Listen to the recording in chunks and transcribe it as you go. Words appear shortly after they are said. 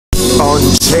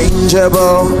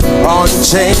Unchangeable,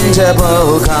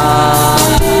 unchangeable God.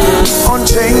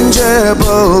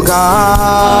 Unchangeable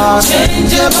God.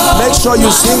 Make sure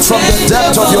you sing from the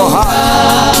depth of your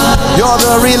heart. You're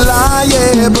the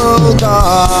reliable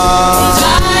God.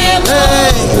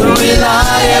 Hey,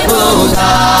 reliable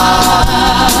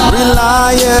God.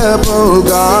 Reliable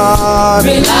God.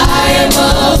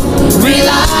 Reliable,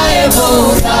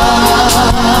 reliable God.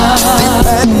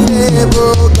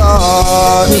 Dependable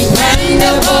God.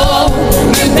 Dependable,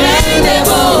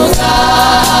 dependable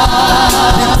God.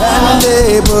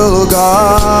 Dependable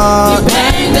God.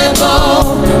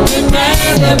 Dependable,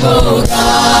 dependable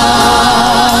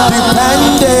God.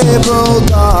 Dependable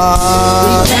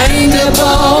God.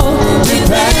 Dependable,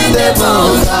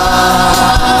 dependable God.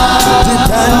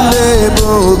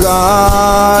 Dependable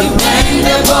God.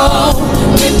 Dependable,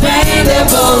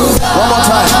 dependable God. One more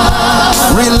time.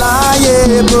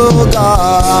 Reliable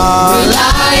God.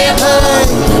 Reliable,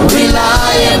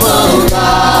 reliable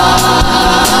God.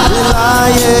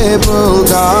 Reliable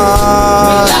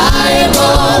God.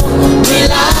 Reliable,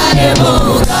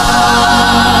 reliable God.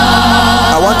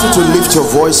 I want you to lift your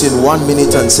voice in 1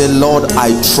 minute and say, Lord,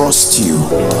 I trust you.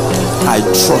 I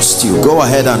trust you. Go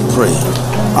ahead and pray.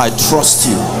 I trust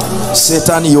you.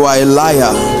 Satan, you are a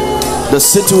liar. The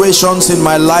situations in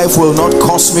my life will not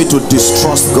cause me to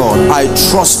distrust God. I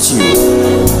trust you.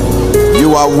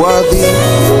 You are worthy.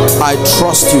 I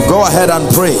trust you. Go ahead and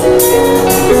pray.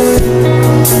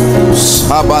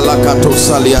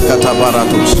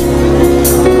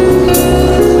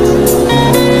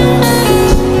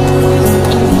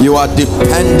 You are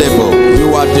dependable.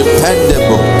 You are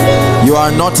dependable. You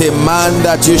are not a man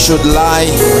that you should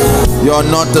lie. You are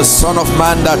not the son of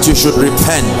man that you should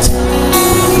repent.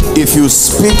 If you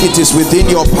speak, it is within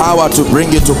your power to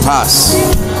bring it to pass.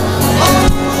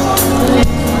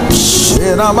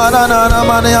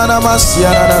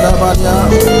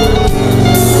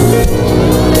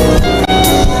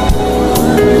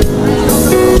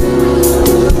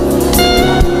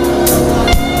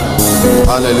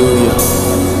 Hallelujah.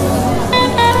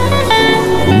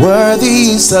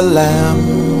 Worthy is the Lamb.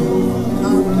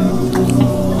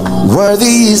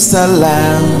 Worthy is the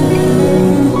Lamb.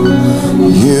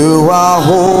 You are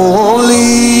holy.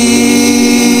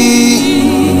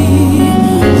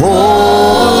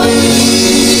 Holy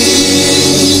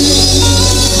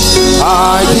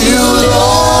are you,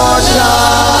 Lord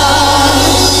God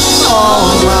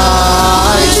Almighty.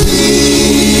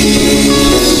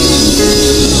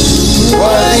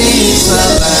 Worthy is the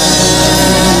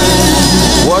Lamb.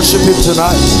 Worship him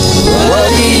tonight.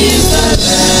 Worthy is the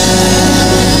Lamb.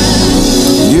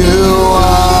 You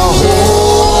are holy.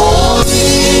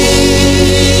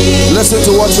 Listen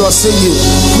to what you are singing.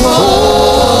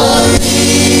 Holy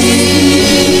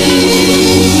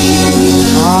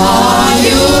are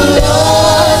you,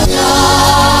 Lord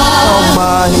God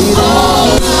Almighty.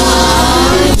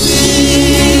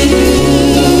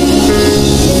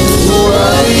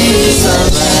 Worthy is the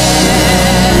Lamb.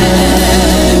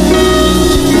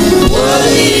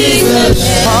 Worthy is the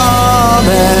Lamb.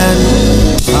 Amen.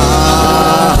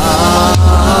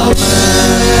 Amen.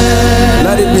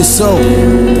 Let it be so.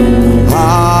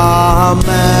 Amen.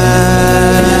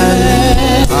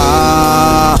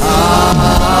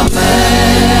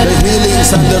 Amen. The healings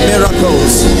and the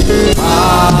miracles.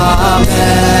 Amen.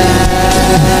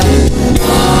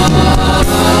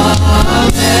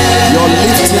 Amen. Your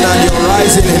lifting and your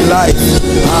rising in life.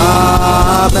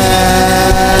 Amen.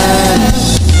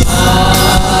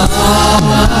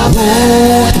 Who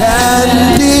can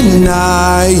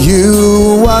deny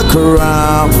you a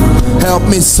crown? Help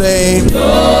me say,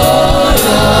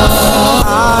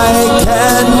 I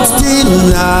can't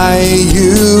deny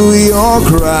you your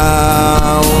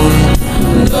crown.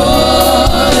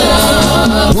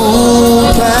 Who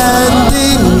can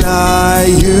deny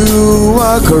you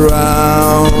a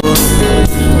crown?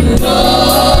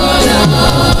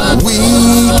 We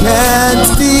can't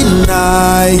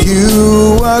deny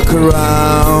you a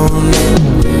crown.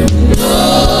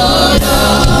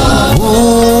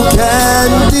 Who can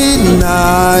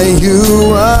deny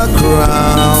you a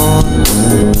crown?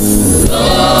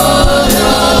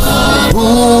 Who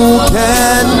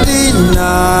can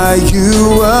deny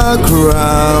you a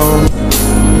crown?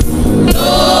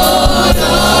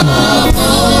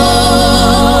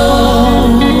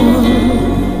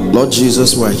 Lord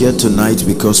Jesus, we're here tonight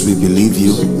because we believe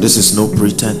you. This is no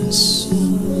pretense.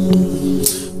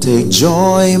 Take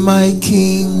joy, my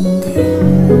King,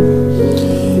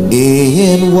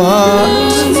 in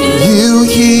what you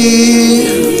hear,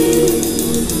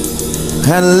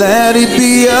 and let it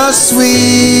be a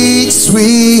sweet,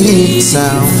 sweet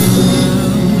sound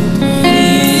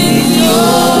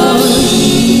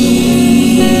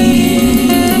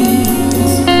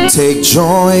Take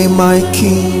joy, my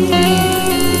King,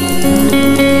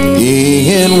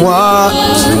 in what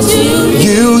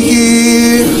you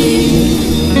hear.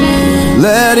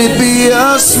 Let it be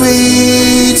a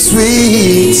sweet,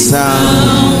 sweet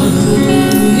sound.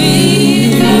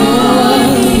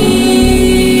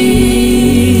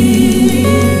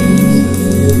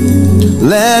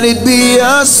 Let it be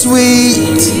a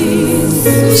sweet,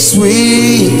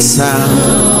 sweet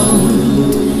sound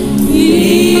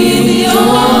in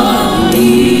your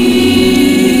ears.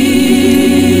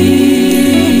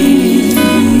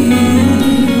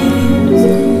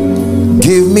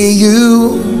 Give me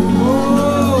you.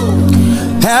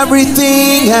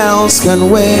 Everything else can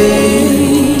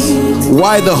wait.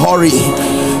 Why the hurry?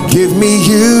 Give me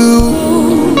you.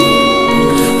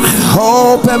 I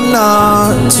hope I'm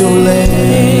not too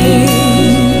late.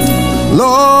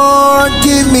 Lord,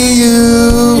 give me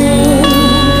you.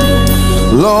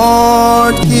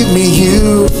 Lord, give me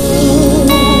you.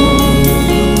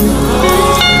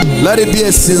 Let it be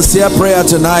a sincere prayer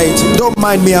tonight. Don't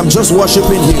mind me, I'm just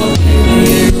worshiping Him.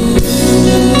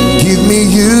 Give me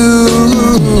you.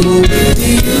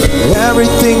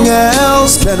 Everything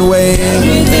else can wait.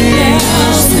 Everything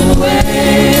else can wait.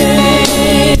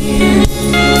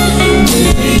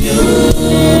 Give me you.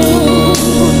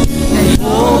 I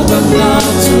hope I'm not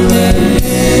too late.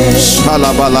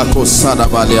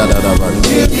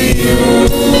 Give me you.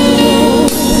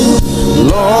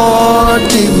 Lord,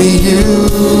 give me you.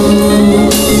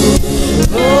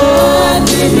 Lord,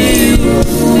 give me you.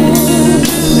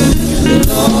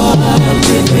 Lord,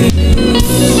 give me you.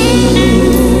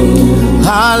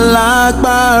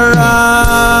 Alagbara.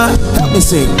 Help me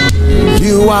sing.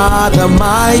 You are the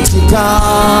mighty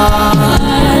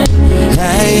God.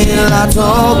 Hey, la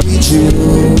talk with you.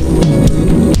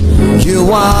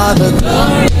 You are the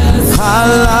glorious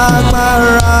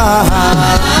Alagbara.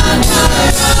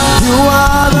 You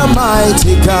are the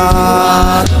mighty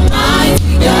God.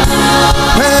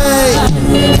 Hey,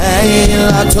 hey,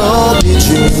 la talk with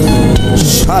you.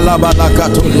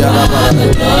 Shalabalakatolia.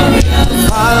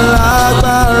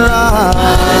 Alagbara.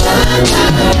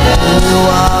 You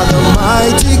are the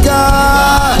mighty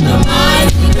God.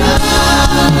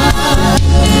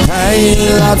 Hey,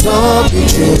 la talk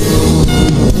with you.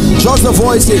 Just the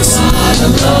voices.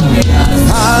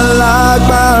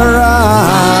 Alagbara.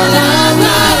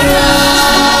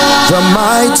 The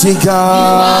mighty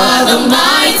God. The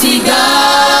mighty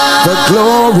God. The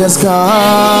glorious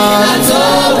God.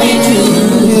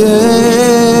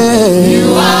 Yeah. You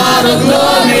are the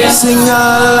glorious. Sing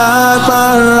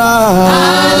Alagbara.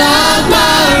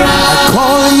 I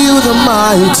call you the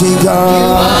mighty God. You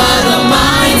are the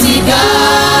mighty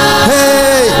God.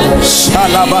 Hey,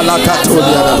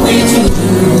 Shalabalakatolia.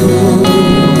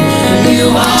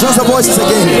 Just the voices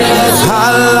again.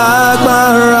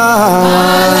 Alagbara.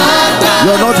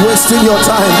 You're not wasting your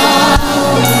time.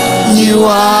 You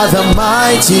are the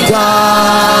mighty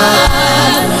God.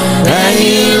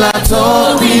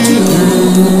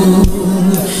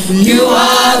 You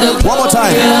are the one more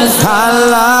time.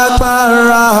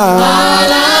 Alagbara.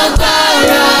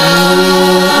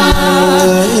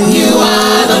 You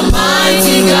are the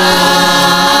mighty God.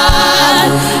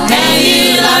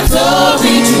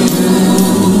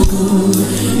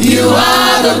 You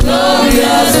are the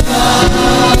glorious God.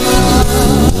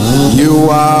 You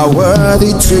are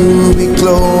worthy to be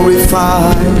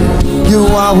glorified. You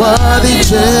are worthy,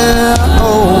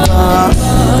 Jehovah.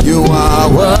 You are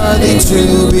worthy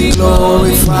to be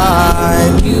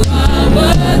glorified. You are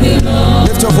worthy, Lord.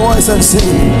 Lift your voice and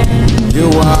sing. You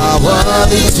are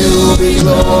worthy to be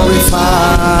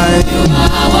glorified. You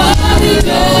are worthy,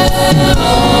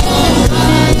 Jehovah.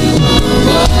 You are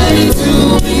worthy to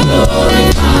be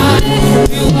glorified.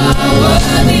 You are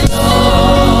worthy, Lord.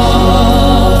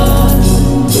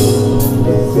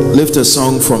 Lift a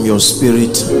song from your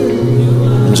spirit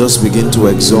and just begin to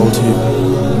exalt Him.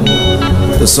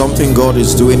 There's something God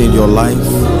is doing in your life.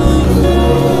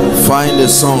 Find a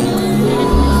song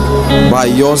by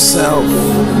yourself.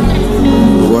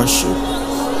 Worship.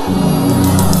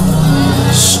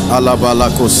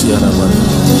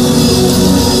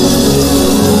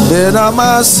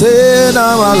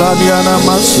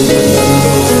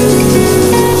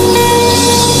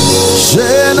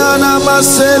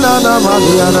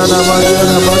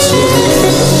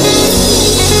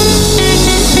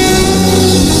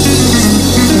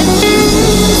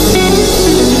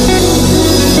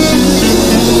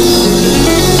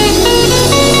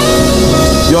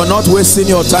 You're not wasting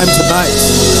your time tonight.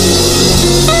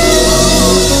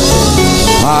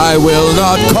 I will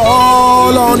not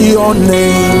call on your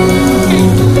name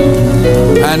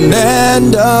and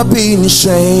end up in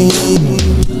shame.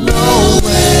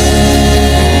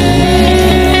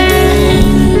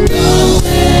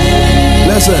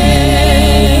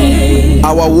 Listen,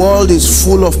 our world is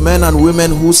full of men and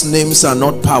women whose names are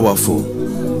not powerful.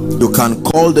 You can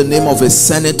call the name of a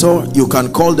senator, you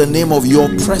can call the name of your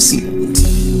president,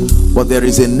 but there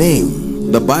is a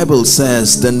name. The Bible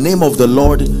says the name of the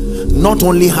Lord not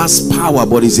only has power,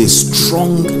 but is a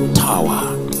strong tower.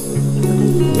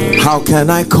 How can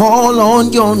I call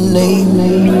on your name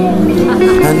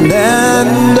and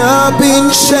end up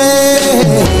in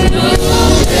shame?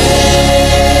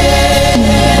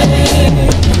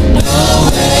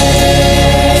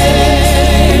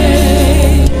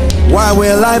 Why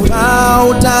will I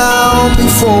bow down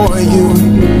before you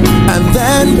and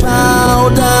then bow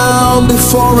down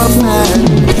before a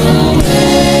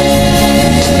man?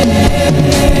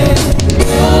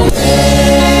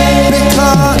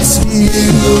 Because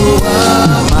you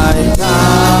are my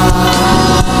God.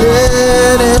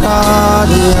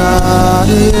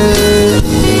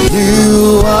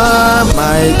 You are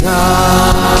my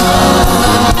God.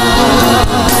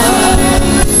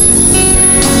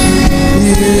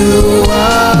 You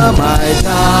are my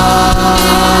God.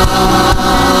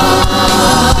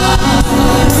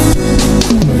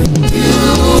 You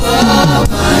are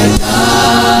my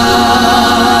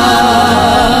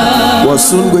God. We're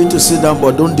soon going to sit down,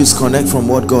 but don't disconnect from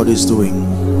what God is doing.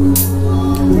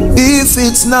 If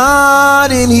it's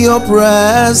not in your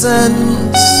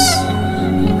presence,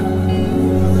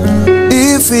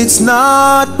 if it's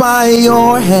not by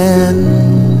your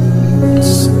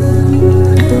hands,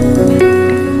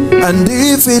 and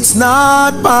if it's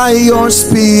not by your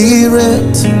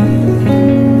spirit,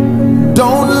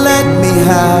 don't let me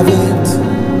have it.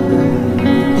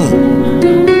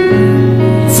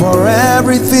 For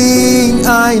everything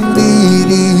I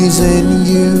need is in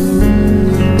you.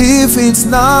 If it's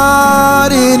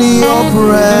not in your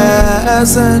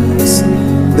presence,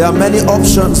 there are many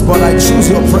options, but I choose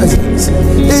your presence.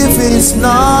 If it's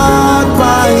not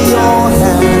by your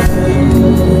hand,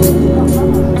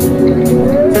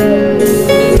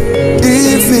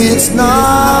 if it's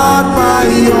not by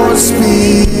your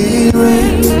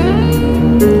spirit,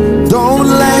 don't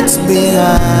let me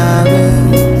have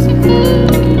it.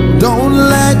 Don't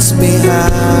let me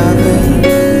have it.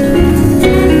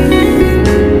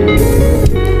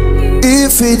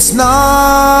 If it's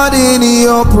not in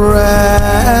your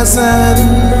presence,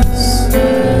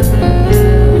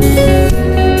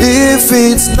 if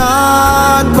it's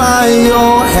not by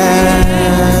your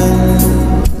hand,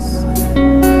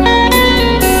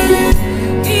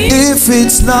 if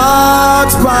it's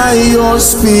not by your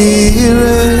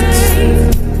spirit,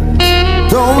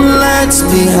 don't let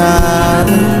me have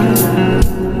it.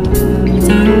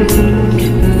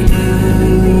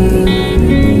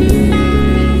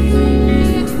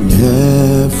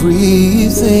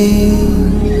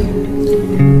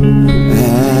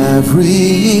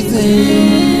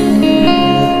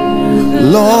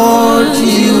 Everything, Lord,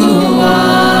 you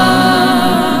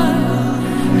are.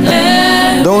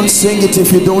 Don't sing it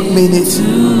if you don't mean it.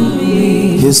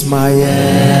 He's my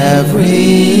everything,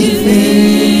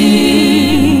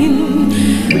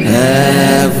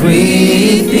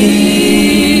 everything,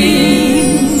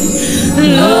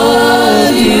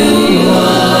 Lord, you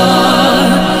are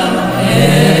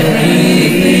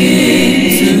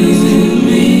everything to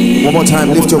me. One more time,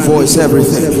 lift your voice.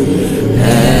 Everything,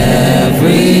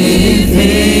 everything,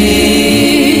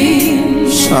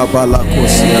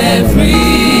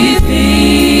 everything,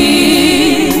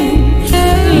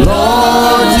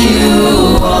 Lord,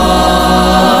 you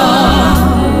are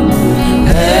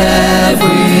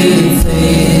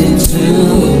everything to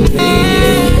me.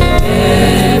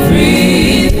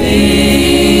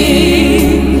 Everything,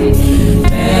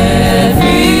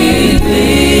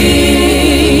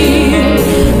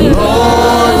 everything,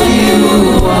 Lord, you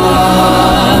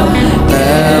are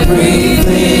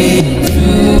everything to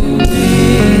me.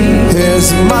 Here's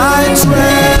my treasure,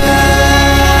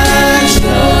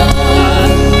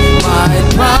 my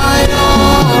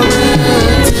priority.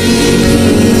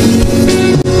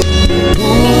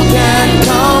 Who can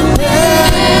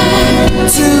compare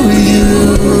to you?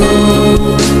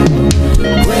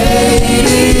 Great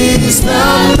is the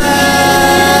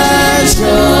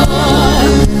measure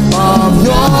of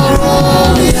your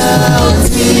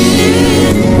royalty.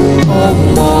 Oh,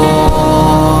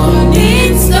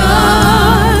 morning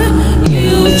star,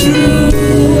 you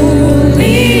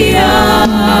truly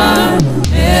are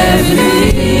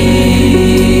everything.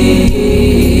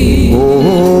 Oh,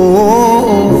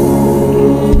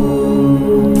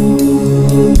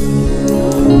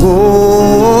 oh, oh,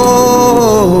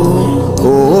 oh, oh.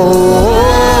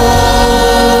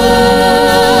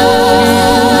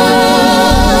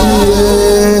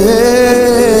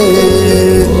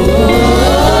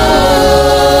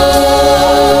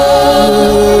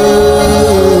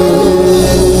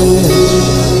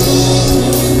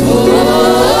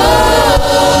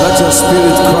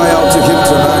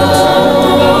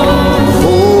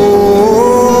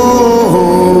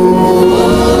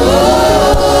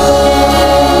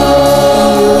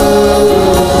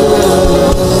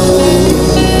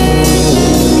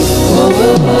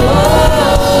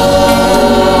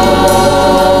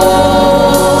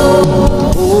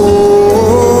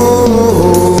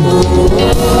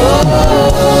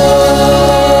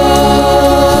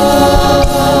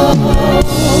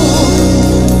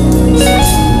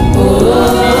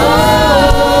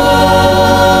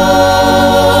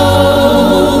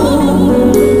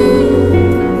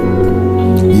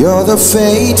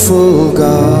 faithful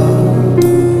God.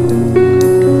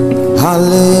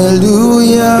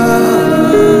 Hallelujah.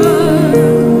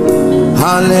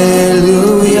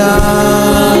 Hallelujah.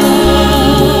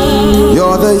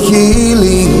 You're the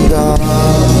healing God.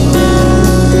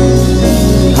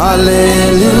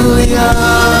 Hallelujah.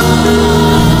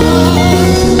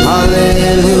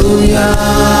 Hallelujah.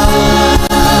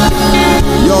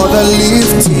 You're the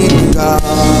lifting God.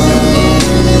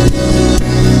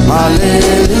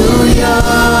 Hallelujah.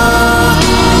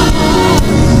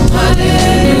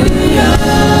 Hallelujah.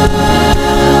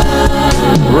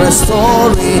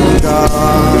 Restoring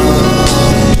God.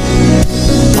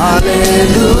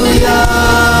 Hallelujah.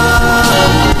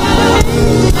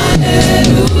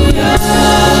 Hallelujah.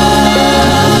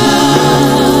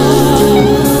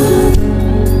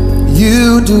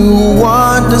 You do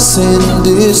wonders in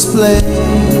this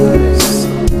place.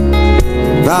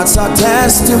 That's our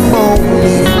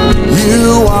testimony.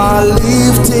 You are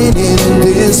lifting in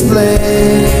this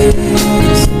place.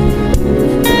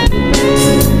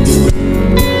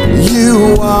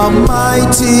 You are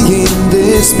mighty in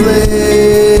this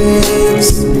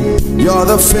place. You're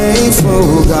the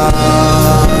faithful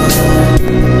God.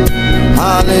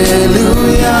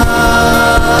 Hallelujah.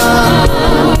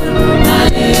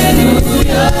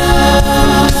 Hallelujah.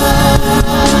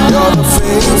 You're the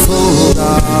faithful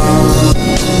God.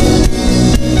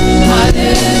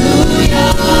 Hallelujah.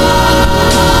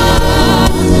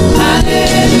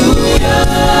 Hallelujah.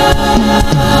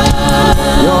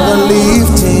 You're the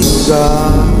lifting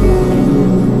God.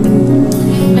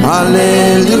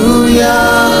 Hallelujah.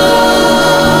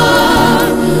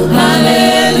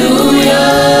 Hallelujah.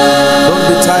 Don't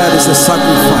be tired, it's a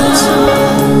sacrifice.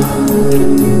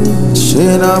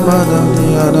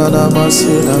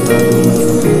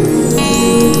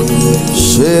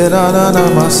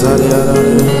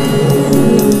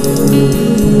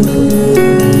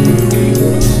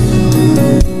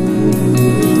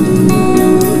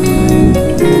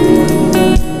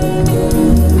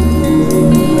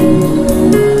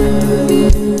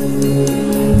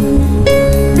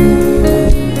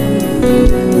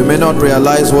 You may not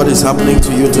realize what is happening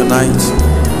to you tonight.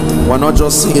 We're not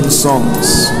just singing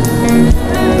songs.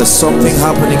 There's something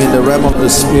happening in the realm of the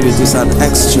spirit. It's an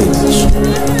exchange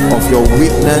of your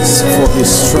weakness for his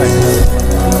strength.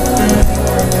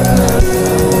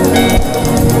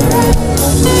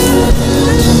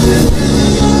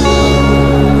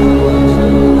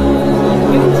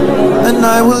 And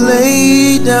I will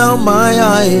lay down my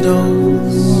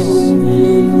idols,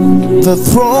 the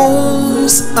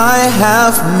thrones I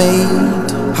have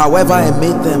made, however I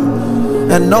made them,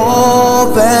 and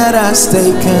all that has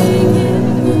taken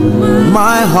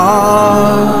my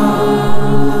heart.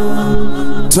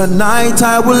 Tonight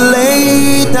I will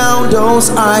lay down those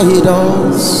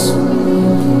idols,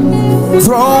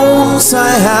 thrones I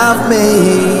have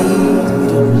made,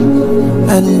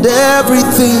 and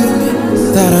everything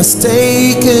that has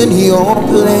taken your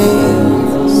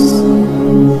place.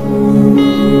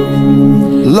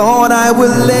 Lord, I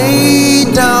will lay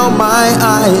down my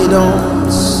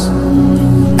idols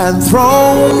and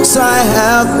thrones I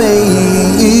have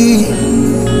made,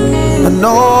 and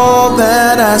all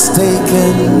that has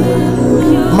taken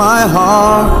my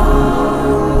heart.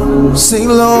 Sing,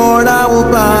 Lord, I will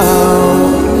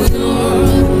bow.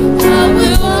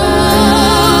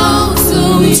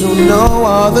 To no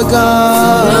other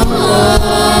God,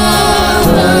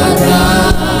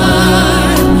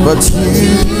 but you.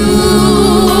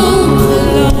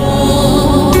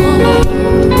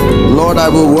 Lord, I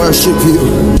will worship you.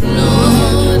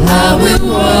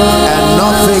 And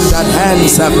nothing that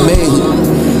hands have made,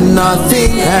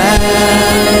 nothing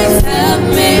hands have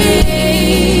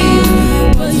made,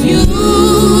 but you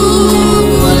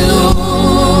alone.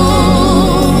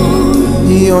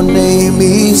 Your name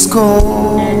is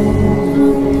called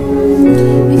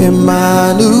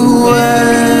Emmanuel.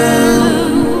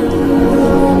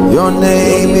 Your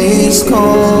name is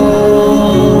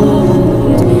called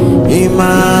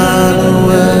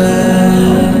Emmanuel.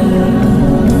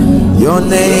 Your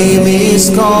name is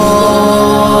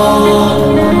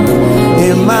called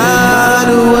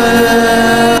Emmanuel.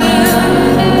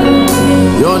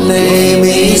 Your name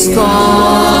is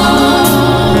called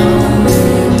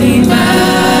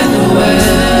Emmanuel.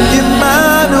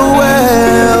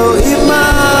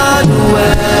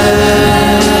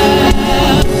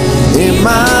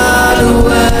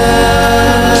 Emmanuel.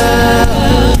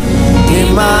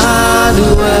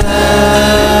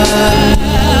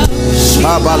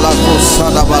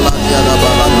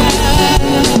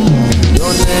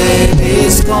 Your name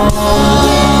is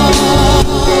called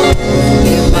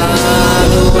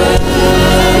Emmanuel.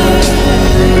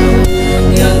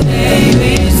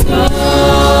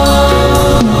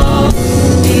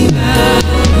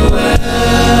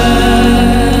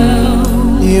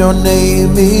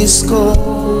 name is called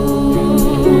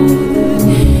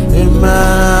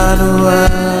Emmanuel.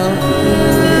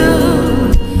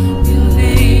 Your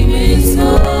name is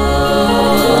called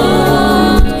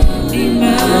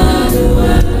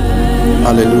Emmanuel.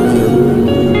 Hallelujah.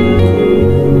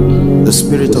 The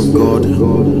Spirit of God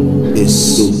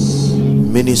is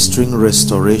ministering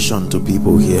restoration to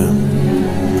people here.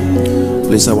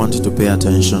 Please, I want you to pay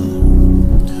attention.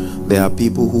 There are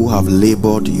people who have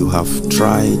labored, you have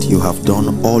tried, you have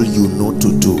done all you know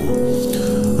to do,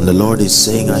 and the Lord is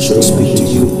saying, I should speak to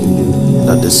you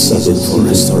that the season for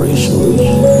restoration.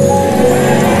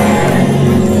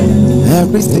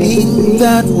 Everything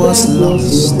that was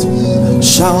lost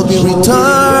shall be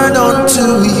returned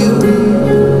unto you.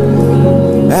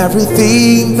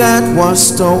 Everything that was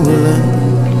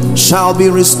stolen shall be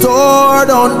restored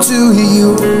unto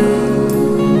you.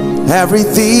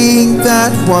 Everything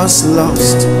that was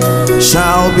lost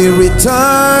shall be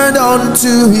returned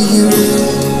unto you.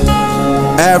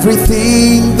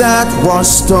 Everything that was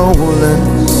stolen.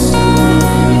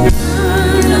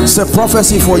 It's a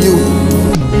prophecy for you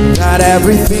that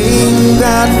everything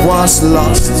that was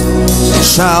lost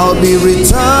shall be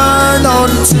returned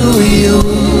unto you.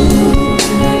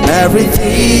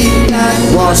 Everything that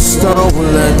was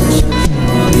stolen.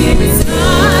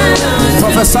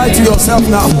 Prophesy to yourself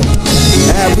now.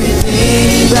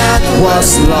 Everything that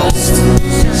was lost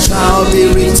shall be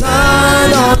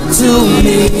returned unto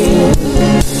me,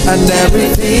 and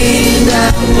everything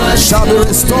that shall be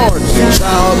restored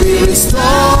shall be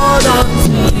restored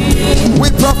unto me. We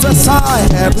prophesy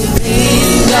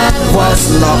everything that was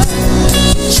lost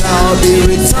shall be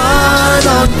returned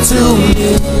unto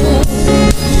me.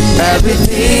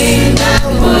 Everything that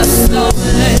was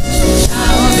stolen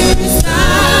shall be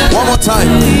restored. One more time.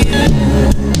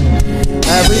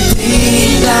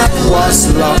 Everything that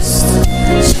was lost.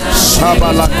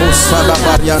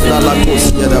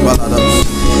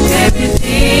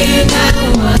 Everything that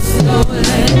was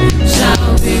stolen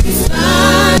shall be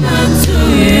restored unto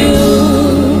you.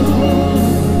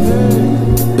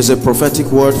 It's a prophetic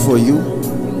word for you.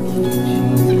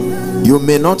 You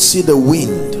may not see the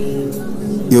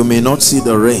wind, you may not see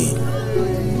the rain,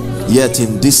 yet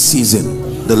in this season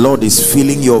the Lord is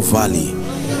filling your valley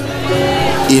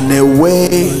in a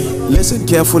way, listen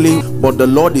carefully, but the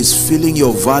Lord is filling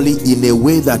your valley in a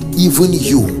way that even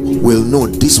you will know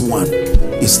this one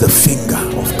is the finger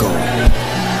of God.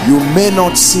 You may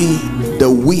not see the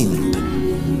wind.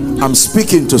 I'm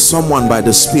speaking to someone by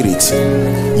the Spirit.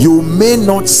 You may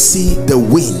not see the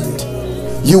wind.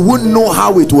 You wouldn't know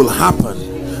how it will happen.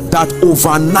 That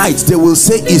overnight they will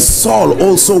say, is Saul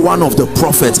also one of the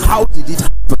prophets? How did it happen?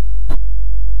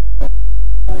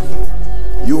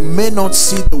 You may not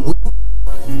see the wind,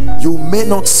 you may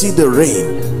not see the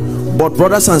rain, but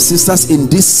brothers and sisters, in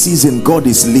this season God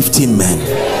is lifting men.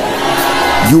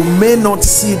 You may not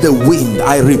see the wind,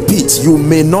 I repeat, you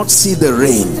may not see the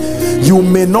rain, you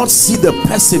may not see the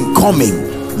person coming,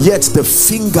 yet the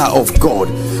finger of God,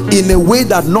 in a way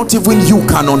that not even you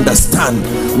can understand,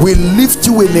 will lift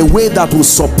you in a way that will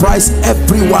surprise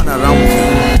everyone around you.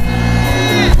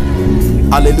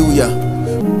 Hallelujah.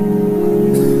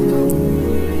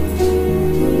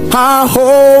 Our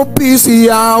hope is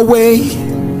Yahweh,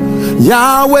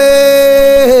 Yahweh.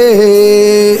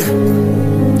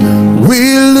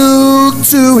 We look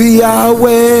to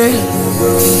Yahweh,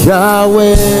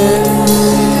 Yahweh.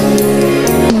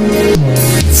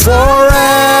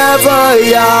 Forever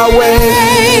Yahweh,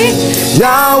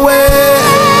 Yahweh.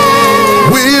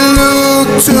 We look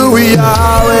to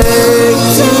Yahweh,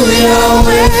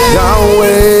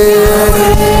 Yahweh.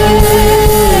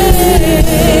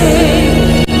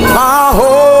 Our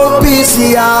hope is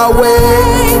Yahweh,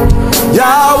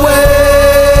 Yahweh.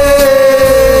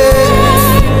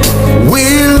 We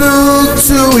look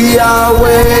to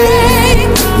Yahweh,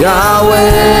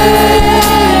 Yahweh.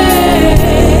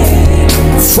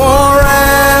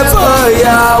 Forever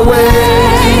Yahweh,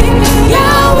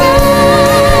 Yahweh.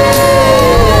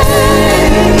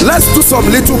 Let's do some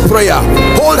little prayer.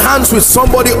 Hold hands with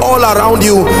somebody all around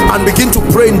you and begin to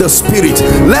pray in the Spirit.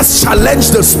 Let's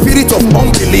challenge the spirit of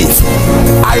unbelief.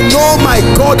 I know my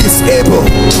God is able.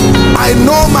 I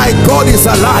know my God is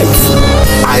alive.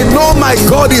 I know my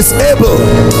God is able.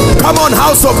 Come on,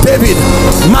 house of David.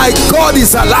 My God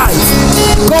is alive.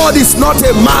 God God is not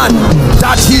a man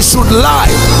that he should lie,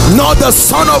 nor the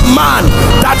son of man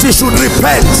that he should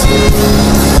repent.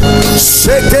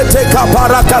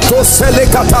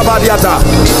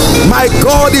 My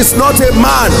God is not a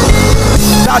man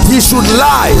that he should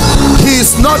lie. He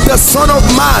is not the son of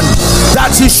man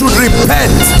that he should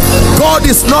repent. God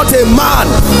is not a man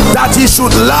that he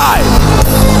should lie,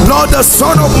 nor the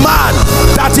son of man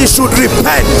that he should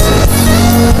repent.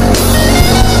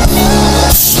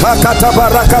 Pray.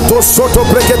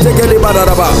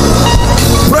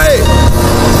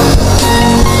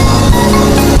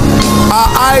 Our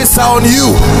eyes are on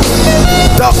you,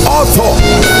 the author,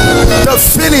 the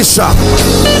finisher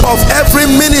of every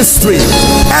ministry,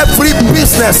 every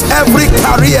business, every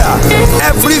career,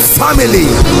 every family.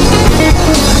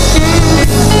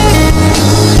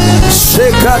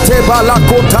 Shekate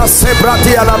balakota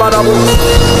sebrati alabarabu.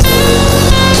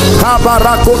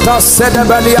 Kabarakota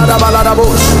sedebeli alabalarabu.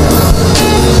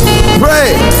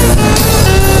 Pray.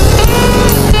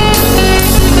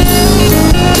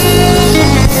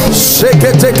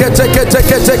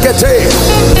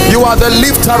 You are the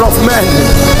lifter of men.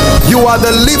 You are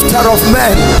the lifter of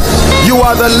men. You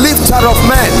are the lifter of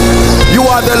men. You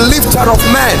are the lifter of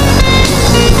men.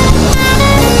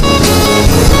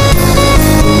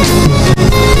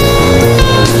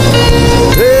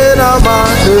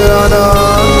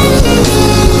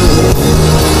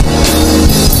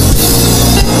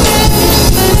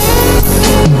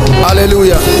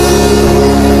 Hallelujah.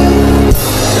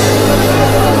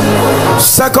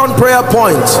 Second prayer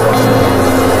point.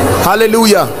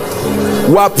 Hallelujah.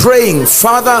 We are praying,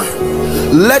 Father,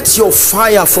 let your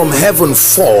fire from heaven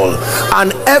fall,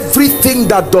 and everything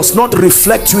that does not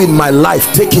reflect you in my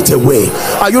life, take it away.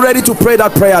 Are you ready to pray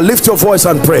that prayer? Lift your voice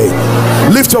and pray.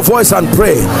 Lift your voice and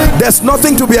pray. There's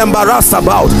nothing to be embarrassed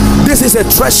about. This is a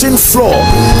threshing floor.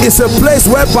 It's a place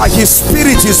whereby his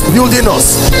spirit is building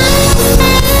us.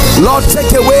 Lord,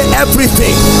 take away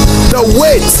everything, the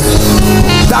weight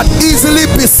that easily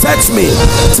besets me,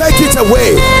 take it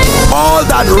away. All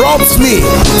that robs me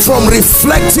from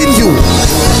reflecting you,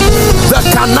 the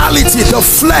carnality, the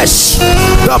flesh,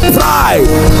 the pride,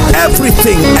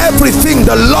 everything,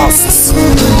 the lusts,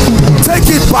 take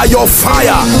it by your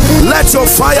fire. Let your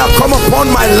fire come upon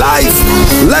my life.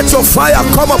 Let your fire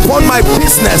come upon my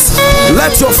business.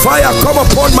 Let your fire come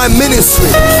upon my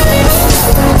ministry.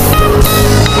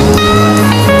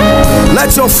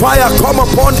 Let your fire come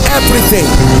upon everything.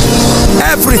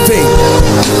 Everything.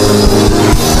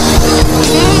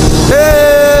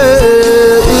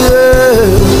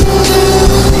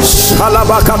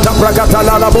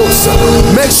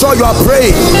 Make sure you are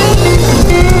praying.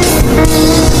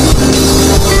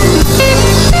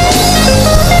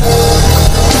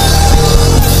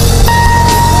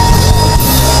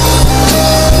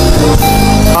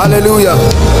 Hallelujah.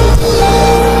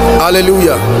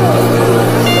 Hallelujah.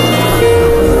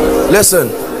 Listen,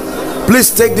 please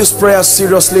take this prayer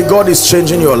seriously. God is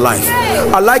changing your life.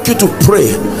 I'd like you to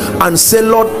pray and say,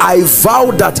 Lord, I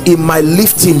vow that in my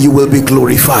lifting you will be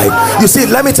glorified. You see,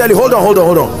 let me tell you, hold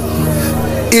on.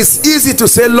 It's easy to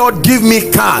say, Lord, give me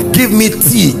car, give me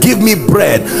tea, give me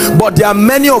bread. But there are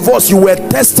many of us, you were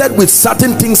tested with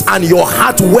certain things and your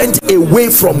heart went away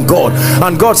from God.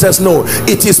 And God says, no,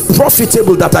 it is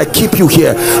profitable that I keep you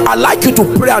here. I'd like you to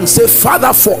pray and say,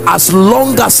 Father, for as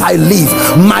long as I live,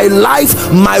 my life,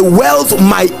 my wealth,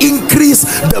 my increase,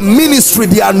 the ministry,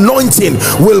 the anointing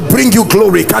will bring you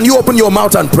glory. Can you open your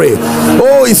mouth and pray?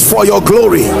 Oh, it's for your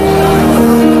glory.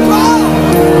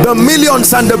 The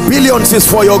millions and the billions is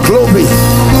for your glory.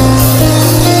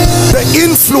 The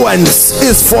influence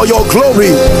is for your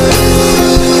glory.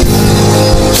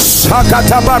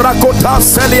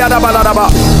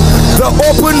 The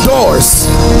open doors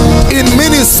in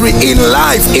ministry, in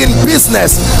life, in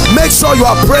business, make sure you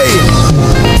are praying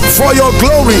for your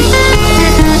glory.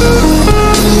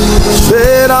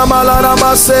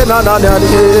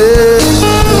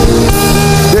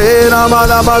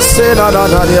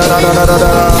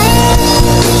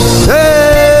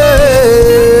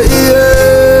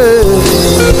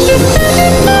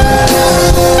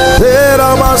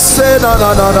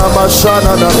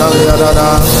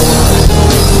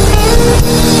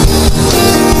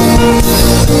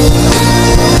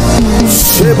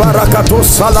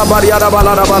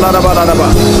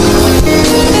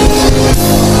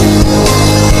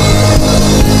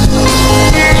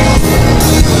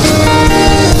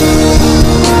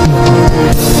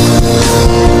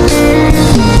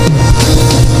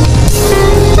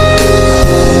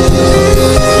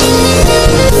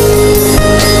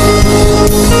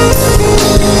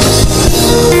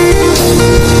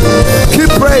 Keep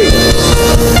praying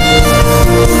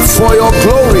for your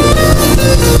glory.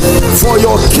 for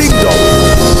your kingdom.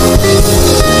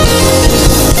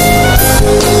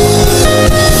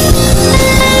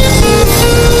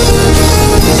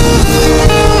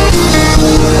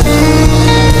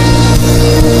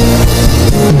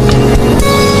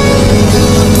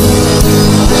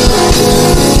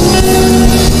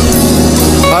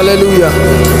 Hallelujah.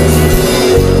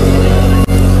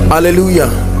 Hallelujah.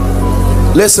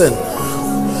 Listen,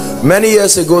 many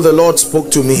years ago the Lord spoke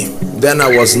to me. Then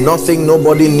I was nothing.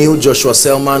 Nobody knew Joshua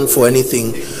Selman for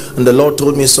anything. And the Lord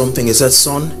told me something. He said,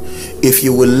 son, if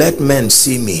you will let men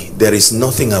see me, there is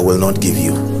nothing I will not give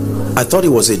you. I thought it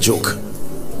was a joke.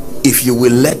 If you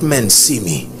will let men see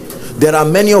me. There are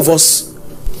many of us,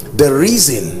 the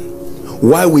reason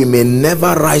why we may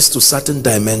never rise to certain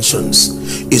dimensions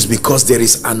is because there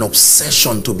is an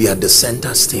obsession to be at the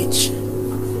center stage.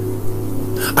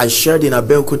 I shared in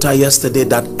Abeokuta yesterday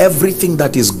that everything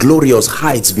that is glorious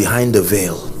hides behind the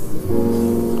veil.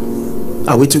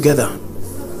 Are we together?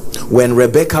 When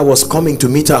Rebecca was coming to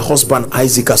meet her husband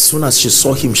Isaac, as soon as she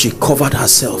saw him, she covered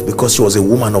herself because she was a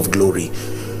woman of glory.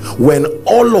 When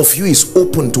all of you is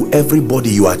open to everybody,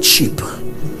 you are cheap.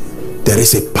 There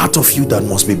is a part of you that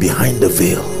must be behind the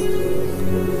veil.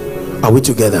 Are we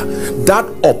together? That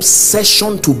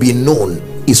obsession to be known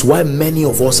is why many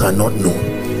of us are not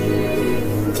known.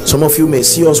 Some of you may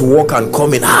see us walk and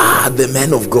come in, the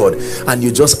men of God, and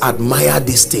you just admire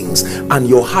these things, and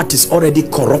your heart is already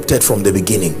corrupted from the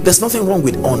beginning. There's nothing wrong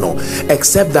with honor,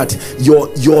 except that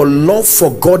your love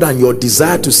for God and your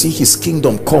desire to see his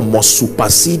kingdom come must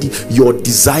supersede your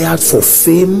desire for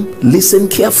fame. Listen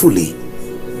carefully.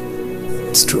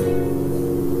 It's true.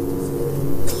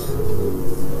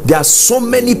 There are so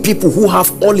many people who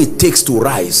have all it takes to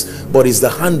rise, but it's the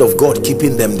hand of God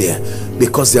keeping them there,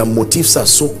 because their motives are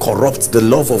so corrupt. The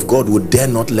love of God would dare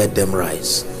not let them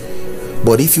rise.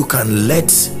 But if you can let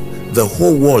the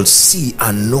whole world see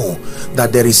and know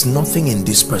that there is nothing in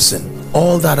this person,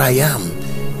 all that I am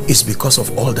is because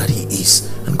of all that he is,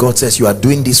 and God says, you are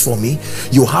doing this for me.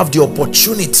 You have the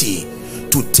opportunity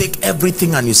to take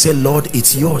everything and you say, Lord,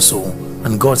 it's yours.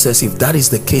 And God says, if that is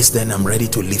the case, then I'm ready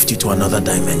to lift you to another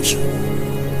dimension.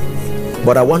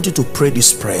 But I want you to pray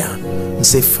this prayer and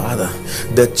say, Father,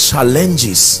 the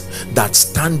challenges that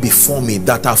stand before me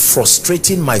that are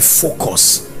frustrating my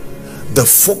focus, the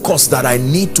focus that I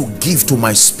need to give to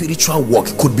my spiritual work,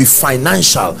 could be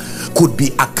financial, could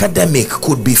be academic,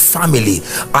 could be family,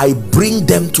 I bring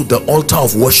them to the altar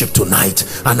of worship tonight,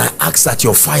 and I ask that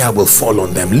your fire will fall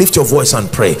on them. Lift your voice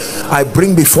and pray. I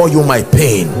bring before you my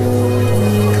pain.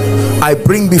 I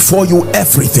bring before you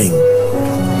everything.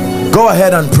 Go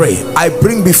ahead and pray. I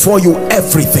bring before you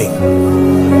everything.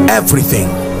 Everything.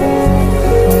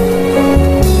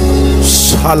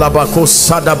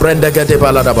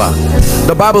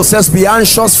 The Bible says, be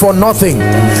anxious for nothing.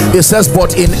 It says,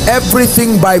 but in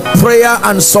everything by prayer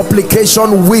and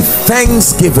supplication with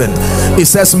thanksgiving. It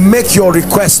says, make your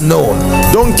request known.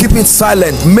 Don't keep it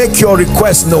silent. Make your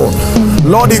request known.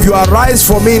 Lord, if you arise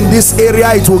for me in this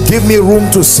area, it will give me room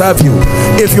to serve you.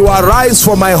 If you arise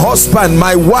for my husband,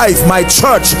 my wife, my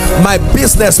church, my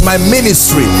business, my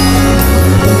ministry,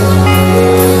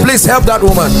 please help that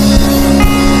woman.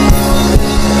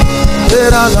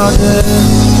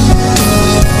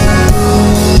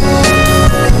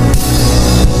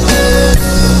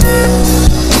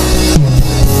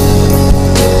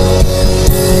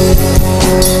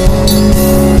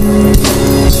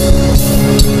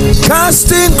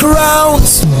 Casting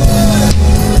crowns,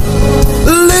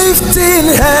 lifting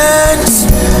hands,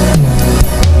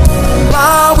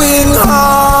 bowing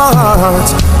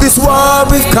hearts is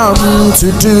what we've come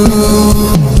to do.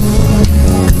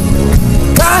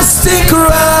 Casting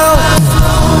crowns,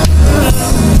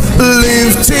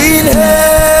 lifting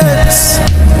hands,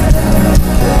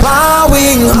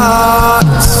 bowing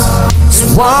hearts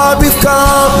is what we've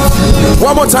come.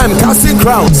 One more time. Casting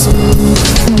crowns.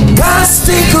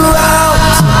 Casting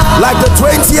crowns like the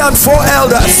 20 and 4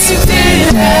 elders.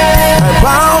 I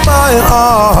bow my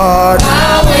heart.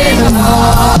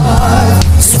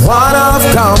 It's what I've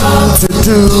come to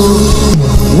do.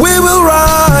 We will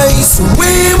rise.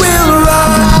 We will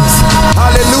rise.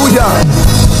 Hallelujah.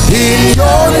 In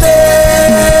your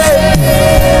name,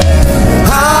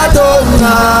 Adonai,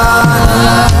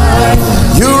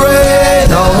 you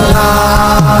reign on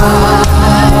high.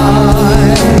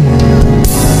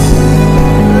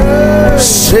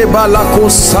 Shebalako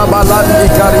sabalandi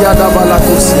kariada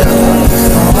balakosia.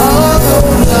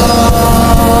 Adonai,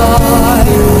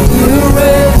 you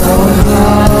reign on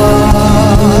high.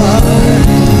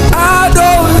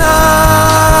 Adonai,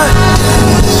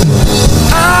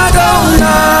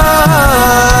 Adonai,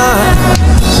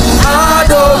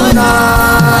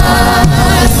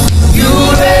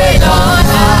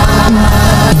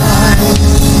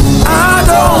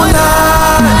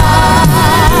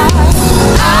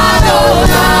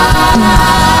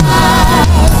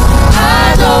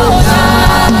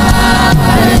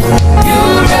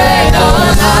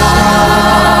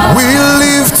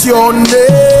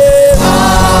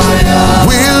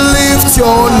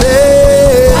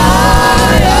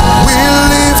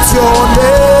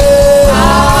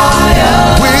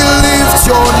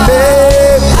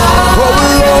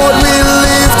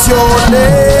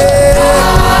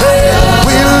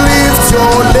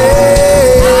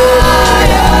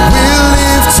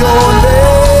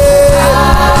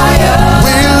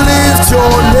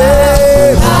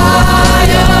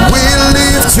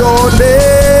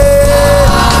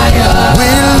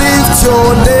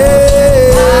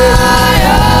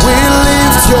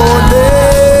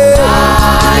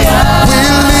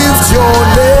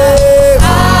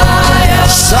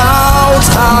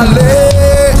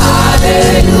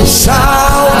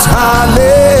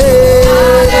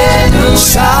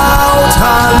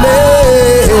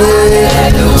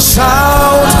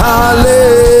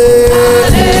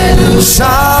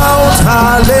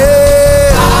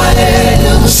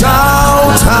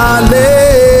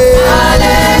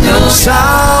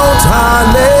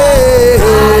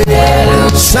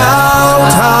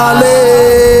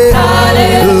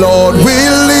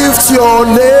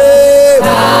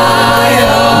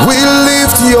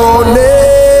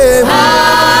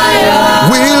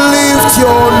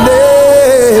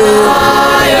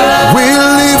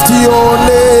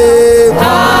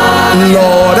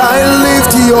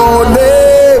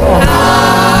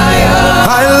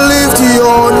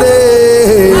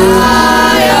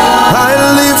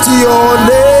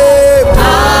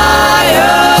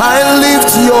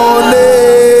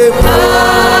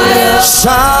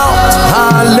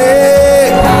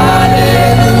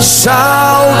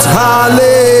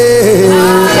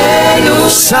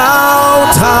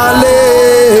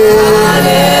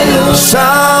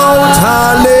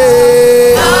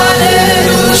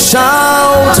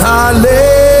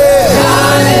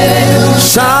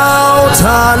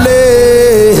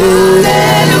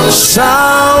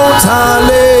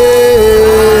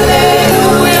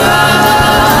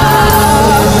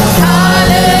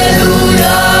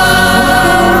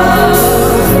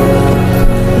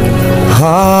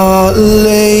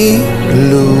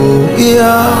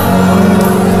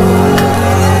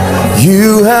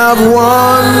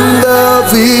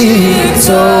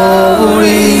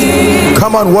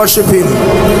 on, worship him.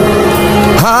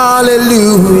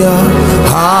 Hallelujah,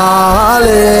 hallelujah.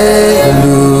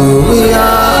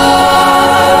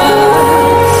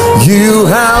 You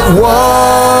have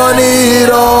won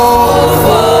it all.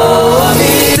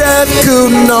 Death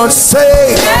could not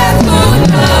save.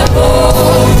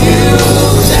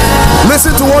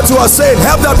 Listen to what you are saying.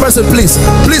 Help that person, please.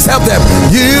 Please help them.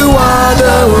 You are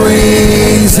the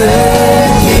reason.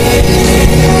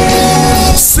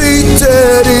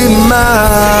 Seated in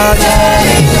majesty.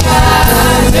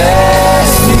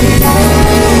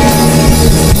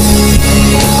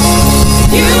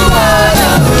 You are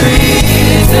the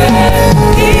reason.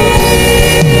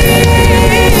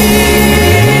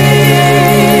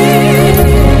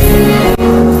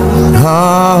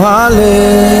 Hallelujah.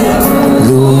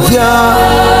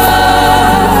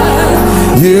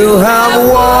 You have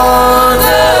won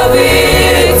the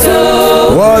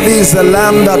victory. Worthy is the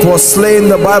Lamb that was slain,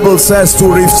 the Bible says, to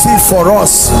receive for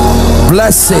us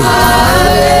blessing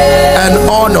and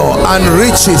honor and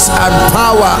riches and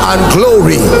power and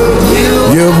glory.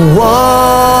 You've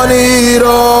won it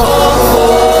all.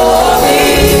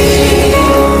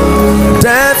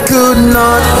 Death could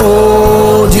not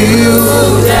hold you.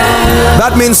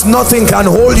 That means nothing can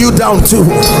hold you down too.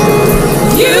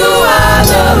 You are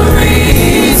the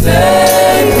reason.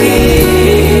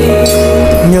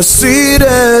 You're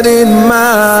seated in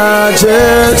majesty.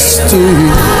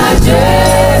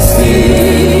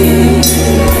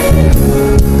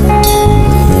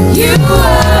 You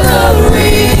are the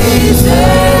reason.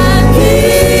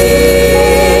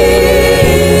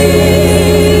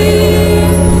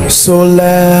 So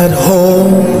let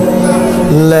hope,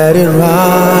 let it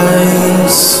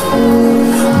rise.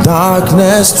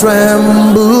 Darkness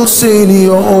trembles in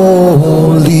your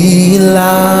holy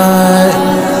light.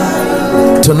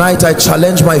 Tonight I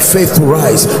challenge my faith to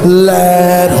rise.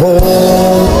 Let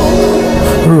hope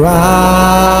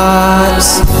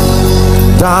rise.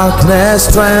 Darkness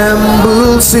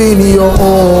trembles in your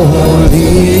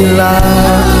holy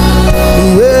light.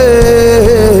 Yeah,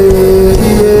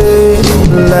 yeah.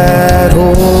 Let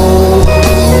hope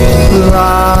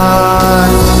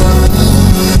rise.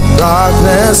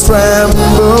 Darkness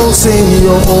trembles in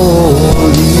your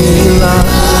holy light.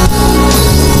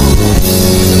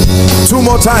 Two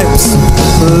more times.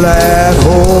 Let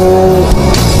hope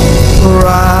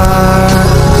rise.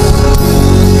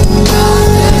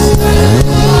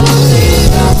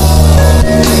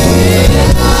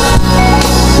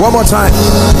 One more time.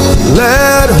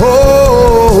 Let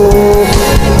hope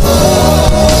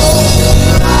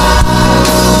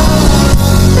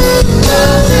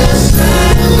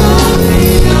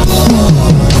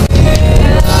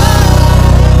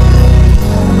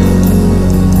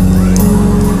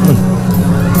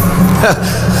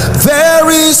there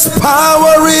is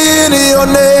power in your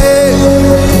name.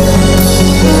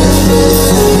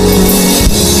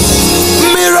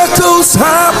 Miracles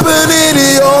happen in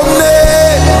your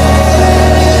name.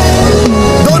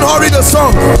 Don't hurry the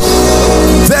song.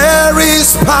 There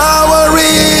is power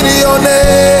in your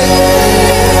name.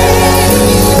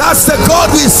 That's the God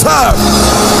we serve.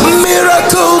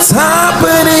 Miracles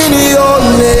happen in your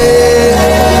name.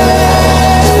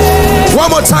 One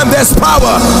more time. There's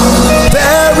power.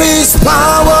 There is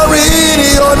power in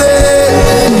your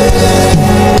name.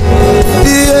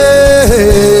 Yeah.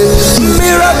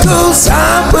 Miracles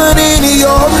happen in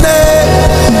your name.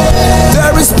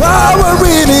 There is power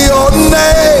in your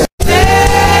name.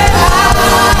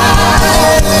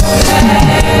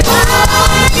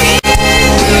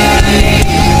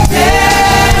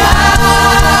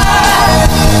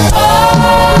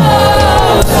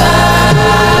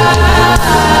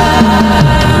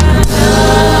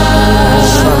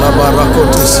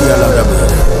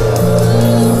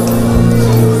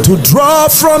 To draw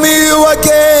from you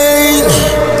again,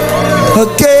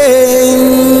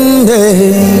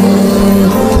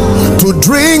 to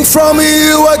drink from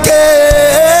you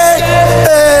again,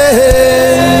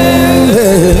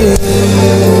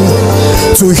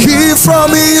 to hear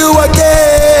from you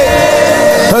again,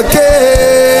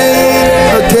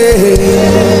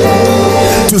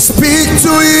 to speak to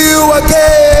you again.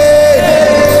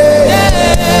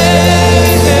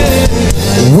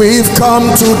 We've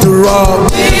come to draw.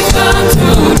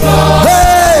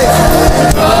 Hey,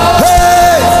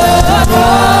 hey,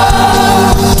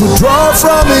 to draw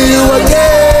from you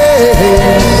again.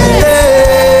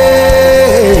 Hey,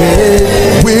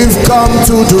 we've come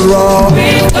to draw.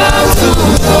 Hey,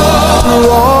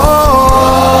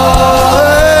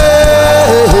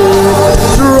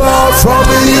 draw from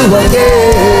you again.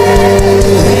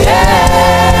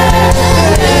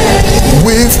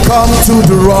 We've come to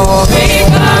draw.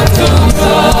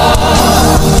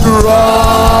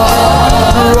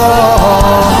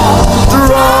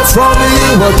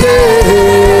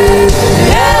 again.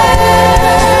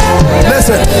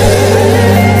 Listen,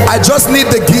 I just need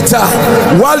the guitar.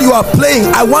 While you are playing,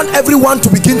 I want everyone to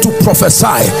begin to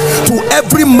prophesy to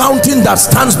every mountain that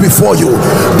stands before you.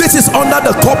 This is under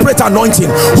the corporate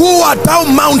anointing. Who art thou,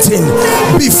 mountain,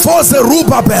 before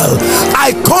Zerubbabel?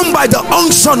 I come by the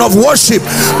unction of worship,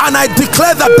 and I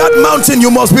declare that that mountain,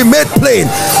 you must be made plain.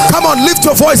 Come on, lift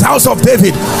your voice, house of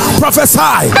David.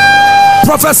 Prophesy.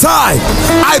 Prophesy.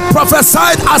 I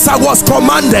prophesied as I was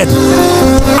commanded.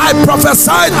 I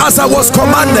prophesied as I was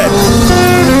commanded,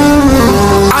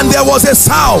 and there was a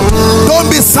sound. Don't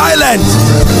be silent.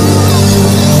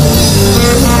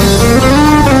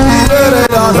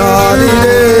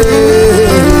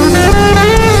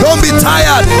 Don't be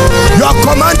tired. You are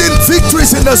commanding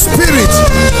victories in the spirit.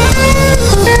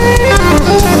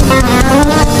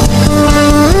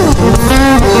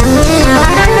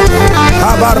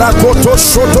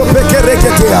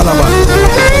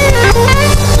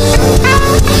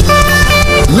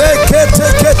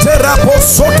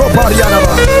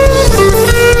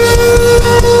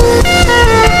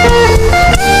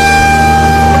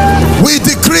 We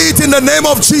decree it in the name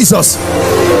of Jesus.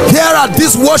 Here are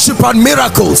these worship and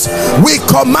miracles. We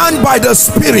command by the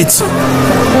Spirit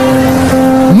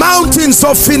mountains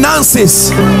of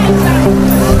finances.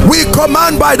 We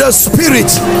command by the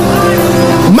Spirit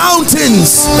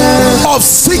mountains of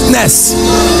sickness.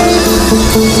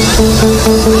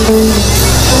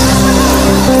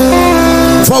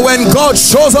 For when God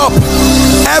shows up,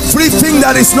 everything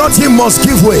that is not him must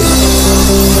give way.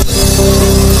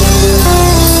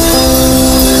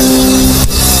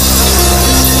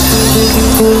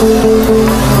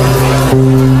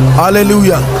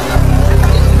 Hallelujah.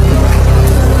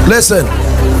 Listen,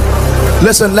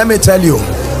 let me tell you,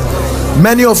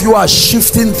 many of you are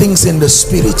shifting things in the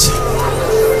spirit.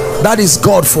 That is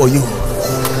God for you.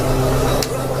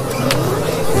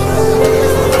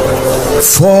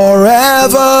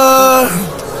 Forever,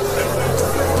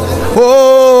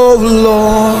 oh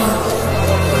Lord,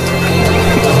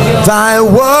 thy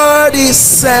word is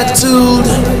settled.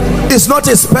 It's not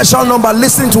a special number.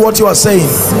 Listen to what you are saying.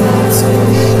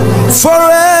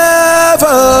 Forever,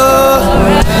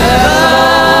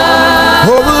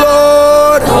 oh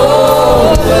Lord,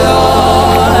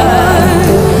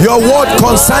 your word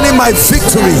concerning my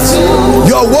victories,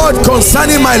 your word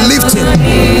concerning my lifting.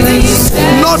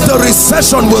 Not the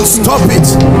recession will stop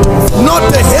it. Not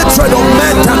the hatred of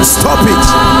men can stop it.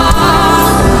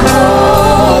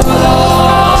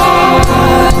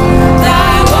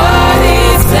 Thy word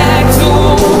is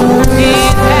settled in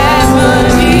heaven,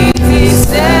 it is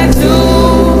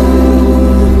settled.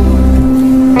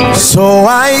 So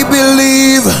I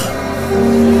believe,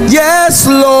 yes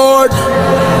Lord,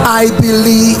 I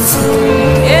believe,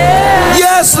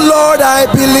 yes Lord, I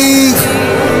believe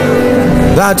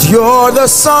that you're the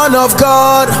Son of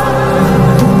God.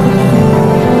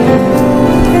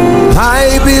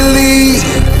 I believe,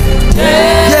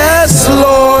 yes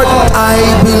Lord, I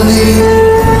believe,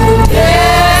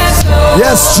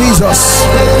 yes Jesus,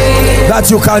 that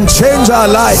you can change our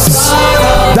lives,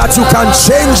 that you can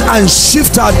change and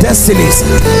shift our destinies,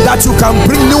 that you can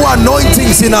bring new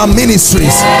anointings in our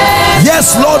ministries.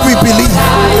 Yes Lord, we believe.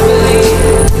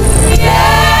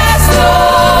 Yes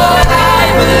Lord, I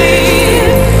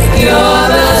believe you're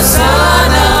the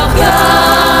Son of God.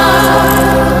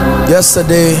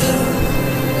 Yesterday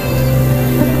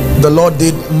the Lord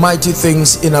did mighty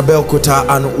things in Abeokuta,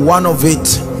 and one of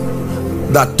it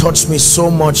that touched me so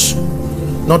much,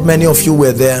 not many of you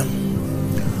were there,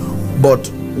 but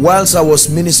whilst I was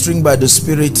ministering by the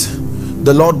Spirit,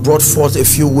 the Lord brought forth a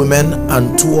few women,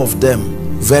 and two of them,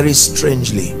 very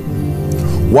strangely,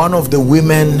 one of the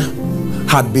women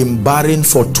had been barren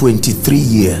for 23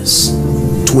 years.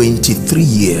 23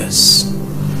 years.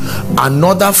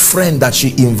 Another friend that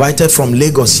she invited from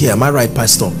Lagos here, am I right,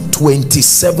 Pastor?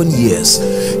 27 years.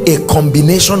 A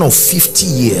combination of 50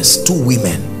 years, two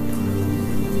women.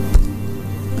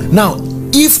 Now,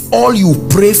 if all you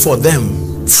pray for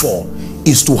them for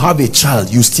is to have a child,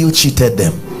 you still cheated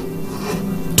them.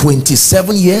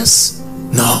 27 years?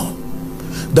 No.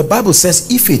 The Bible says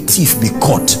if a thief be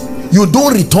caught, you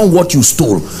don't return what you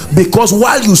stole, because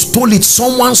while you stole it,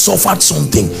 someone suffered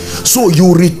something, so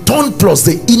you return plus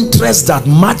the interest that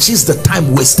matches the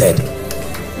time wasted.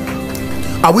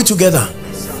 Are we together?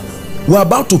 We're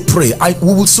about to pray.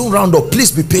 We will soon round up.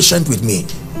 Please be patient with me.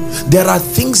 There are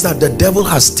things that the devil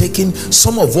has taken,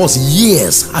 some of us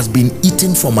years has been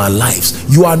eaten from our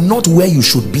lives. You are not where you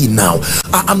should be now.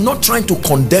 I'm not trying to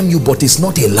condemn you, but it's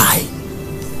not a lie.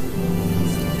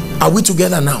 Are we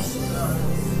together now?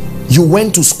 You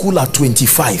went to school at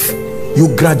 25. You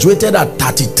graduated at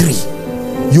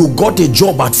 33. You got a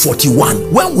job at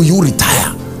 41. When will you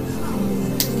retire?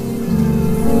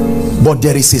 But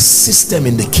there is a system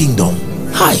in the kingdom.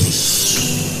 Hi.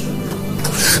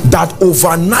 That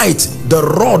overnight the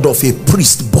rod of a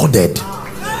priest budded.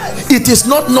 It is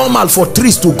not normal for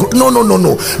trees to grow. No.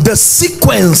 The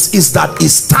sequence is that it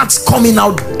starts coming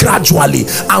out gradually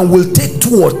and will take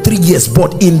 2 or 3 years,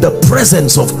 but in the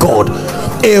presence of God.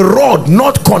 A rod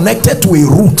not connected to a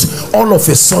root all of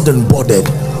a sudden budded.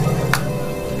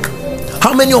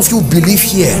 How many of you believe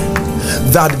here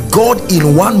that God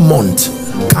in 1 month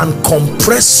can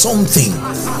compress something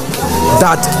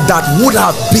that would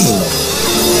have been?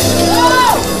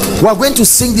 We are going to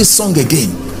sing this song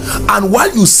again, and while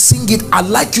you sing it, I'd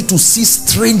like you to see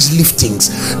strange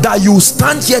liftings that you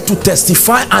stand here to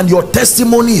testify, and your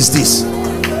testimony is this.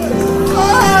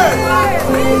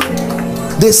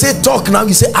 They say talk now,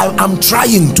 you say I'm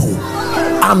trying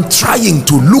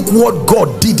to look what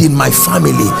God did in my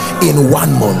family in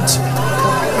 1 month.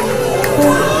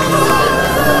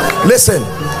 Listen,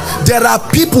 there are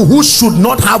people who should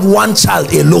not have 1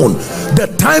 child alone. The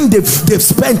time they've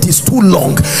spent is too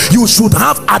long. You should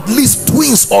have at least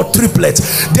twins or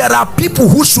triplets. There are people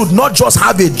who should not just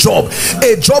have a job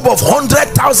of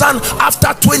 100,000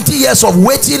 after 20 years of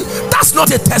waiting. That's not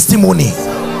a testimony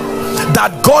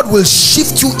that God will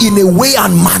shift you in a way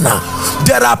and manner.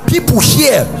 There are people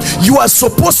here, you are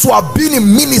supposed to have been in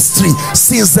ministry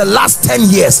since the last 10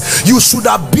 years. You should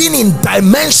have been in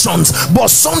dimensions, but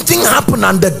something happened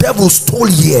and the devil stole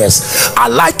years. I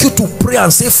like you to pray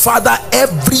and say, Father,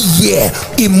 every year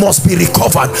it must be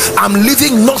recovered. I'm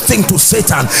leaving nothing to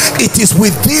Satan. It is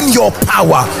within your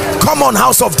power. Come on,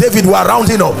 house of David, we are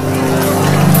rounding up.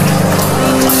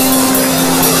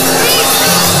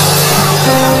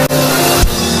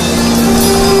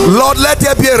 Lord, let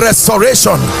there be a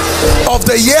restoration of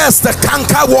the years the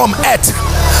cankerworm ate,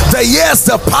 the years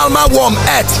the palmer worm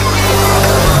ate.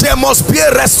 There must be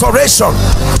a restoration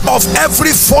of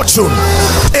every fortune,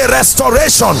 a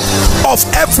restoration of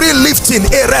every lifting,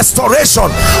 a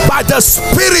restoration by the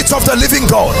Spirit of the living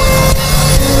God.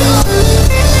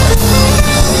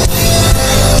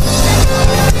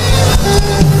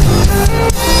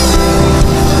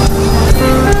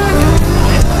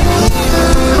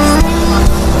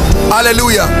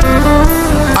 Hallelujah.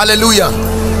 Hallelujah.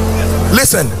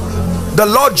 Listen, the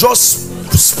Lord just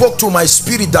spoke to my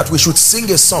spirit that we should sing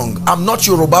a song. I'm not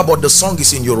Yoruba, but the song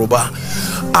is in Yoruba,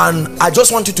 and I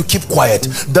just want you to keep quiet.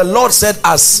 The Lord said,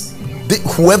 as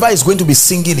whoever is going to be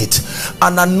singing it,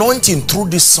 an anointing through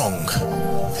this song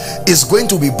is going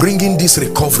to be bringing this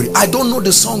recovery. I don't know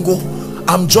the song.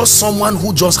 I'm just someone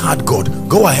who just had God.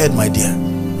 Go ahead, my dear.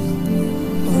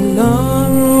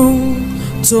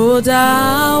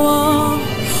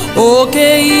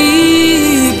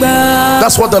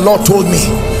 That's what the Lord told me.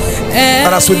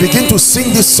 And as we begin to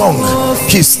sing this song,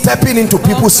 He's stepping into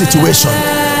people's situation.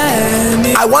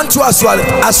 I want you, as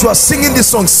you are singing this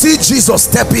song, see Jesus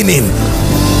stepping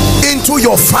into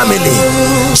your family.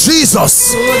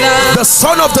 Jesus, the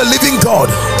Son of the living God,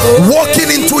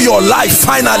 walking into your life,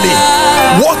 finally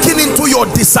walking into your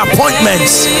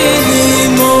disappointments.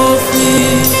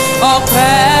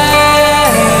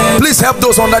 Please help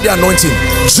those under the anointing.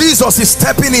 Jesus is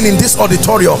stepping in this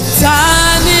auditorium.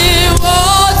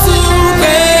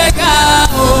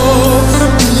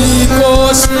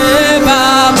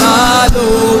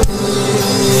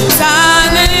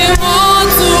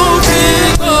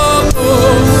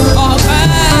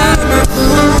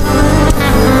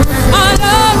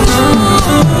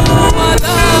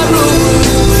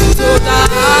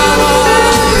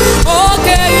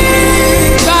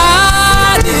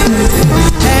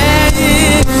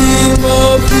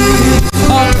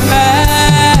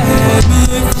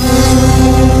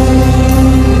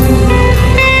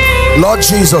 Lord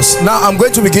Jesus, now I'm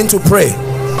going to begin to pray.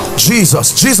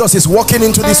 Jesus is walking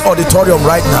into this auditorium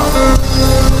right now.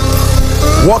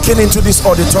 Walking into this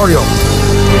auditorium.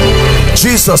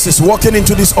 Jesus is walking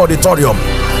into this auditorium.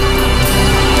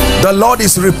 The Lord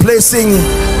is replacing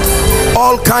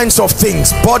all kinds of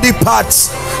things, body parts,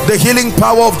 the healing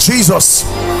power of Jesus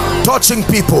touching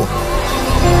people.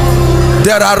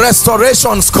 There are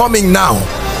restorations coming now.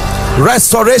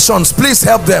 Restorations, please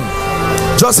help them.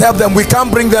 Just help them. We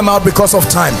can't bring them out because of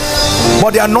time,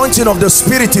 but the anointing of the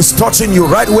Spirit is touching you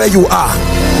right where you are.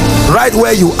 Right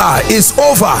where you are. It's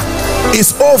over.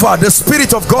 It's over. The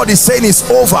Spirit of God is saying it's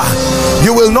over.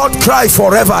 You will not cry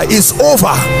forever. It's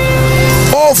over.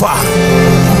 Over.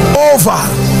 Over.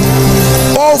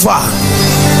 Over.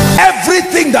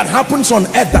 Everything that happens on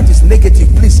earth that is negative,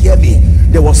 please hear me.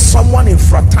 there was someone in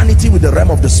fraternity with the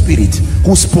realm of the spirit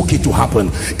who spoke it to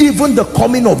happen. Even the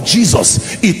coming of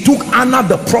Jesus, it took Anna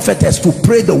the prophetess to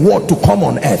pray the word to come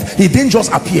on earth. He didn't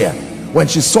just appear. When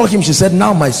she saw him, she said,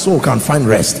 now my soul can find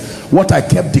rest. What I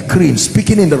kept decreeing,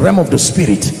 speaking in the realm of the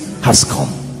spirit, has come.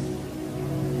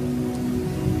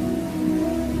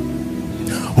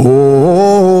 Oh,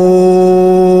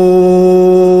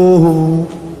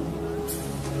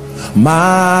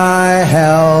 my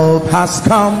help has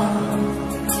come.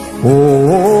 Oh,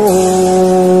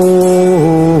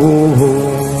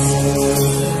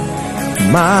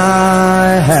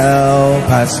 my help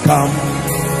has come.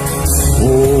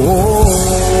 Oh,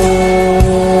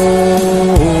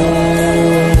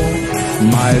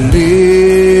 my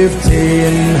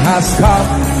lifting has come.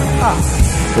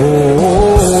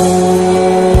 Oh,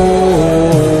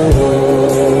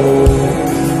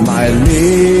 my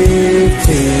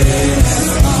lifting,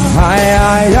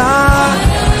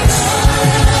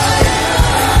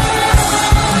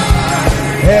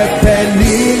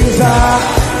 Ebenezer,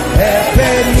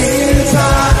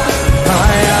 Ebenezer,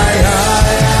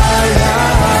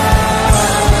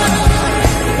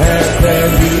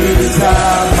 Ebenezer,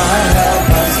 my help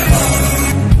has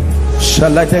come.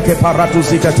 Shall I take a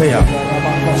paratuzikatea?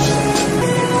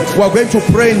 We're going to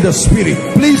pray in the spirit.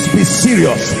 Please be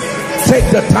serious.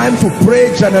 Take the time to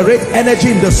pray, generate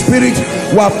energy in the spirit.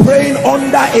 We're praying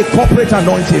under a corporate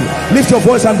anointing. Lift your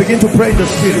voice and begin to pray in the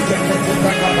spirit.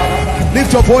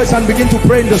 Lift your voice and begin to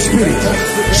pray in the spirit.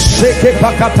 Shake it,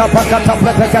 pakata pakata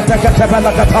prakata kata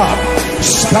balakata.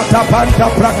 Skata panta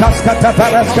prakaskata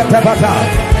paraskata.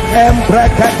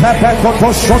 Embrakata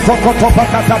pakoto shoto koto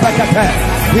pakata pakata.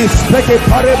 He spake a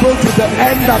parable to the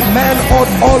end that men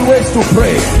ought always to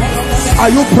pray. Are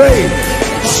you praying?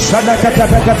 Shanakata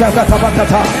pakata kata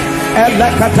pakata.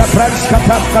 Elakata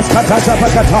praskata kaskata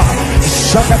pakata.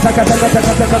 Shakata kata kata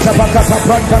kata kata pakata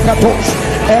prakata.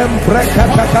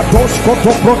 Embrakata katos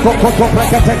koto koto koto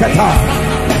prakata kata.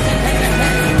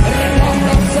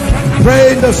 Pray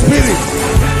in the spirit.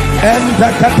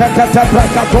 Embrakata kata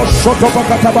prakato shoto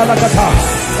pakata balakata.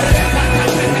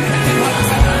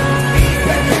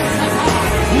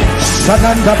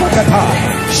 Shananda bakata,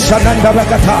 Shananda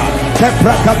bakata,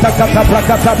 Keprakata kata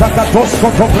prakata bakatos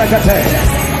koto prakate,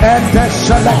 and the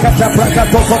Shalakata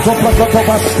prakato koto prakato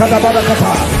baskada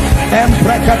balakata,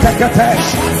 Embrakata kate,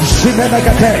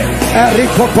 Shimenagate,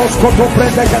 Erikotos koto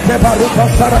predekate baruka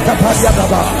sarakata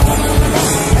yadaba.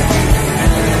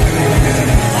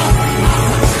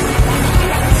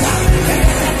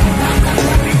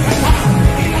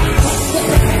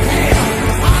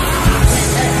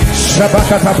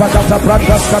 Shabakata bakata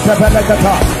prakas kata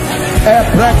belakata.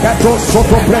 Ebrakato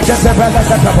soto brekete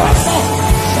belakata ba.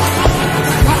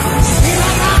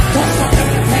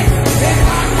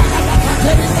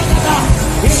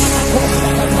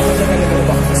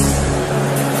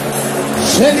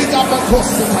 Shelika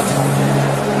bakosta kata.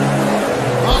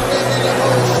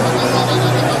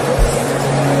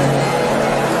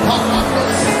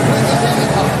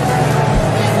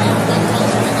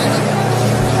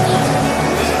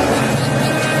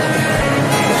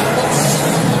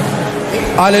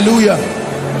 Hallelujah.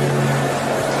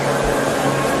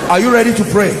 Are you ready to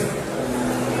pray?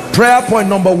 Prayer point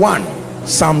number 1,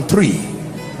 Psalm 3.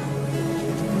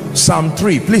 Psalm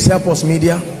 3. Please help us,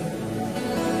 media.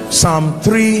 Psalm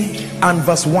 3 and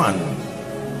verse 1.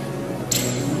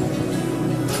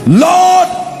 Lord,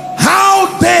 how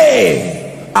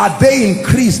are they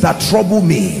increased that trouble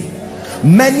me?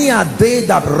 Many are they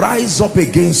that rise up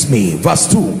against me. Verse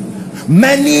 2.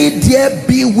 Many there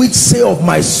be which say of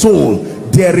my soul,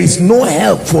 there is no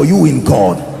help for you in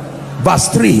God. Verse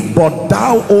 3. But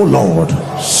thou, O Lord,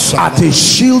 art a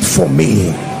shield for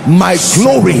me, my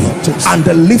glory and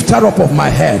the lifter up of my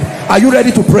head. Are you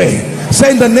ready to pray?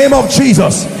 Say, in the name of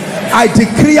Jesus, I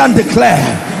decree and declare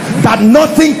that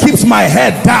nothing keeps my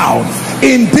head down.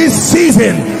 In this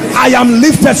season, I am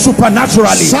lifted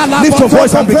supernaturally. Lift your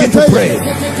voice and begin to pray.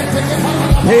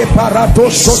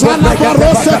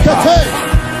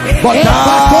 But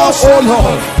thou, O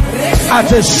Lord,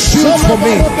 art a shield for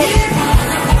me,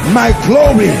 my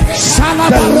glory,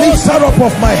 the lifter up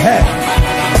of my head.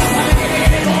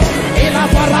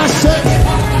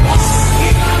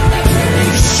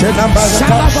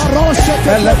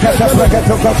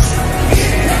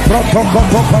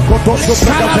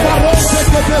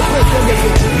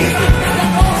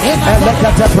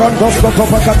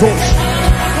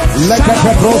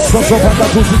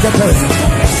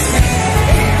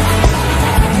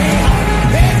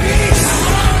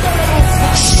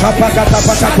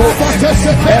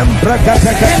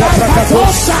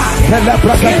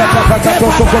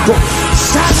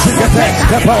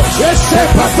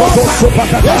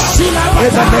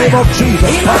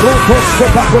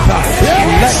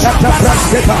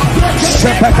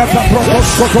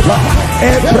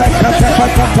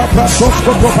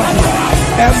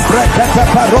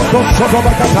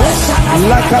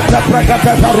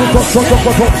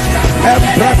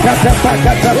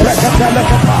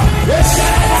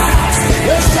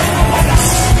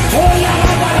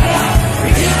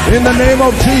 In the name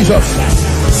of Jesus.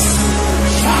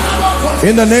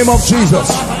 In the name of Jesus. In the name of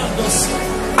Jesus.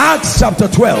 Acts chapter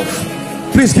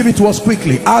 12. Please give it to us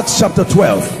quickly. Acts chapter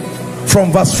 12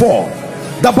 from verse 4.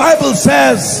 The Bible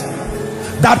says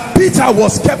that Peter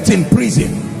was kept in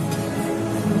prison.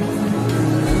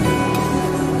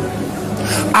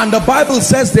 And the Bible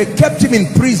says they kept him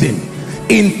in prison,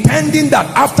 intending that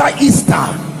after Easter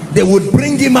they would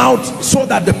bring him out so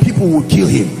that the people would kill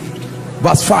him.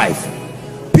 Verse 5.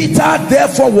 Peter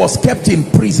therefore was kept in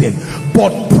prison,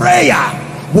 but prayer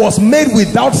was made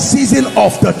without ceasing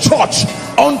of the church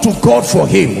unto God for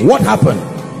him. What happened?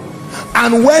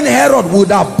 And when Herod would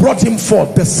have brought him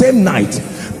forth the same night,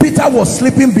 Peter was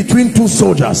sleeping between two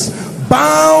soldiers,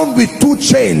 bound with two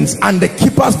chains, and the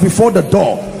keepers before the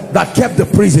door that kept the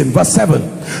prison. Verse 7.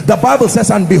 The Bible says,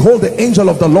 and behold, the angel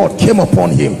of the Lord came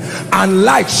upon him, and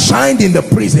light shined in the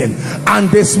prison, and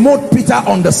they smote Peter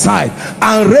on the side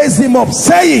and raised him up,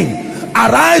 saying,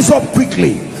 arise up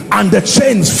quickly. And the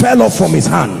chains fell off from his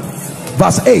hand.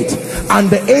 Verse 8. And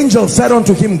the angel said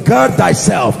unto him, gird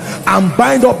thyself and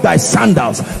bind up thy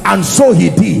sandals. And so he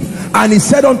did. And he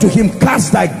said unto him,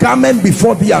 cast thy garment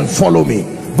before thee and follow me.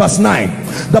 Verse 9.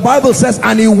 The Bible says,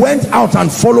 and he went out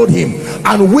and followed him,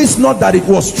 and wist not that it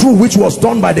was true which was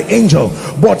done by the angel,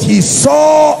 but he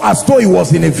saw as though he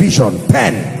was in a vision.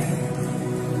 10.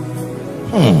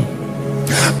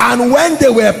 And when they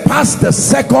were past the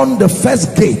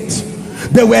first gate,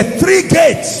 there were 3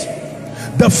 gates.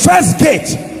 The first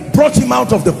gate brought him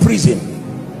out of the prison.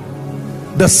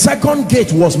 The second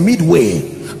gate was midway,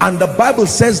 and the Bible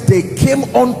says they came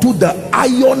onto the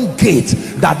iron gate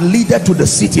that leaded to the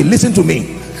city. Listen to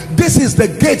me. This is the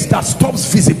gate that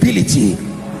stops visibility.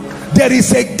 There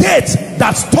is a gate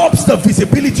that stops the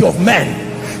visibility of men.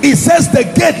 It says the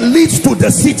gate leads to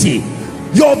the city.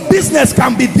 Your business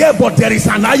can be there, but there is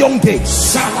an iron gate.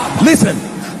 Listen.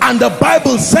 And the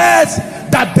Bible says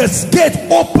that this gate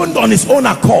opened on its own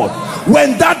accord.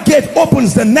 When that gate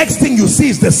opens, the next thing you see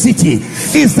is the city.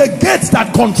 Is the gate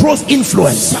that controls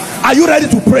influence. Are you ready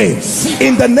to pray?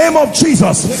 In the name of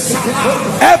Jesus,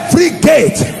 every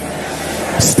gate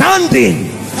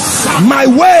standing my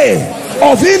way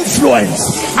of influence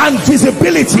and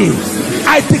visibility,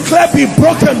 I declare be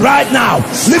broken right now.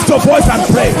 Lift your voice and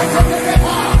pray.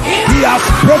 He has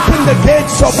broken the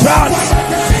gates of brass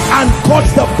and cut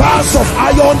the bars of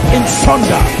iron in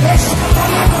sunder.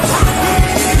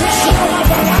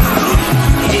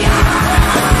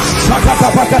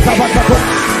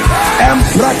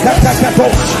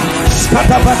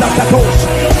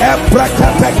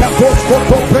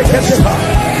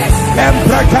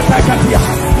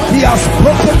 He has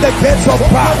broken the gates of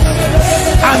brass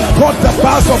and cut the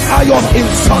bars of iron in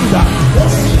sunder.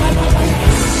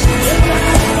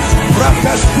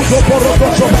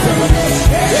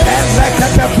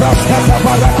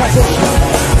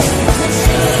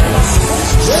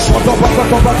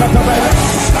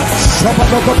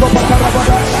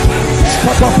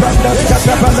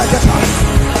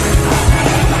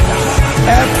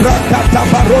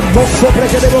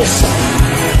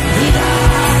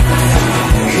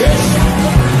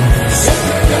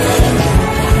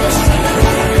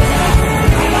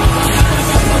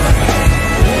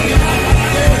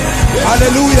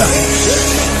 Hallelujah.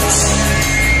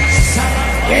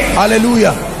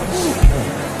 Hallelujah.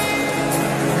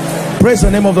 Praise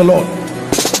the name of the Lord.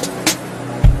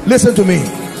 Listen to me.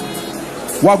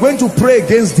 We are going to pray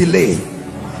against delay.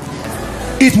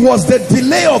 It was the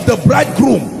delay of the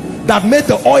bridegroom that made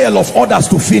the oil of others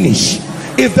to finish.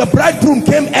 If the bridegroom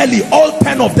came early, all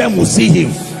 10 of them will see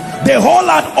him. They all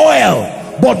had oil,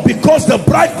 but because the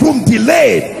bridegroom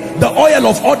delayed, the oil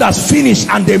of others finished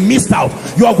and they missed out.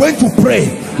 You are going to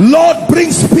pray, Lord,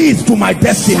 bring speed to my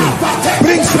destiny,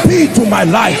 bring speed to my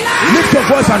life. Lift your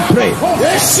voice and pray.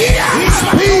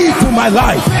 Speed to my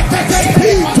life,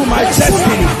 speed to my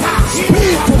destiny,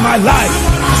 speed to my life,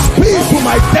 speed to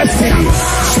my destiny,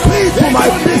 speed to my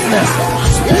business,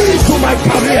 speed to my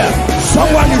career.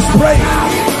 Someone is praying.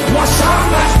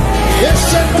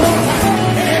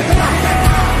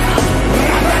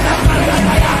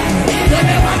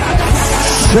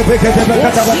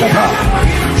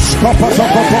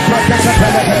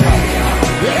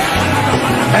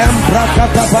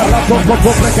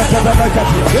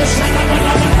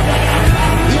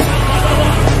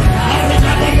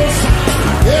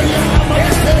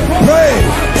 Pray,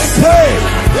 pray.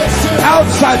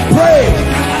 Outside, pray.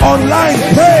 Online,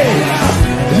 pray.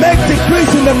 Make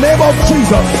decrees in the name of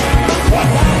Jesus.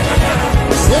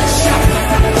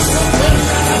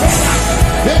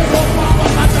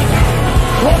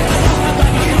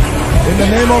 In the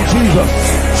name of Jesus.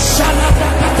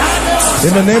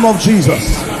 In the name of Jesus.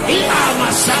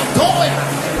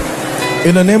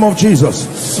 In the name of Jesus.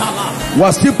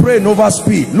 We're still praying over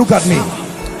speed. Look at me.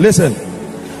 Listen.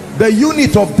 The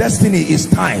unit of destiny is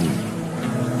time.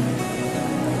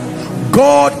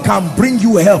 God can bring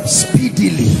you help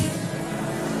speedily.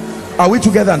 Are we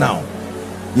together now?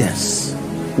 Yes.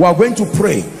 We are going to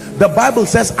pray. The Bible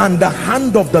says, and the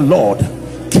hand of the Lord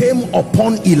came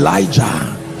upon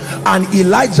Elijah, and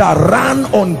Elijah ran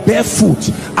on barefoot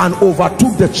and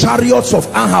overtook the chariots of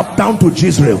Ahab down to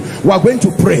Jezreel. We are going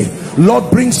to pray.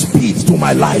 Lord, bring speed to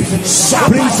my life.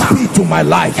 Bring speed to my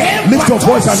life. Lift your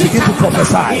voice and begin to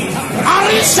prophesy.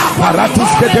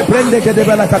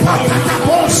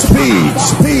 Speed,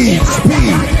 speed,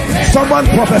 speed. Someone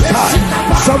prophesy.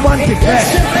 Someone declare.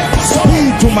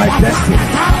 Speed to my destiny.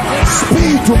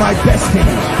 Speed to my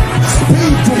destiny.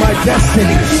 Speed to my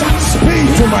destiny. Speed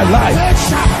to my life.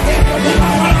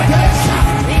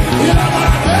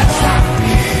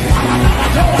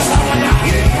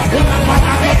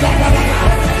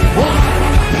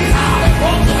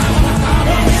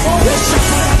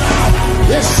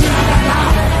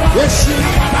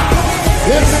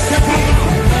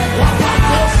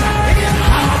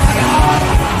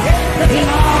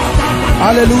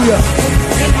 Hallelujah.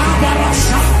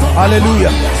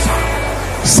 Hallelujah.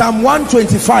 Psalm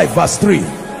 125 verse 3.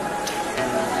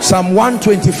 Psalm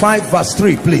 125 verse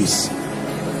 3, please.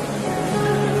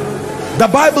 The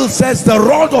Bible says, the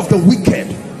rod of the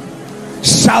wicked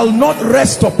shall not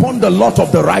rest upon the lot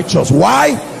of the righteous.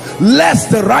 Why? Lest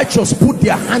the righteous put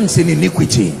their hands in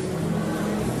iniquity.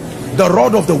 The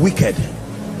rod of the wicked.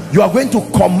 You are going to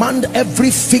command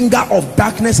every finger of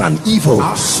darkness and evil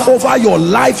over your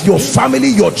life, your family,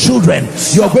 your children.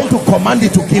 You are going to command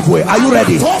it to give way. Are you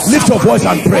ready? Lift your voice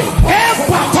and pray.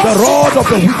 The rod of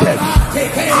the wicked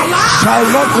shall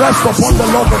not rest upon the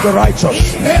lot of the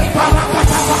righteous.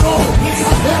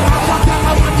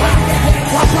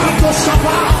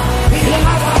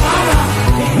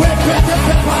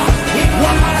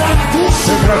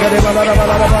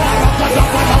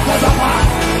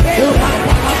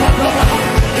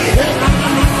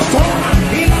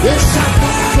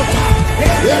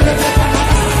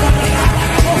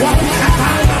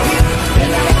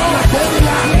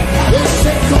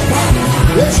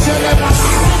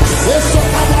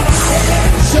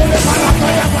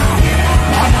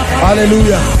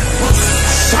 Hallelujah.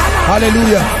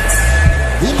 Hallelujah.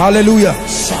 Hallelujah.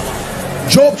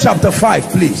 Job chapter 5,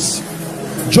 please.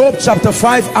 Job chapter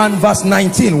 5 and verse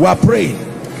 19. We are praying.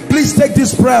 Please take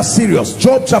this prayer serious.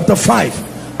 Job chapter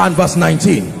 5 and verse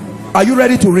 19. Are you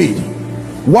ready to read?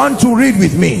 Want to read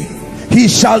with me? He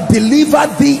shall deliver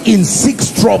thee in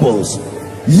 6 troubles.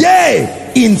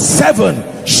 Yea, in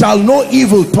 7 shall no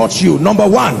evil touch you. Number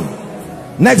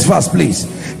 1. Next verse, please.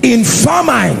 In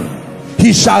famine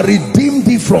he shall redeem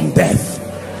thee from death,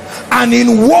 and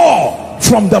in war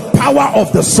from the power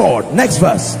of the sword. Next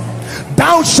verse.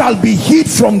 Thou shalt be hid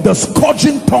from the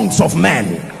scourging tongues of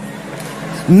men,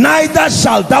 neither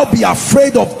shalt thou be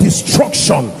afraid of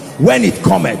destruction when it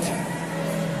cometh.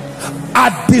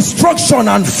 At destruction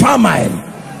and famine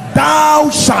thou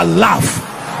shalt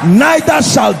laugh, neither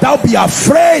shalt thou be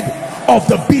afraid of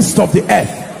the beast of the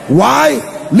earth. Why?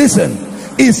 Listen.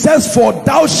 It says, for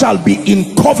thou shalt be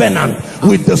in covenant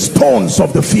with the stones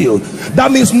of the field.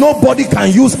 That means nobody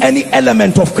can use any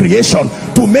element of creation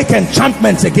to make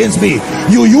enchantments against me.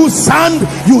 You use sand.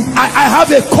 I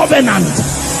have a covenant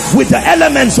with the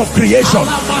elements of creation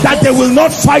that they will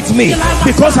not fight me,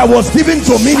 because I was given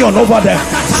dominion over them.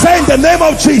 Say, in the name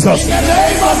of Jesus,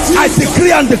 I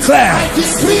decree and declare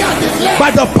by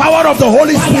the power of the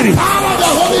Holy Spirit,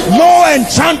 no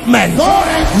enchantment,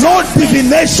 no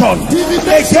divination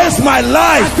against my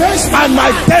life and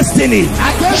my destiny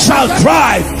shall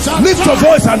thrive. Lift your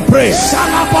voice and pray.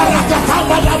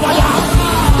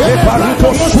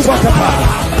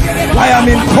 I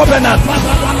am in covenant.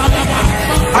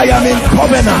 I am in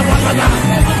covenant.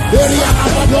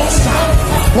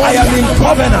 I am in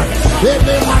covenant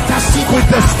with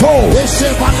the stone.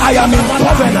 I am in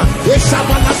covenant.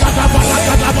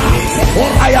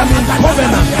 I am in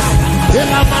covenant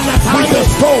with the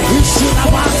stone.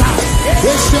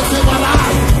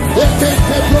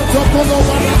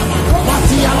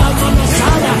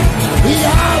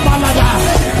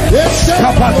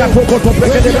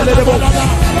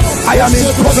 I am in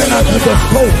covenant with the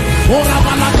stone.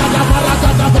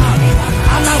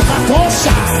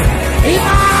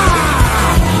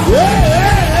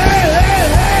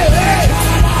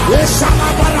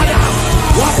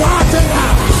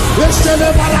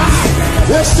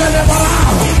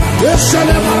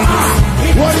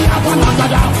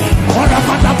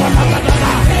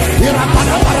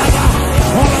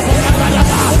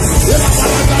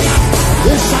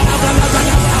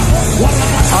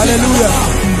 Hallelujah.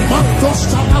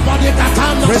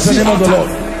 Praise the name of the Lord.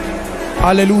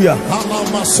 Hallelujah.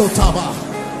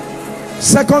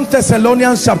 2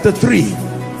 Thessalonians chapter 3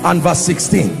 and verse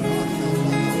 16.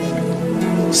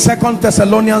 2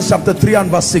 Thessalonians chapter 3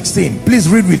 and verse 16. Please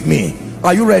read with me.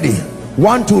 Are you ready?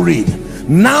 1 to read.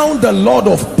 Now the Lord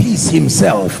of peace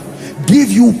himself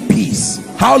give you peace.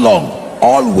 How long?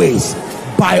 Always,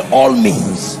 by all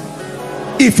means.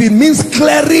 If it means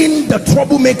clearing the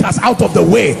troublemakers out of the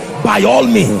way, by all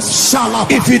means.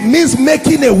 If it means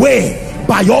making a way,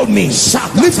 by all means.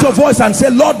 Lift your voice and say,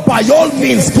 Lord, by all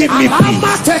means give me peace.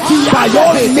 By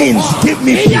all means give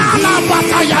me peace.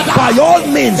 By all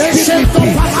means give me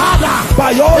peace.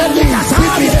 By all means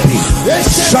give me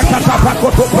peace. By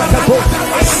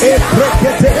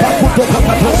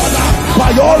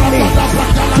all means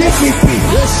give me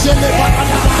peace.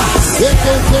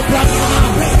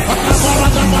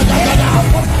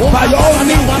 By all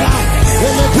means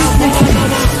give me peace.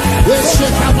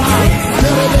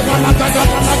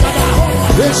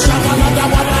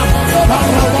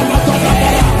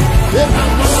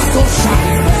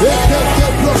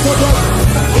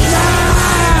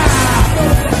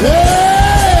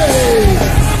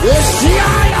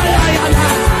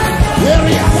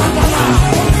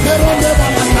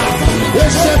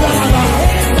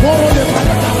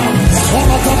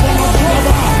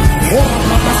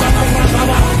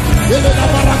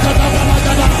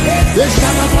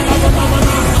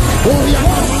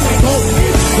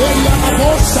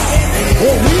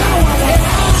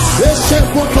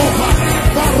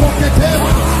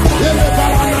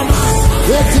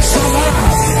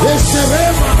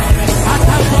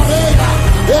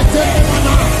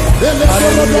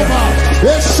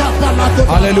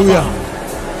 Hallelujah.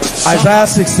 Isaiah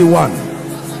 61.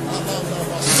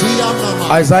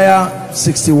 Isaiah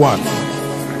 61.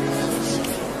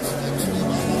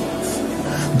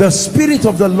 The Spirit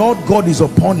of the Lord God is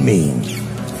upon me,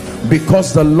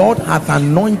 because the Lord hath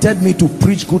anointed me to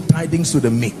preach good tidings to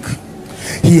the meek.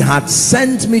 He hath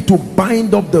sent me to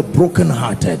bind up the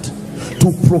brokenhearted,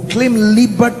 to proclaim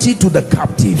liberty to the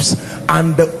captives,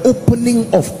 and the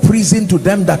opening of prison to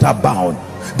them that are bound.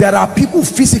 There are people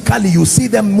physically, you see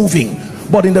them moving,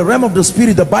 but in the realm of the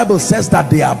spirit, the Bible says that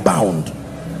they are bound.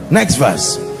 Next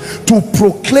verse. To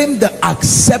proclaim the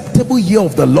acceptable year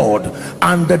of the Lord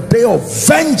and the day of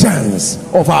vengeance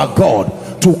of our God,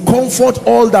 to comfort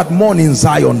all that mourn in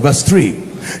Zion. Verse 3.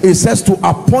 It says, to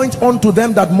appoint unto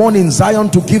them that mourn in Zion,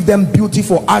 to give them beauty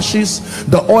for ashes,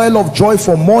 the oil of joy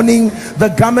for mourning,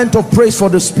 the garment of praise for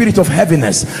the spirit of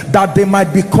heaviness, that they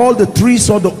might be called the trees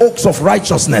or the oaks of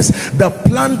righteousness, the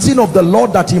planting of the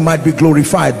Lord, that he might be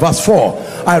glorified. Verse 4.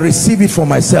 I receive it for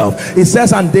myself. It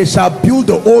says, and they shall build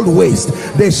the old waste,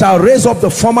 they shall raise up the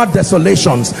former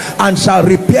desolations, and shall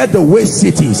repair the waste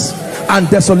cities and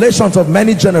desolations of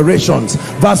many generations.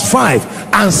 Verse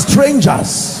 5. And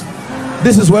strangers.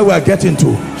 This is where we are getting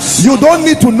to. You don't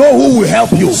need to know who will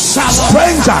help you.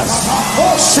 Strangers.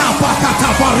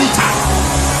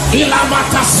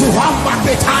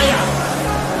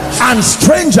 And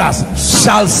strangers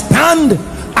shall stand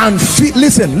and feed.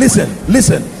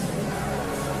 Listen.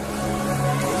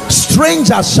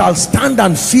 Strangers shall stand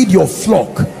and feed your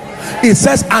flock. It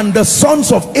says, and the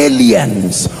sons of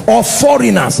aliens or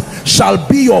foreigners shall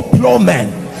be your plowmen.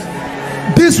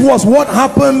 This was what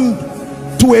happened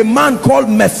to a man called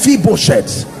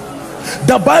Mephibosheth.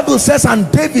 The Bible says,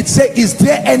 and David said, is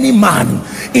there any man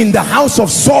in the house of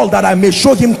Saul that I may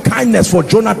show him kindness for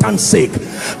Jonathan's sake?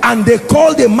 And they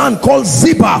called a man called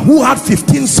Ziba, who had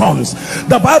 15 sons.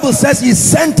 The Bible says he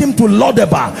sent him to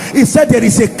Lodebar. He said, there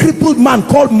is a crippled man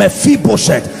called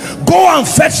Mephibosheth. Go and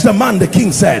fetch the man. The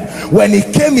king said. When he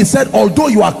came, he said, although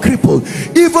you are crippled,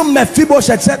 even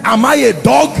Mephibosheth said, am I a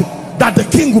dog that the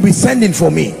king will be sending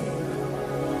for me?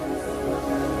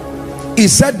 He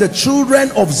said the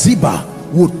children of Ziba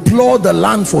would plow the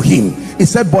land for him. He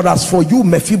said, but as for you,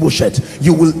 Mephibosheth,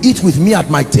 you will eat with me at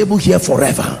my table here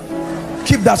forever.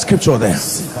 Keep that scripture there.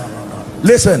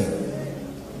 Listen,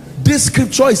 this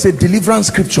scripture is a deliverance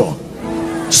scripture.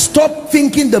 Stop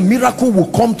thinking the miracle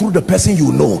will come through the person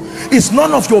you know. It's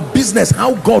none of your business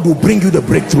how God will bring you the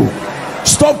breakthrough.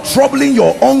 Stop troubling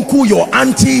your uncle, your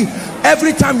auntie.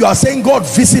 Every time you are saying, God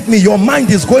visit me, your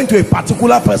mind is going to a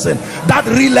particular person, that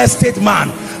real estate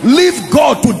man. Leave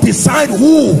God to decide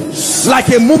who, like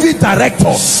a movie director.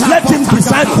 Let him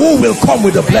decide who will come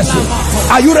with the blessing.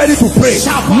 Are you ready to pray?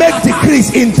 Make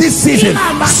decrees in this season.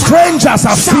 Strangers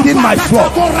are feeding my flock.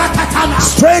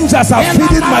 Strangers are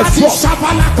feeding my flock.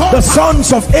 The sons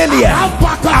of Eliab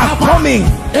are coming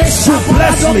to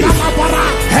bless me.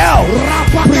 Help,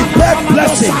 prepare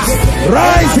blessings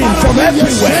rising from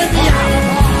everywhere.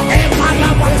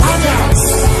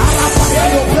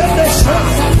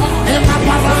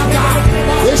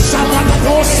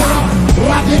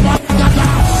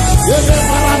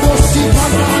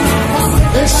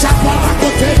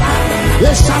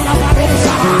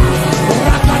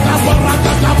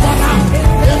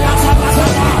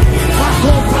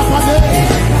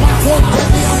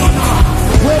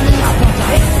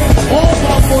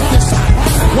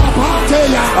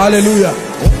 Hallelujah.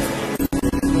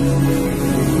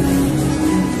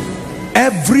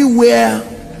 Everywhere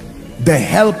the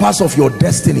helpers of your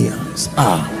destiny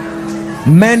are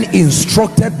men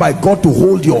instructed by God to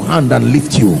hold your hand and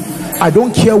lift you. I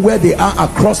don't care where they are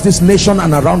across this nation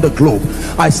and around the globe.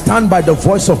 I stand by the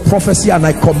voice of prophecy and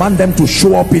I command them to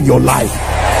show up in your life.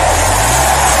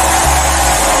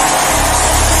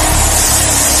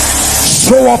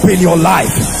 Show up in your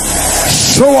life.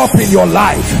 Show up in your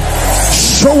life.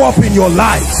 Show up in your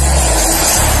life.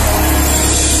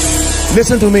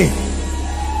 Listen to me.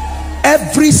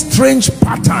 Every strange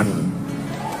pattern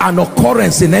and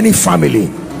occurrence in any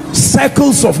family,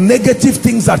 cycles of negative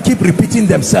things that keep repeating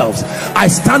themselves, I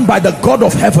stand by the God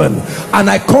of heaven and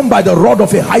I come by the rod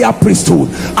of a higher priesthood.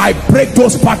 I break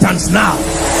those patterns now.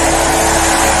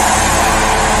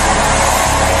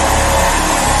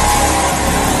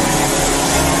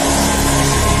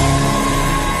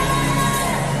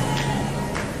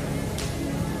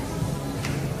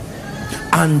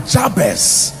 And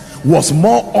Jabez was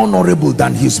more honorable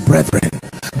than his brethren.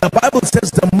 The Bible says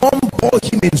the mom bore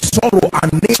him in sorrow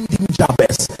and named him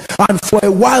Jabez. And for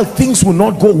a while things will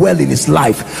not go well in his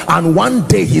life. And one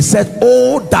day he said,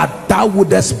 oh, that thou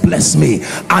wouldest bless me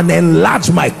and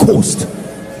enlarge my coast.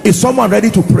 Is someone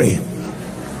ready to pray?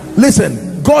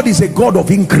 Listen, God is a God of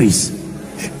increase.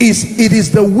 It is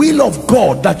the will of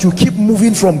God that you keep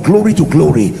moving from glory to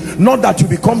glory, not that you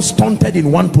become stunted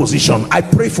in one position. I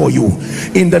pray for you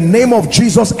in the name of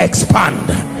Jesus. Expand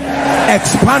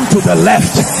to the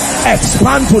left,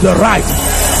 expand to the right.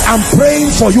 I'm praying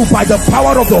for you by the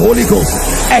power of the Holy Ghost.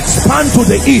 Expand to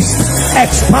the east,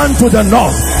 expand to the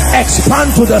north,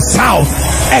 expand to the south,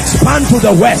 expand to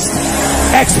the west,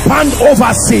 expand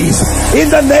overseas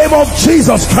in the name of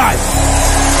Jesus Christ.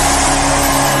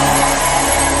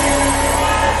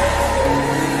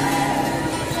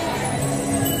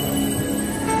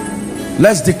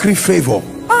 Let's decree favor.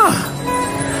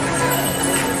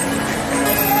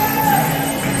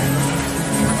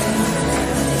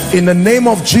 In the name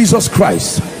of Jesus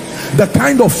Christ, the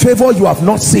kind of favor you have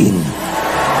not seen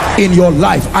in your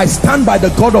life, I stand by the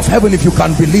God of heaven. If you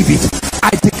can believe it, I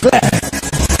declare,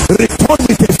 return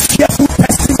with a fearful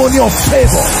testimony of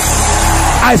favor.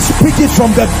 I speak it from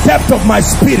the depth of my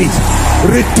spirit.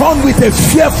 Return with a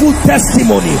fearful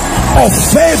testimony of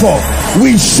favor.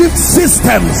 We shift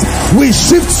systems, we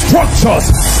shift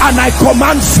structures, and I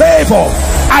command favor.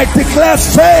 I declare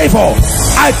favor.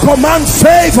 I command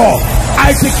favor.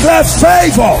 I declare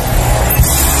favor.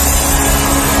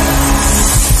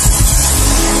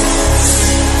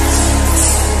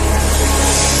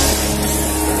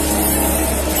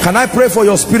 Can I pray for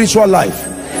your spiritual life?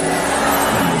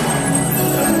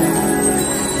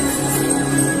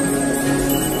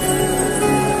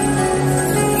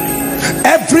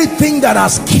 Everything that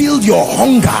has killed your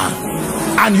hunger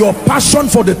and your passion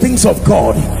for the things of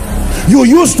God. You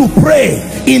used to pray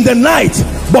in the night,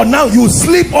 but now you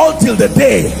sleep all till the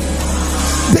day.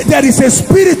 There is a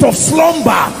spirit of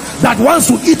slumber that wants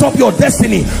to eat up your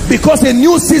destiny, because a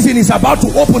new season is about to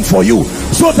open for you.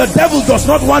 So the devil does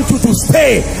not want you to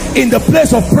stay in the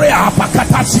place of prayer.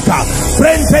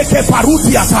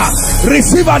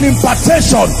 Receive an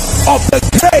impartation of the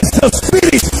grace, the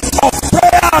spirit of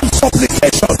prayer and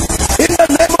supplication in the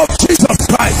name of Jesus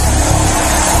Christ.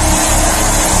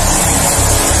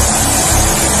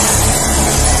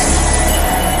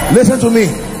 Listen to me,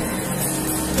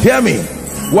 hear me.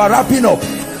 We are wrapping up.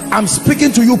 I'm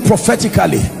speaking to you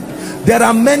prophetically. There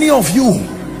are many of you,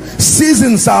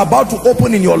 seasons are about to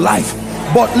open in your life,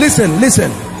 but listen,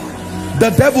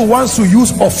 the devil wants to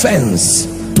use offense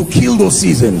to kill those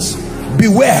seasons.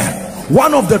 Beware.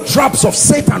 One of the traps of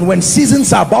Satan when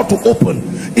seasons are about to open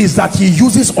is that he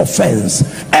uses offense.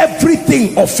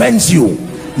 Everything offends you.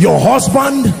 Your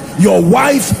husband, your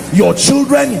wife, your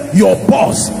children, your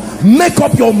boss. Make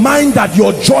up your mind that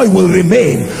your joy will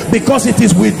remain, because it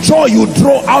is with joy you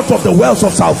draw out of the wells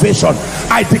of salvation.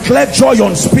 I declare joy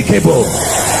unspeakable,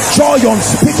 joy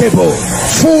unspeakable,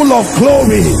 full of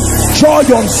glory, joy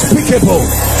unspeakable,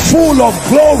 full of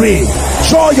glory,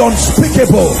 joy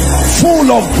unspeakable,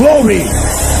 full of glory.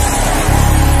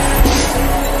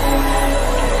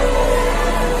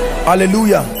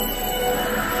 Hallelujah.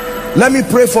 Let me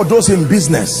pray for those in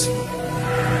business.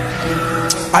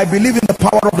 I believe in the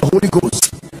power of the Holy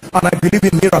Ghost, and I believe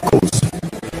in miracles.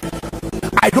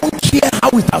 I don't care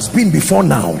how it has been before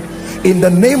now. In the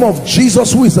name of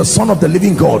Jesus, who is the Son of the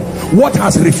living God, what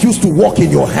has refused to walk in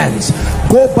your hands,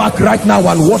 go back right now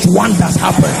and watch wonders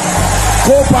happen.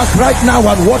 Go back right now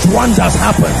and watch wonders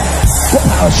happen.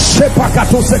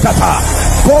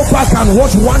 Go back and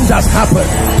watch wonders happen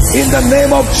in the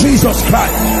name of Jesus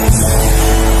Christ.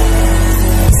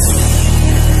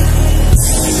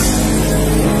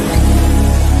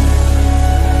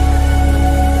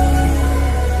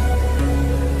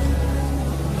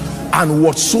 And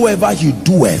whatsoever he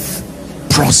doeth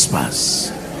prospers.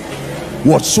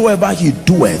 Whatsoever he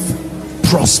doeth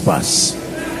prospers.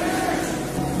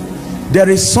 There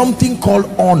is something called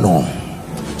honor.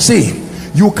 See,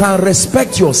 you can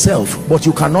respect yourself, but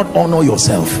you cannot honor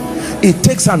yourself. It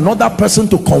takes another person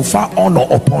to confer honor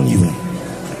upon you.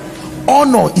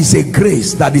 Honor is a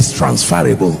grace that is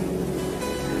transferable.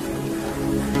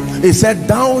 He said,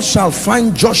 thou shalt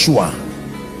find Joshua,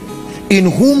 in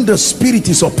whom the Spirit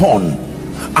is upon,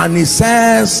 and he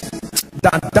says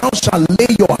that thou shalt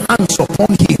lay your hands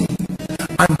upon him,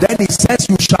 and then he says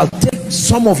you shall take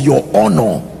some of your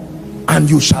honor and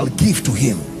you shall give to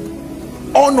him.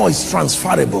 Honor is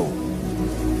transferable.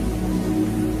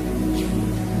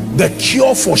 The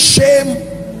cure for shame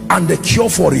and the cure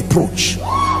for reproach.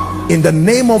 In the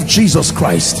name of Jesus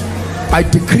Christ, I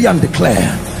decree and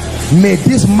declare, may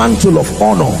this mantle of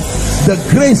honor, the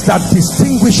grace that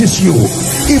distinguishes you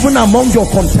even among your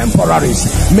contemporaries,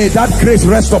 may that grace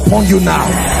rest upon you now.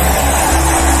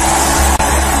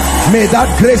 May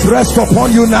that grace rest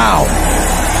upon you now.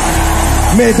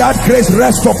 May that grace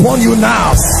rest upon you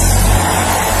now.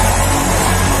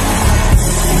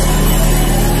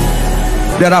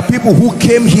 There are people who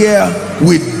came here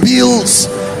with bills,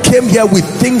 came here with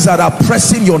things that are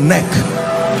pressing your neck.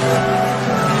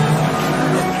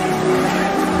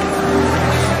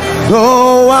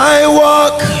 Though I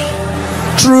walk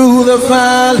through the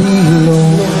valley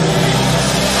low,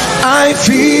 I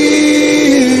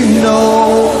fear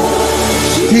no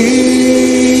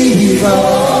evil.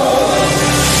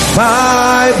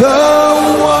 By the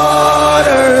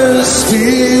waters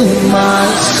still my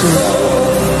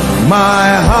soul, my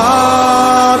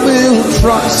heart will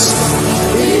trust.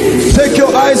 Take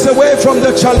your eyes away from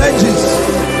the challenges.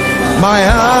 My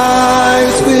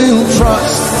eyes will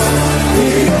trust.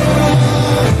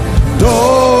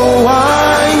 Though I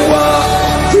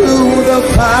walk through the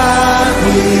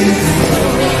valley,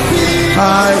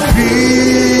 I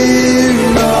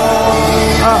fear no.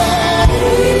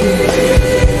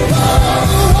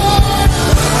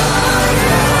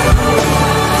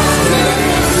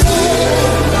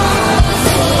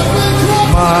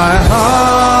 My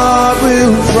heart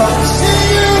will trust.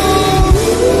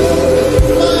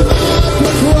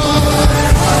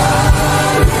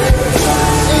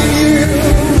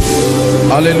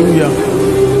 Hallelujah.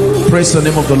 Praise the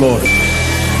name of the Lord.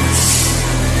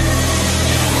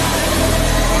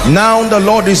 Now the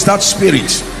Lord is that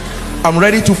Spirit. I'm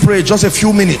ready to pray. Just a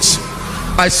few minutes.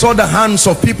 I saw the hands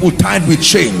of people tied with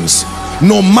chains.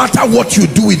 No matter what you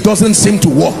do, it doesn't seem to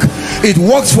work. It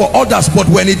works for others, but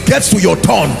when it gets to your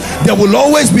turn, there will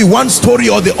always be one story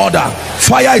or the other.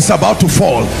 Fire is about to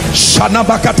fall.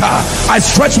 Shanabakata. I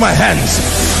stretch my hands.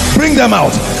 Bring them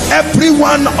out.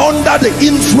 Everyone under the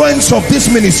influence of this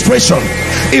ministration,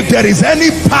 if there is any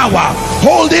power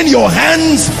holding your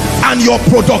hands and your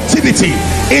productivity,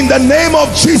 in the name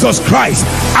of Jesus Christ,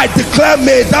 I declare,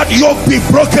 may that yoke be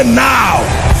broken now.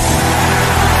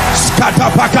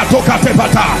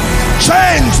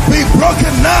 Chains be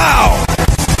broken now.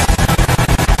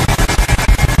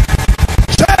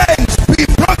 Chains be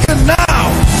broken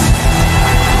now.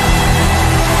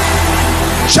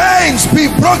 Chains be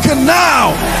broken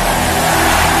now.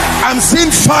 I'm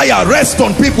seeing fire rest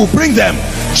on people. Bring them.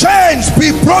 Chains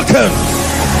be broken.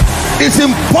 It's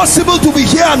impossible to be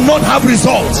here and not have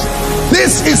results.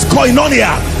 This is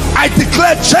koinonia. I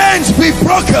declare, chains be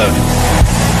broken.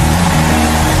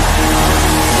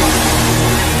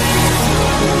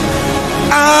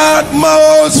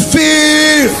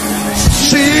 atmosphere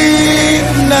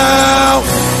shift now,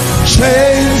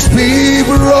 chains be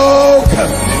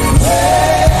broken.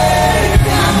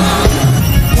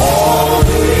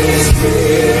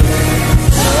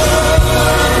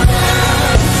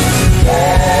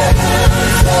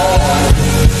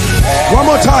 One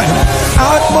more time.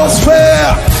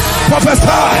 Atmosphere,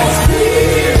 prophesy.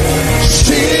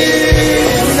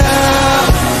 Shift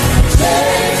now,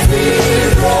 chains be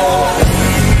broken.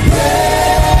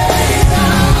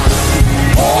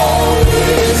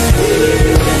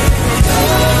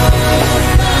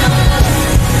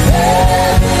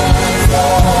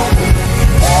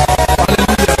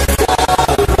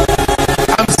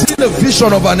 I'm seeing a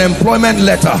vision of an employment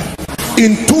letter.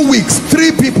 In 2 weeks,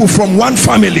 3 people from one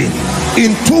family.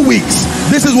 In 2 weeks,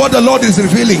 this is what the Lord is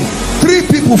revealing. 3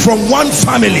 people from one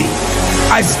family.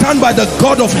 I stand by the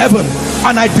God of heaven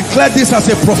and I declare this as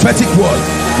a prophetic word.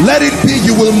 Let it be.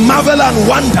 You will marvel and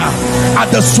wonder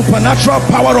at the supernatural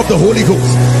power of the Holy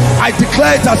Ghost. I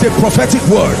declare it as a prophetic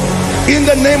word in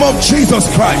the name of Jesus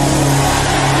Christ.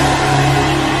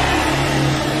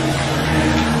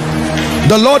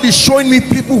 The Lord is showing me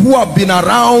people who have been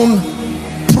around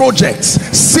projects,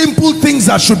 simple things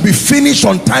that should be finished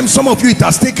on time. Some of you, it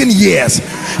has taken years.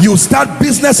 You start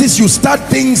businesses, you start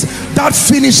things, that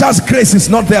finisher's grace is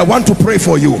not there. I want to pray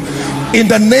for you in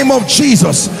the name of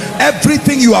Jesus.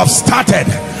 Everything you have started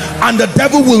and the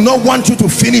devil will not want you to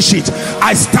finish it,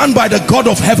 I stand by the God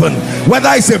of heaven.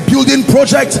 Whether it's a building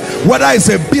project, whether it's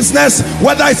a business,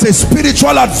 whether it's a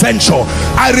spiritual adventure,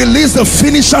 I release the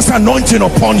finisher's anointing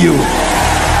upon you.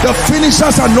 The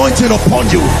finisher's anointing upon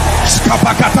you. The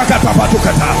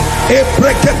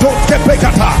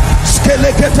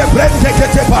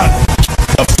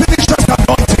finisher's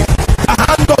anointing. The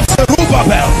hand of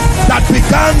Zerubbabel that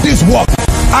began this work,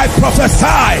 I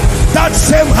prophesy that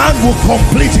same hand will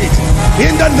complete it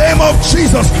in the name of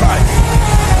Jesus Christ.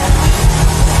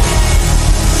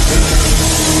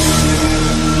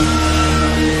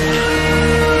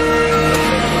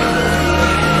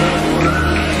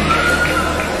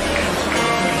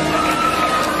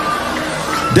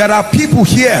 There are people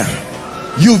here,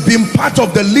 you've been part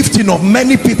of the lifting of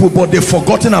many people, but they've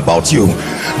forgotten about you.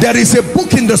 There is a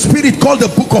book in the spirit called the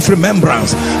Book of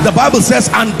Remembrance. The Bible says,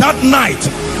 and that night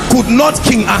could not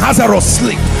King Ahasuerus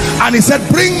sleep, and he said,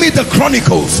 bring me the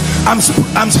chronicles. I'm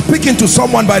speaking to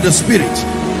someone by the spirit.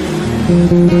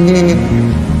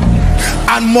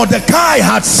 And Mordecai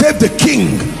had saved the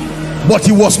king, but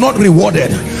he was not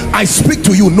rewarded. I speak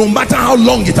to you, no matter how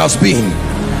long it has been,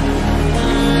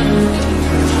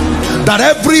 that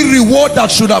every reward that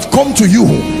should have come to you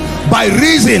by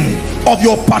reason of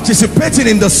your participating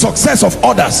in the success of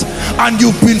others, and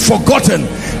you've been forgotten,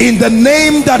 in the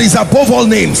name that is above all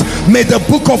names, may the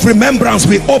book of remembrance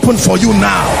be open for you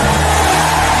now.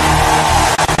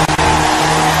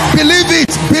 Believe it,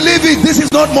 believe it. This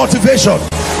is not motivation.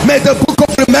 May the book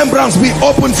of remembrance be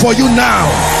open for you now.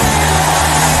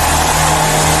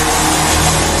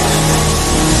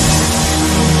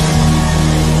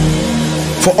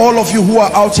 For all of you who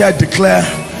are out here, I declare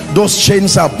those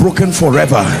chains are broken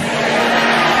forever.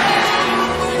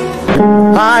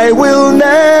 I will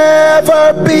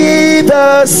never be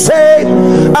the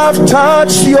same. I've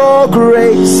touched your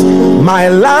grace. My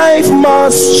life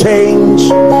must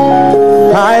change.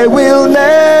 I will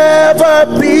never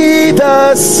be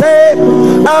the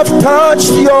same. I've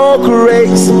touched your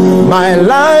grace. My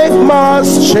life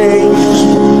must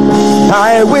change.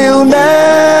 I will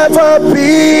never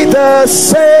be the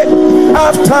same.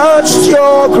 I've touched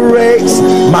your grace.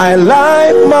 My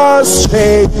life must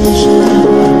change.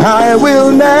 I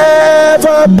will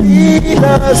never be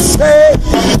the same.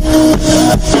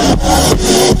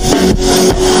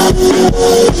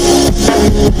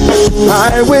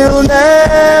 I will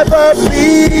never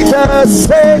be the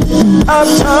same.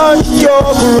 I've touched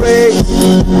your grace.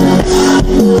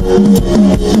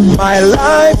 My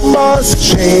life must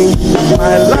change.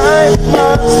 My life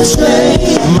must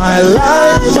change. My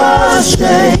life must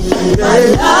change. My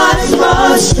life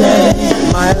must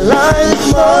change. My life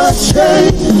must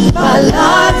change. My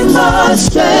life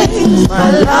must change. My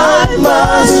life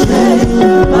must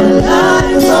change. My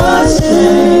life must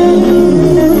change.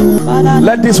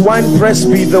 Let this wine press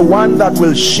be the one that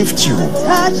will shift you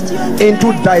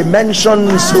into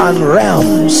dimensions and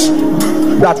realms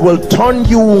that will turn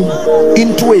you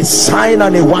into a sign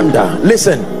and a wonder.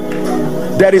 Listen,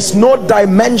 there is no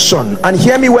dimension, and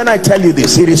hear me when I tell you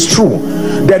this, it is true.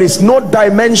 There is no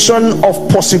dimension of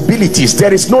possibilities,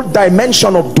 there is no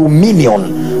dimension of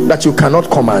dominion that you cannot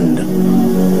command.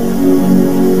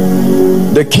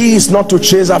 The key is not to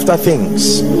chase after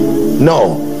things.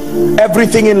 No,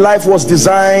 Everything in life was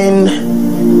designed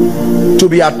to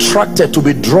be attracted, to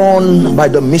be drawn by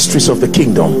the mysteries of the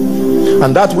kingdom.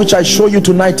 And that which I show you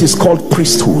tonight is called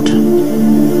priesthood.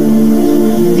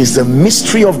 It's the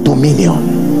mystery of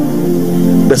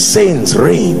dominion. The saints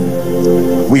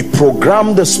reign. We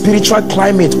program the spiritual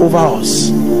climate over us.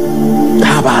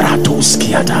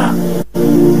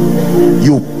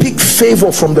 You pick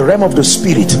favor from the realm of the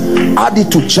spirit, add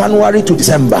it to January to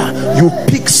December. You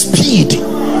pick speed,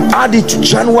 add it to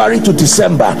January to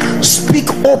December. Speak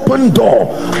open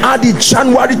door, add it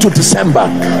January to December.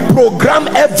 Program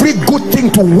every good thing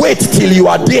to wait till you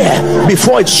are there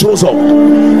before it shows up.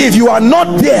 If you are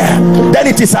not there, then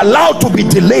it is allowed to be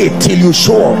delayed till you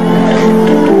show up.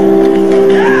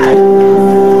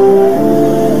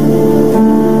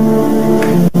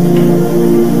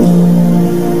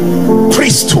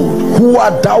 Priesthood. Who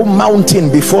art thou, mountain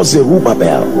before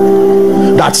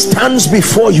Zerubbabel, that stands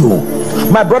before you?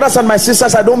 My brothers and my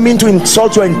sisters, I don't mean to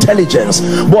insult your intelligence,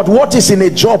 but what is in a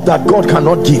job that God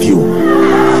cannot give you?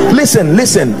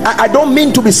 Listen, I don't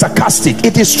mean to be sarcastic.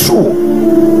 It is true.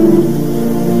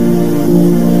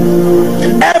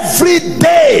 Every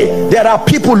day there are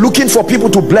people looking for people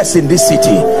to bless in this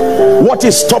city. What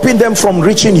is stopping them from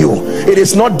reaching you? It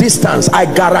is not distance. I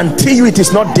guarantee you it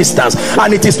is not distance,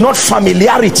 and it is not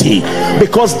familiarity,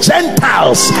 because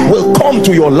Gentiles will come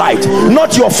to your light,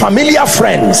 not your familiar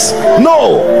friends.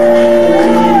 No.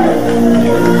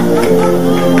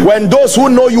 When those who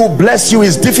know you bless you,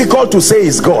 it's difficult to say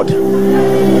it's God.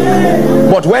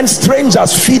 But when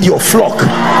strangers feed your flock,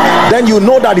 then you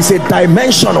know that it's a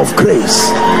dimension of grace.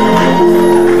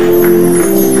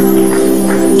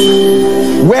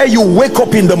 Where you wake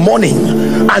up in the morning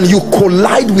and you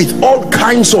collide with all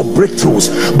kinds of breakthroughs.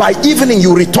 By evening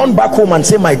you return back home and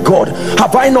say, my God,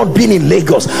 have I not been in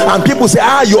Lagos? And people say,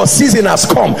 your season has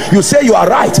come. You say you are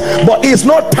right, but it's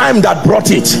not time that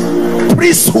brought it.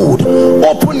 Priesthood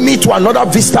opened me to another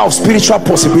vista of spiritual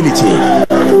possibility.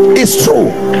 It's true.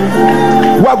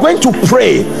 We are going to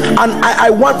pray, and I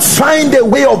want find a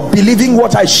way of believing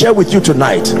what I share with you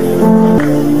tonight.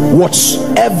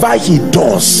 Whatever he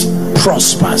does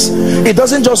prospers. It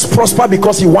doesn't just prosper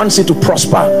because he wants it to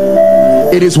prosper.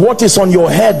 It is what is on your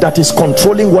head that is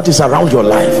controlling what is around your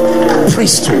life.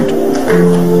 Priesthood.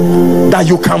 That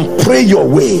you can pray your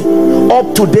way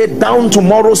up today, down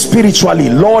tomorrow spiritually.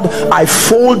 Lord, I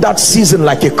fold that season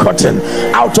like a curtain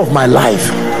out of my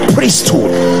life. Priesthood.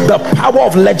 The power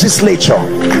of legislature.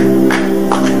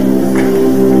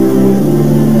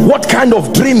 What kind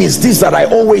of dream is this that I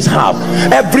always have?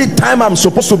 Every time I'm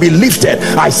supposed to be lifted,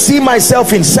 I see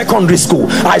myself in secondary school,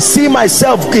 I see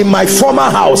myself in my former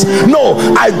house. No,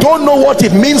 I don't know what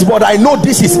it means, but I know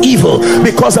this is evil,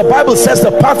 because the Bible says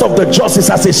the path of the just is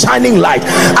as a shining light.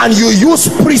 And you use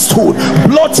priesthood,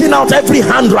 blotting out every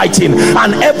handwriting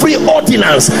and every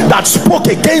ordinance that spoke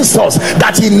against us,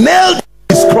 that he nailed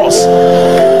his cross.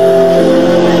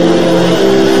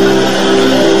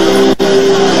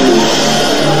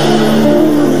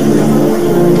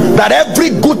 That every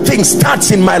good thing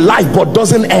starts in my life but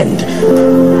doesn't end.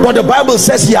 But the Bible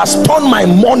says he has turned my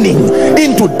mourning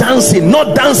into dancing,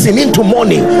 not dancing into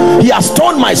mourning. He has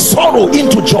turned my sorrow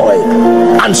into joy.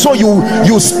 And so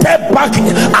you step back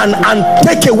and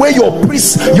take away your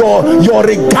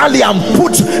regalia and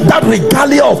put that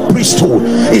regalia of priesthood.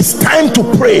 It's time to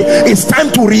pray. It's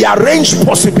time to rearrange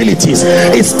possibilities.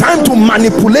 It's time to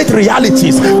manipulate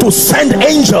realities, to send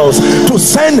angels, to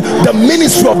send the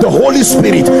ministry of the Holy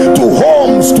Spirit to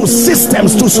homes, to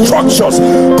systems, to structures,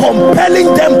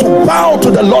 compelling them to bow to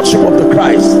the Lordship of the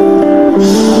Christ.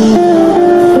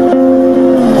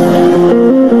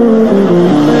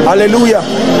 Hallelujah.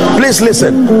 Please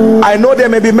listen. I know there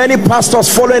may be many pastors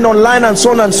following online and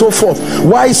so on and so forth.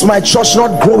 Why is my church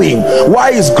not growing?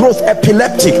 Why is growth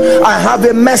epileptic? I have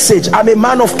a message. I'm a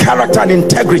man of character and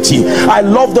integrity. I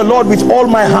love the Lord with all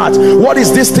my heart. What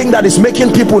is this thing that is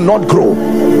making people not grow?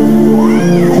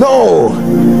 No,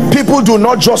 people do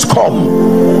not just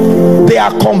come, they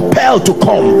are compelled to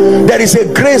come. There is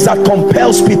a grace that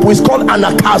compels people. It's called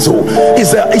anakazo.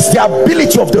 It's the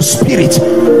ability of the Spirit.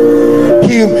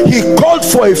 He called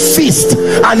for a feast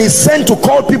and he sent to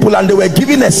call people, and they were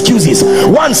giving excuses.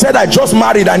 One said, I just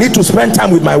married, I need to spend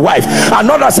time with my wife.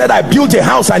 Another said, I built a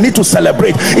house, I need to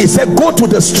celebrate. He said, go to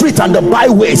the street and the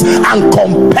byways and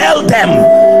compel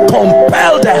them.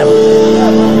 Compel them.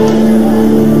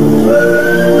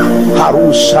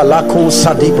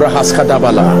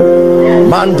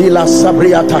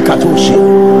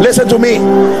 Listen to me.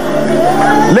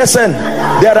 Listen,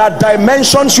 there are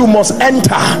dimensions you must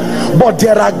enter, but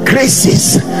there are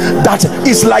graces that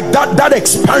is like that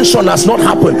expansion has not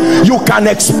happened. You can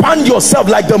expand yourself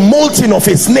like the molting of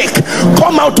a snake.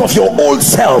 Come out of your old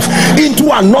self into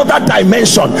another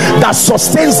dimension that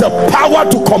sustains the power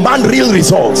to command real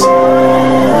results.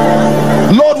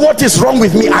 Lord, what is wrong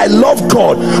with me? I love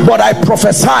God, but I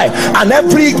prophesy, and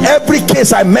every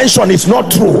case I mention is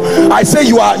not true. I say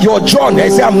you're John, I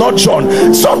say I'm not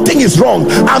John. Something is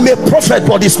wrong. I'm a prophet,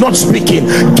 but it's not speaking.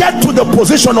 Get to the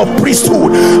position of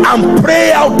priesthood and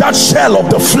pray out that shell of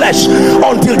the flesh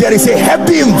until there is a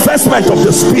heavy investment of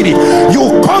the spirit.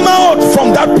 You come out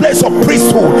from that place of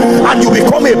priesthood and you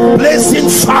become a blazing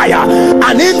fire,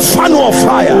 an inferno of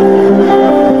fire.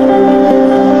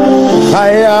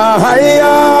 Hiya,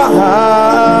 hiya,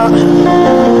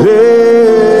 hey,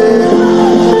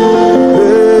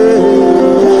 hey.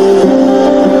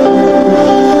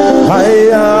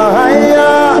 Hiya,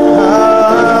 hiya,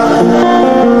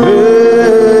 hey.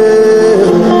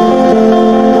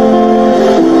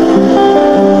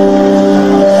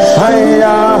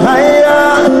 Hiya, hiya,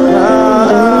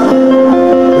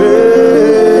 hey.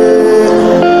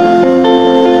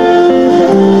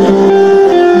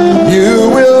 You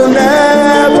will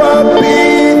never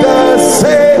be the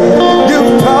same.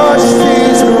 You've touched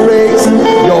His grace.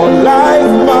 Your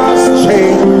life must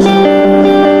change.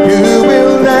 You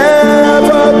will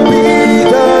never be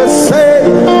the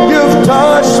same. You've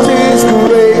touched His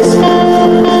grace.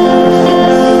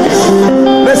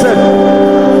 Listen,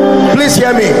 please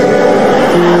hear me.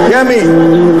 Hear me.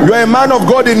 You're a man of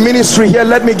God in ministry here.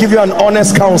 Let me give you an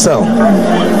honest counsel.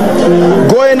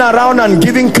 Going around and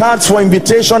giving cards for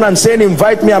invitation and saying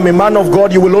invite me, I'm a man of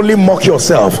God, you will only mock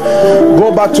yourself.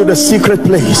 Go back to the secret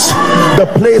place, the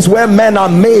place where men are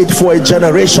made for a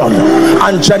generation,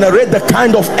 and generate the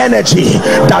kind of energy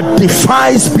that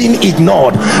defies being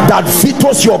ignored, that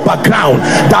vetoes your background,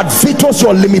 that vetoes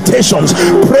your limitations.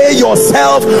 Pray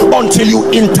yourself until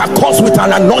you intercourse with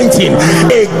an anointing,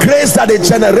 a grace that a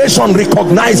generation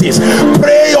recognizes.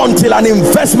 Pray until an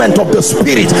investment of the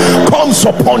spirit comes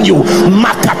upon you.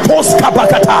 Makatos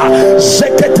kabakata,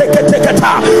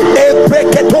 sheketeketeketa,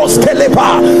 ebreketos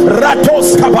keleba,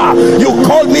 ratos kaba. You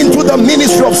called me into the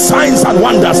ministry of signs and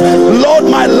wonders. Lord,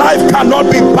 my life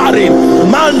cannot be barren.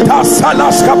 Manta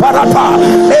salas kabarata,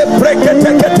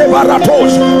 ebreketekete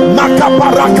baratos,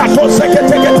 makabarakatos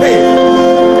seketekete.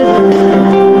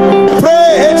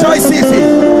 Pray, HICC.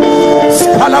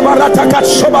 Skalabarata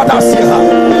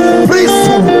katshobadasiha.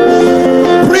 Priesthood,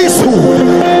 priesthood,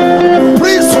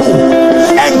 priesthood,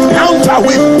 encounter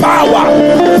with power,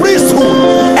 priesthood,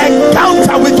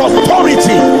 encounter with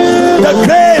authority, the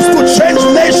grace to change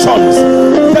nations,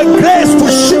 the grace to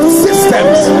shift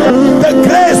systems, the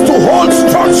grace to hold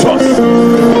structures.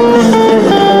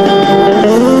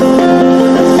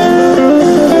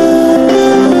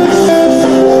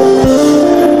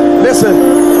 Listen,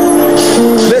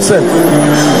 listen,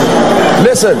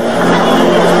 listen.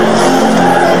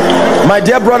 My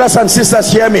dear brothers and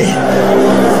sisters, hear me.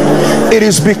 It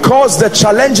is because the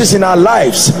challenges in our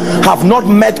lives have not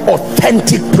met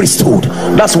authentic priesthood.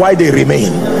 That's why they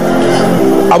remain.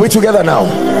 Are we together now?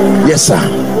 Yes, sir.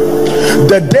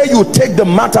 The day you take the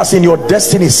matters in your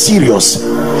destiny serious,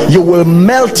 you will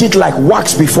melt it like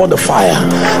wax before the fire,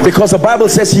 because the Bible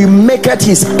says He maketh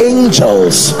His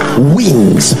angels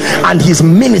wings and His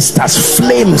ministers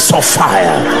flames of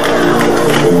fire.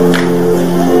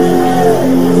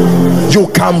 You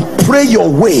can pray your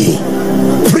way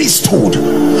priesthood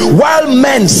while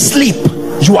men sleep.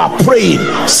 You are praying.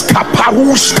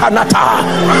 Skaparush kanata.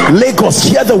 Lagos,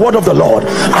 hear the word of the Lord.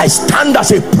 I stand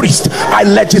as a priest. I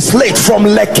legislate from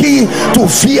Lekki to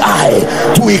VI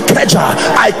to Ikeja.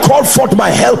 I call forth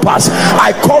my helpers.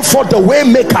 I call forth the way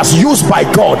makers used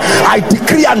by God. I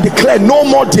decree and declare no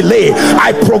more delay.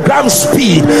 I program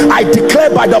speed. I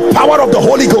declare by the power of the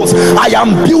Holy Ghost, I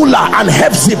am Beulah and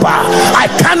Hephzibah. I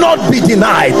cannot be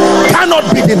denied.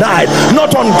 Cannot be denied.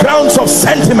 Not on grounds of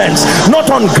sentiments, not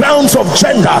on grounds of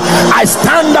gender. I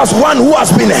stand as one who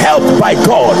has been helped by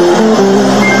God.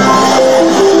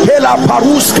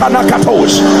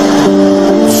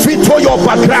 Veto your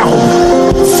background,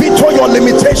 veto your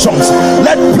limitations.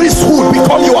 Let priesthood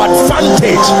become your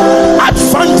advantage.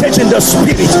 Advantage in the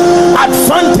spirit,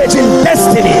 advantage in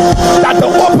destiny. That the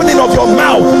opening of your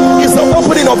mouth is the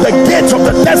opening of the gates of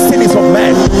the destinies of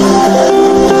men.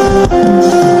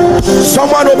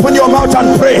 Someone open your mouth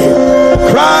and pray.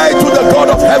 Cry to the God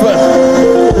of heaven.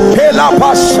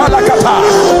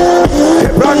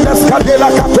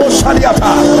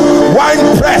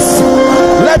 Wine press,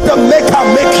 let the maker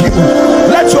make you.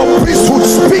 Let your priesthood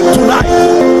speak tonight.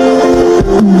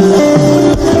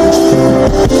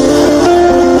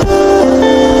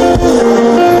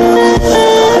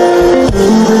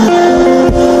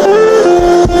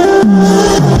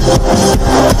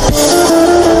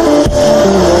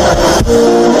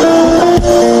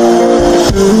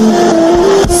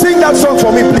 Sing that song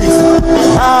for me, please.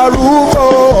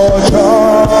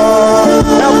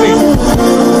 Help me.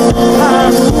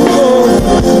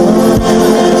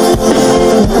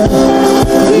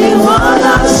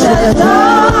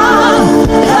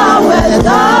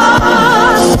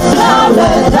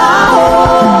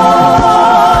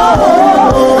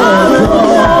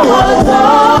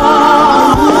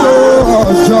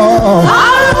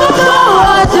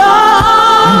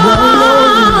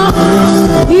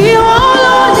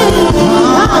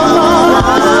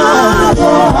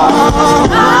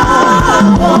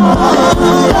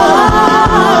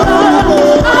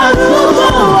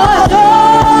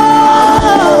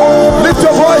 Lift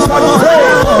your voice and pray.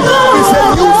 It's a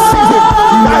new season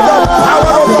by the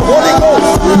power of the Holy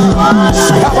Ghost.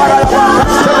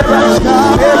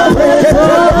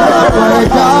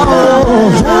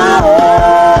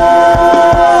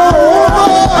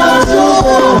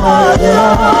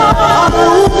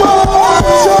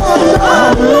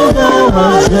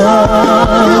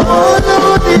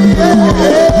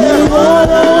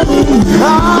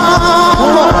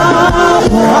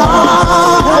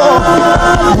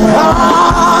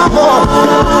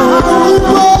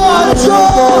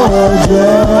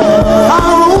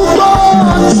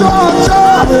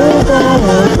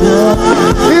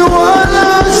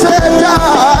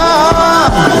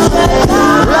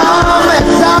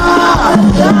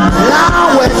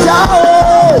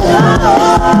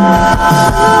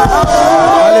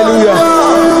 Hallelujah.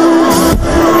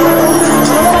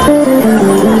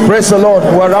 Praise the Lord.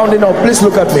 We're rounding up. Please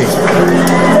look at me.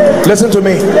 Listen to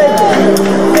me.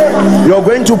 You're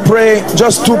going to pray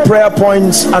just 2 prayer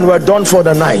points and we're done for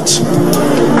the night.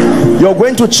 You're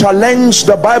going to challenge.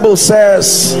 The Bible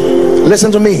says,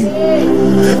 listen to me,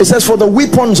 it says, for the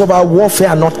weapons of our warfare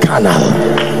are not carnal,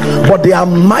 but they are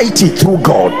mighty through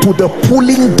God to the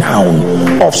pulling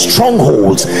down of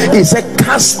strongholds. It said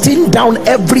casting down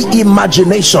every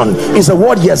imagination, is the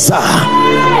word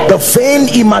Yazah, the vain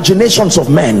imaginations of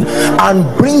men, and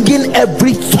bringing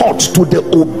every thought to the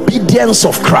obedience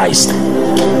of Christ.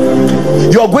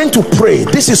 You're going to pray.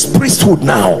 This is priesthood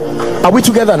now. Are we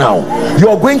together now?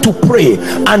 You're going to pray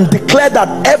and declare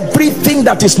that everything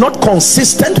that is not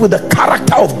consistent with the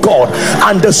character of God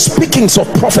and the speakings of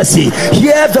prophecy,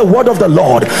 hear the word of the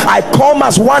Lord. I come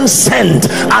as one sent,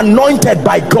 anointed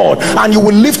by God, and you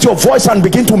will lift your voice and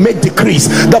begin to make decrees.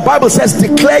 The Bible says,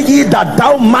 declare ye that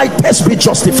thou mightest be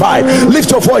justified.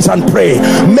 Lift your voice and pray.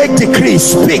 Make decrees.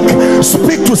 Speak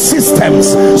to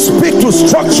systems, speak to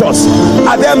structures.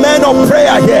 Are there men of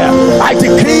prayer here? I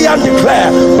decree and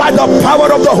declare by the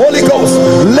power of the Holy Ghost.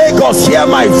 Lagos, hear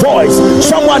my voice.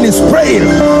 Someone is praying.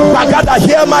 Bagada,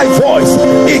 hear my voice.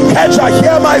 Ikeja,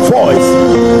 hear my voice.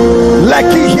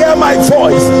 Lekki, hear my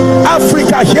voice.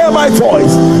 Africa, hear my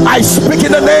voice. I speak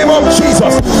in the name of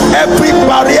Jesus. Every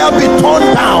barrier be torn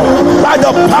down by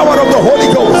the power of the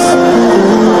Holy Ghost.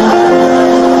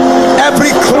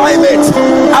 Every climate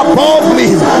above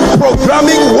me,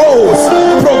 programming woes,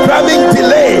 programming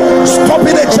delay,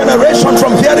 stopping a generation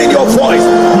from hearing your voice,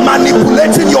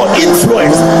 manipulating your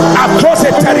influence across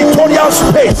a territorial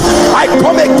space, I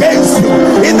come against you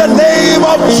in the name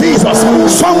of Jesus.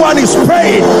 Someone is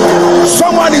praying.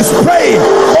 Someone is praying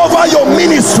over your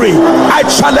ministry. I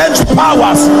challenge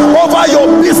powers over your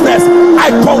business. I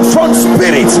confront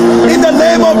spirits in the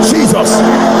name of Jesus.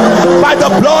 By the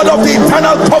blood of the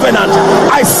eternal covenant,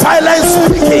 I silence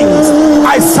speakings,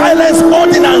 I silence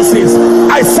ordinances,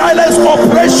 I silence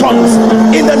operations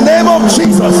in the name of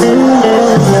Jesus.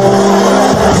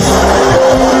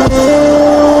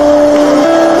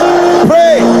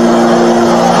 Pray.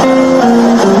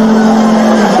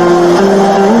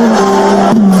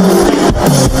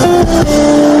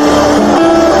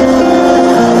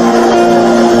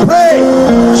 Pray.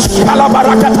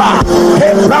 Shalabarakata,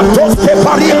 Kebratos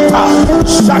Kepariata,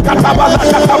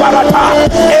 Shakatabalakatabarata,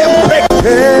 Heaven,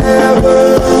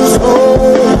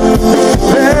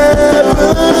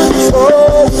 so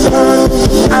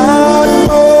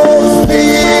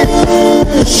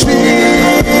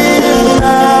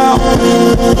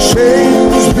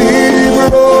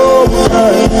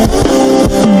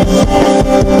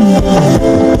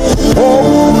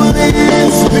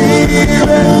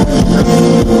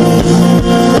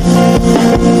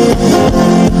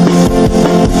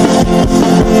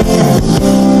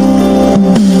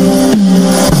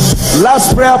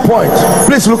prayer point.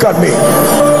 Please look at me.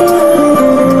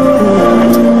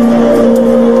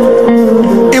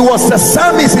 It was the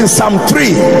psalmist in Psalm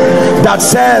 3 that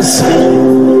says,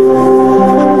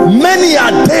 many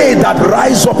are they that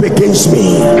rise up against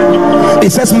me.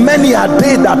 It says, many are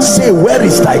they that say, where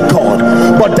is thy God?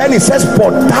 But then it says,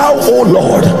 but thou, O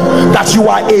Lord, that you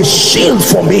are a shield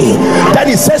for me. Then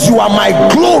it says, you are my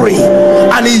glory.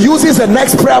 And he uses the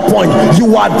next prayer point,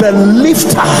 you are the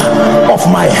lifter of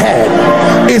my head.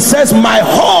 It says, my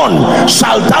horn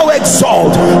shalt thou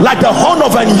exalt like the horn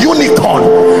of an unicorn.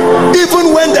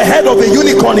 Even when the head of the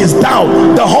unicorn is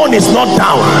down, the horn is not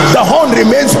down. The horn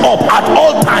remains up at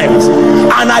all times.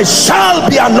 And I shall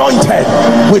be anointed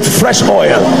with fresh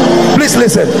oil. Please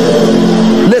listen.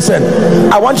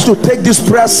 I want you to take this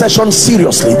prayer session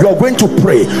seriously. You are going to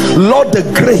pray, Lord, the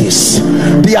grace,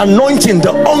 the anointing,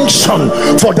 the unction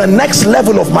for the next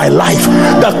level of my life,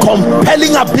 the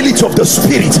compelling ability of the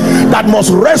Spirit that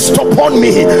must rest upon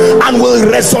me and will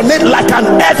resonate like an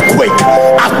earthquake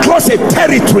across a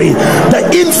territory, the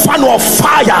inferno of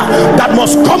fire that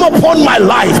must come upon my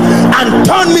life and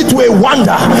turn me to a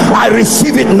wonder. I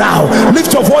receive it now.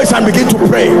 Lift your voice and begin to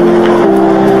pray.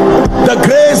 The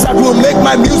grace that will make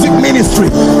my music ministry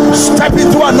step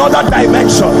into another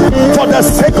dimension for the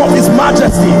sake of his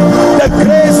majesty. The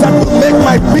grace that will make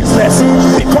my business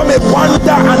become a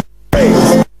wonder and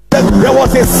praise. There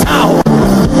was a sound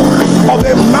of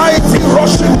a mighty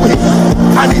rushing wind,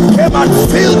 and it came and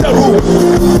filled the room.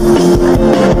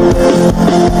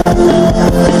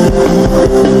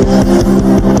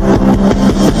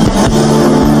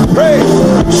 Pray.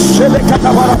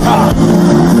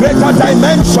 Greater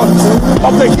dimensions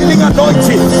of the healing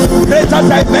anointing, greater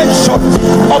dimensions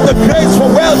of the grace for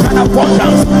wealth and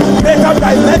abundance, greater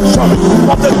dimension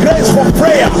of the grace for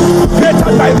prayer,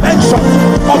 greater dimension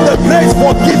of the grace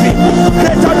for giving,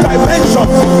 greater dimension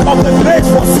of the grace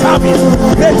for service,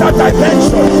 greater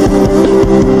dimension.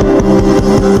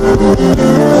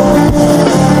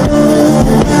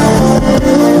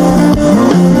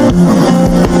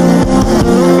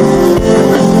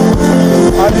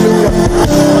 Hallelujah.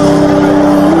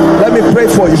 Let me pray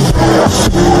for you.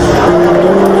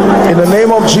 In the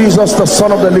name of Jesus, the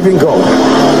Son of the living God,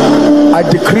 I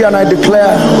decree and I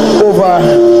declare over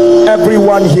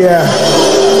everyone here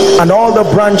and all the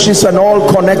branches and all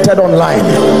connected online,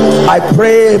 I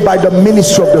pray by the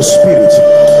ministry of the Spirit,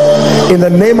 in the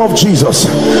name of Jesus,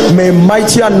 may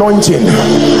mighty anointing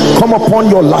come upon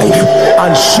your life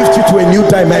and shift you to a new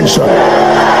dimension.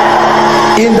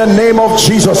 In the name of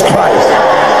Jesus Christ,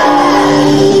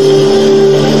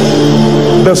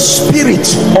 the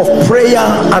spirit of prayer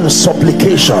and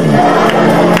supplication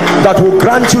that will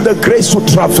grant you the grace to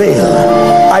travail,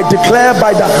 I declare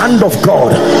by the hand of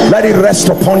God, let it rest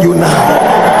upon you now.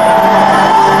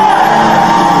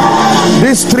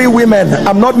 These three women,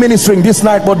 I'm not ministering this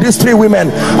night, but these three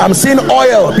women, I'm seeing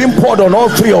oil being poured on all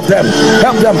three of them.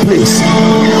 Help them, please.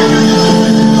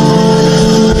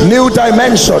 New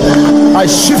dimension. I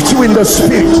shift you in the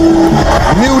spirit.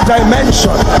 New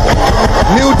dimension.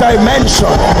 New dimension.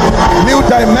 New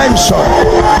dimension.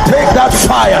 Take that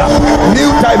fire. New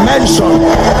dimension.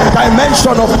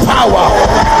 Dimension of power.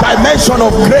 Dimension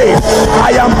of grace.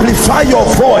 I amplify your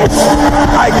voice.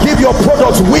 I give your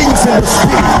products wings in the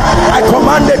spirit. I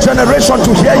command a generation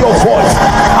to hear your voice.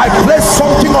 I place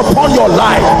something upon your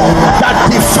life that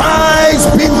defies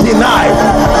being denied.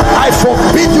 I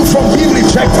forbid you from being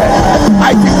rejected.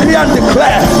 I decree and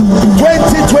declare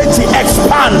 2020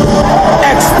 expand,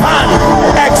 expand,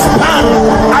 expand.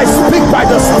 I speak by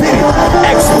the Spirit.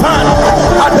 Expand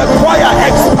at the choir.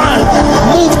 Expand,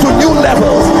 move to new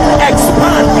levels.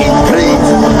 Expand, increase,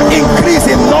 increase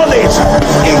in knowledge,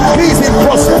 increase in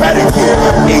prosperity,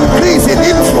 increase in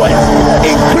influence,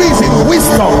 increase in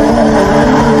wisdom.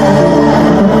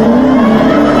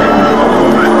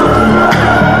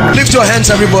 Lift your hands,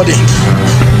 everybody.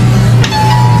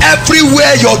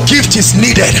 Everywhere your gift is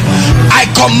needed, I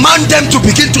command them to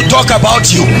begin to talk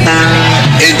about you.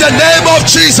 In the name of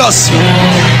Jesus,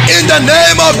 in the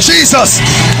name of Jesus,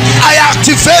 I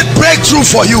activate breakthrough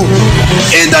for you.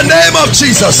 In the name of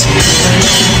Jesus,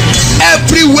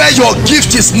 everywhere your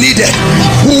gift is needed,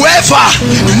 whoever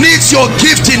needs your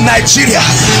gift in Nigeria,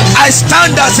 I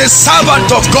stand as a servant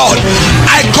of God.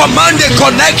 I command a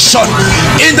connection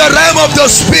in the realm of the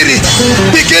Spirit,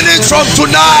 beginning from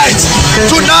tonight,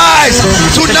 tonight,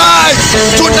 tonight,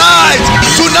 tonight,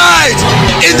 tonight,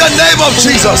 in the name of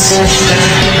Jesus.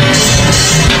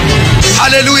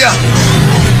 Hallelujah.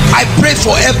 I pray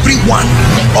for every one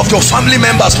of your family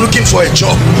members looking for a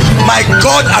job. My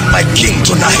God and my King,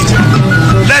 tonight,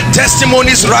 let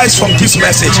testimonies rise from this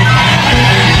message.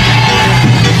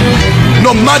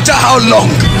 no matter how long.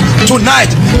 Tonight,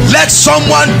 let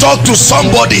someone talk to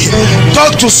somebody, and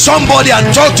talk to somebody,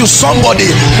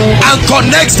 and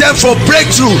connect them for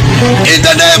breakthrough in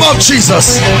the name of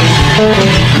Jesus.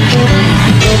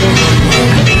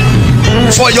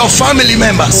 For your family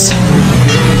members,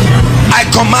 I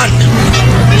command,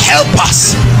 help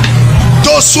us,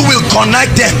 those who will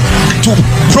connect them to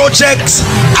projects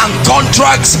and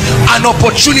contracts and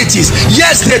opportunities.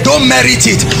 Yes, they don't merit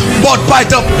it, but by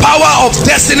the power of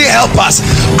destiny helpers,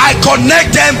 I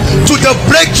connect them to the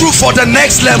breakthrough for the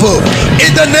next level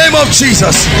in the name of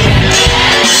Jesus.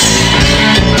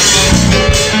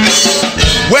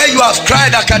 Where you have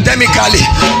cried academically,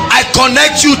 I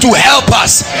connect you to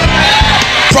helpers,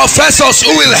 professors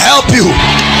who will help you,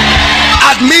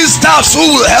 admin staffs who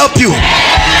will help you,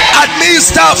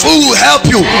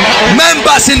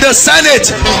 members in the Senate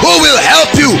who will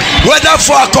help you, whether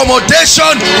for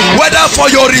accommodation, whether for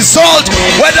your result,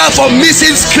 whether for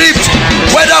missing script,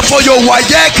 whether for your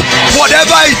WAEC,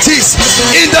 whatever it is,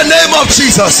 in the name of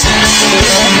Jesus.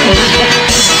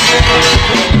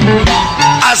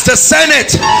 As the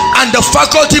Senate and the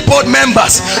faculty board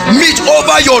members meet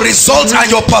over your results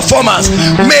and your performance,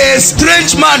 may a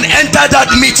strange man enter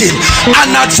that meeting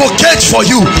and advocate for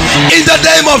you in the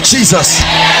name of Jesus.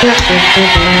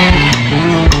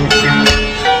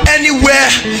 Anywhere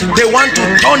they want to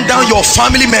turn down your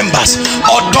family members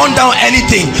or turn down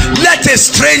anything, let a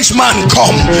strange man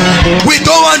come. We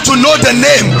don't want to know the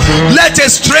name. Let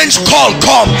a strange call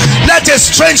come. Let a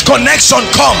strange connection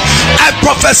come. I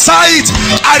prophesy it.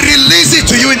 I release it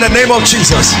to you in the name of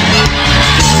Jesus.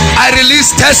 I release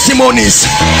testimonies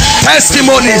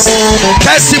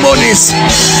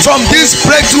from this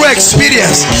breakthrough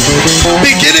experience.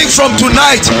 Beginning from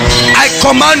tonight, I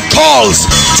command calls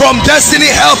from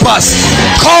destiny helpers,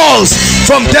 calls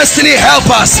from destiny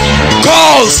helpers,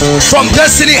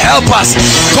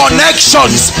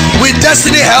 connections with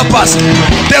destiny helpers.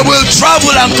 They will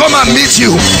travel and come and meet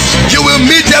you. You will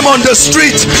meet them on the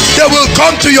street. They will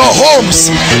come to your homes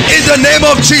in the name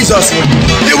of Jesus.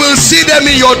 You will see them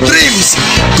in your dreams.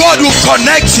 God will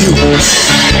connect you.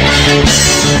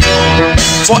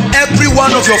 For every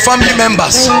one of your family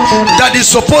members that is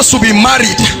supposed to be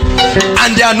married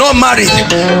and they are not married,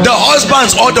 the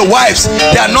husbands or the wives,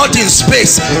 they are not in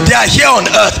space, they are here on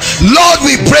earth. Lord,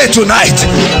 we pray tonight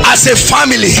as a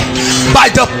family, by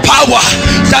the power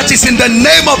that is in the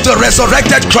name of the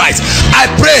resurrected Christ, I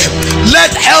pray,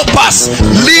 let helpers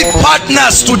lead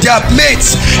partners to their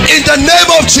mates in the name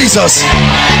of Jesus.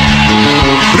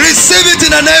 Receive it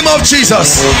in the name of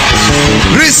Jesus.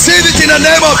 Receive it in the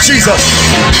name of Jesus.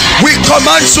 We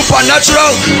command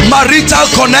supernatural marital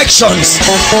connections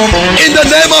in the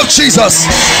name of Jesus.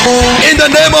 In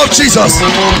the name of Jesus,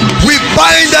 we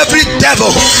bind every devil,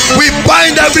 we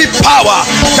bind every power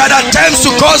that attempts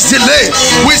to cause delay.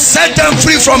 We set them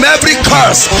free from every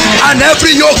curse and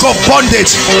every yoke of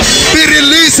bondage. Be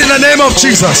released in the name of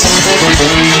Jesus.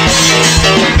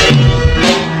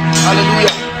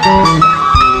 Hallelujah.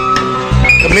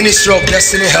 The ministry of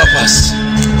destiny helpers,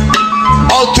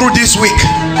 all through this week,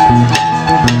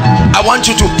 I want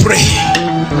you to pray,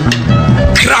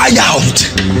 cry out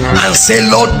and say,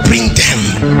 Lord, bring them.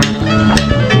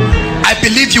 I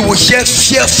believe you will hear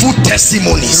fearful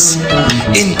testimonies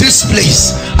in this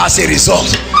place as a result.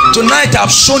 Tonight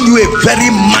I've shown you a very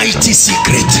mighty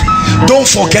secret. Don't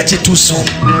forget it too soon.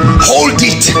 Hold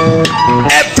it.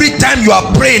 Every time you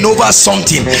are praying over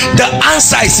something, the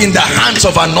answer is in the hands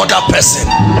of another person.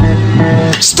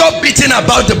 Stop beating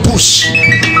about the bush.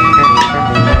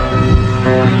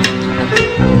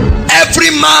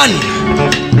 Every man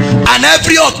and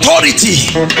every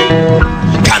authority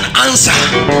can answer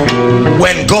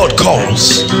when God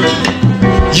calls.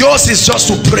 Yours is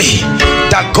just to pray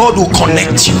that God will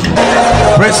connect you.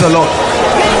 Praise the Lord.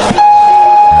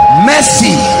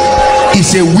 Mercy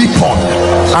is a weapon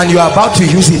and you are about to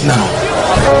use it now.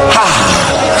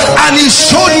 And he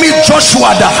showed me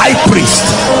Joshua the high priest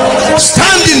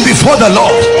standing before the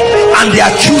Lord, and the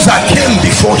accuser came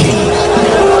before him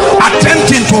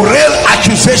attempting to rail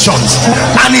accusations,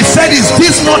 and he said, is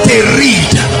this not a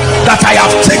reed that I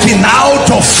have taken out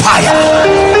of fire?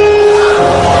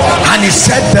 And he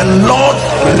said, the Lord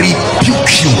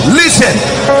rebuke you. Listen,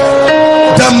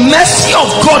 The mercy of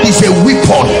God is a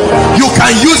weapon. You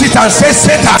can use it and say,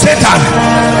 Satan, Satan,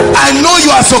 I know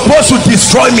you are supposed to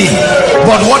destroy me,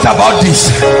 but what about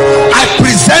this? I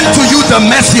present to you the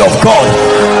mercy of God.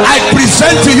 I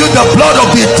present to you the blood of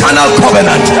the eternal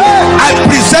covenant. I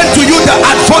present to you the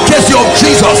advocacy of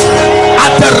Jesus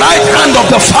at the right hand of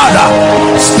the Father,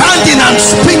 standing and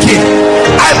speaking.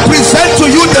 I present to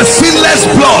you the sinless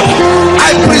blood.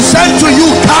 I present to you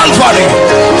Calvary.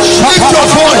 Lift your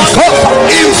voice,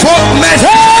 invoke mercy.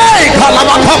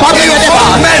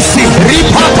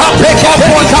 Invoke mercy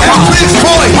upon every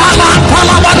voice.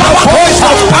 The voice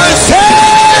of answer,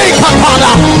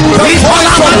 the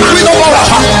voice of whisper,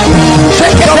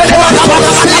 the voice of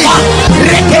sin,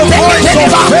 the voice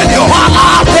of failure.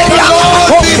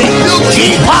 Lord, rebuke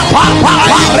you.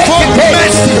 I invoke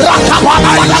mercy.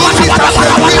 I use it as a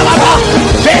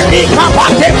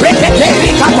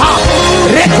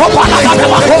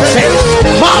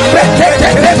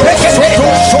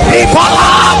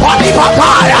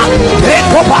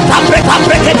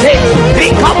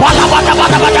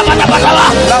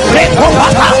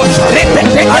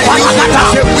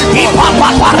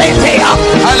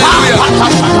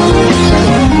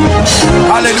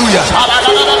hallelujah.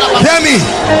 Hear me.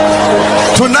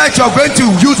 Tonight you are going to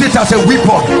use it as a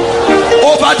weapon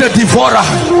over the devourer.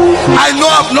 I know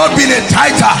I've not been a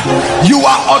tither. You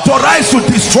are authorized to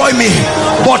destroy me,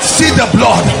 but see the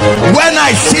blood. When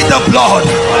I see the blood,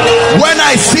 when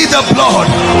I see the blood,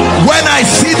 when I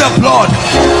see the blood,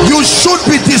 you should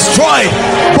be destroyed,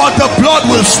 but the blood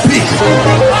will speak.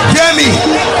 Hear me.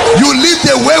 You live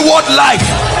a wayward life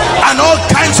and all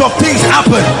kinds of things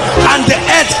happen and the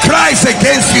earth cries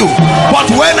against you, but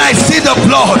when I see the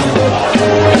blood,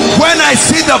 when I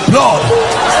see the blood,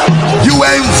 you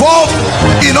were involved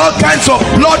in all kinds of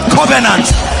blood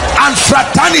covenants and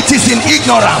fraternities in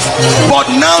ignorance, but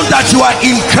now that you are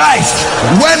in Christ,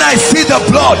 when I see the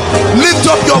blood, lift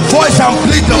up your voice and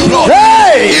plead the blood.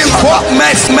 Invoke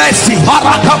mercy.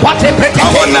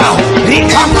 Come on now.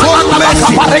 Invoke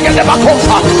mercy. Invoke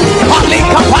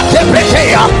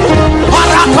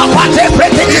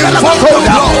the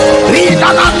blood.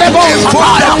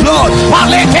 Invoke the blood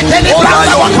over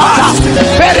your past.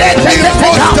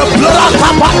 Invoke the blood.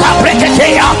 I bring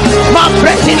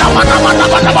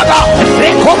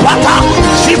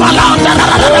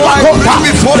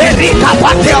before you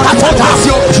the advocacy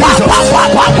of Jesus.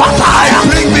 I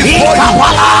bring before you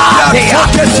the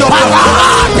advocacy of the Lord.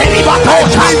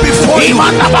 I bring before you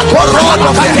the rod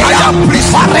of the higher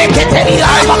priest. I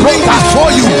bring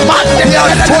before you the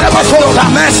advocacy of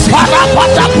mercy. For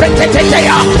mercy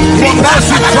triumphs.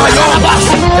 Mercy triumphs over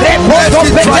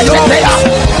judgment. Mercy triumphs over judgment.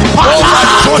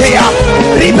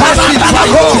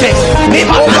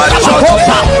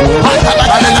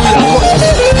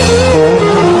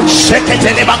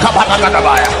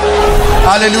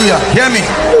 Hallelujah. Hear me.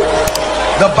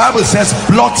 The Bible says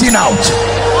blotting out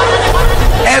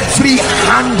every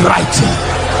handwriting.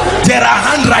 There are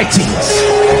handwritings,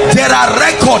 there are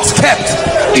records kept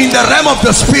in the realm of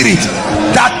the spirit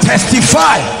that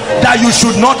testify that you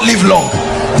should not live long.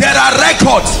 There are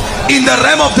records in the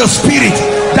realm of the spirit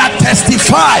that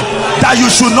testify that you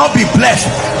should not be blessed.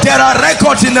 There are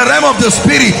records in the realm of the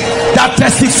spirit that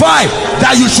testify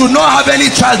that you should not have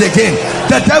any child again.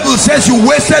 The devil says you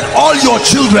wasted all your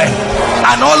children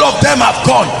and all of them have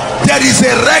gone. There is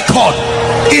a record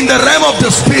in the realm of the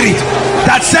spirit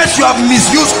that says you have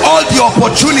misused all the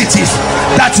opportunities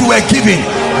that you were given.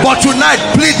 But tonight,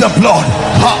 plead the blood.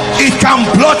 It can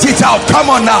blot it out. Come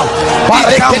on now.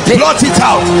 It can blot it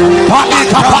out. It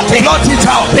can blot it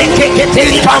out.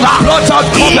 It can blot out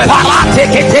covenant. It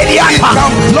can blot out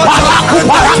covenant.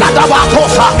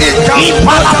 It can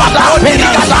blot out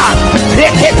ordinance.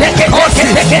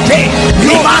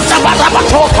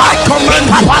 I command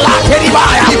you. He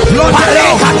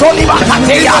blotted out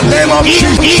in the name of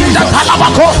Jesus.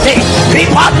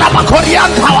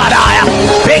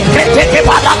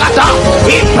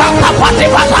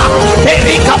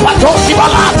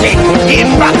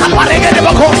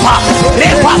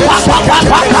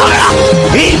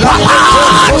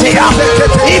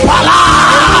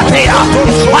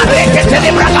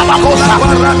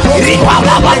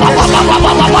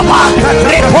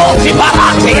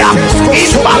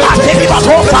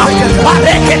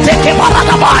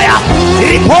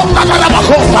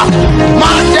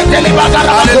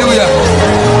 Hallelujah.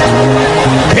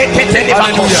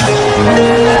 Hallelujah.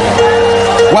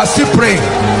 We're still praying.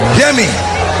 Hear me.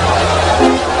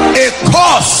 A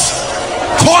cause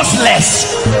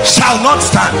causeless shall not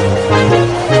stand.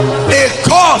 A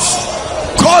cause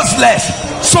causeless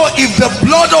So if the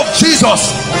blood of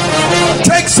Jesus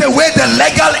takes away the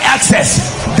legal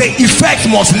access, the effect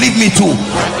must lead me to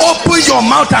open your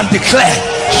mouth and declare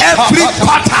every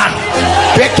pattern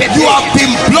you have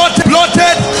been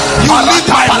bloated, you live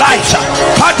my life,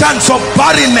 patterns of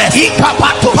barrenness,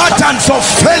 patterns of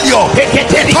failure.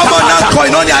 Come on now,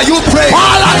 Koinonia, are you praying?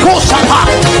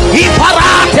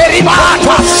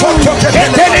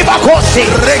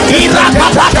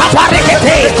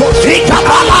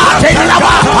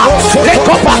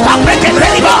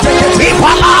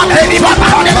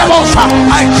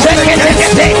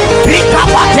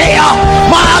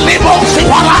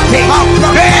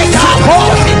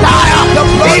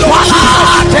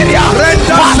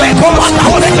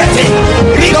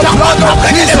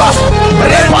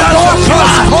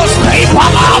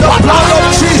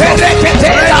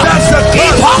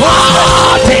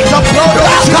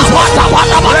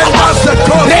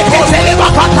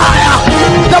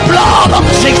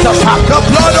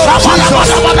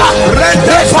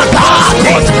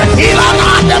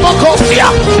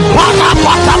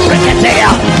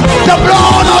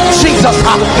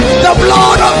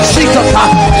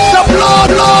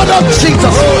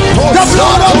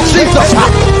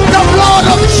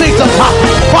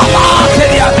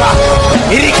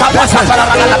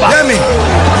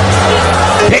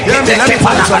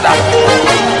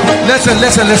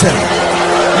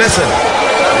 Listen.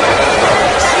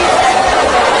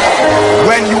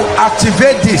 When you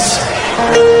activate this,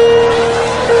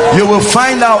 you will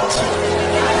find out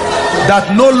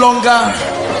that no longer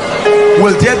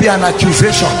will there be an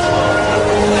accusation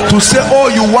to say, oh,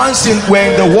 you once were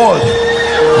in the world,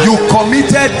 you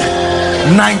committed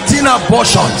 19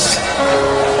 abortions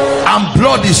and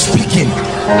blood is speaking,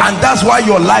 and that's why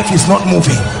your life is not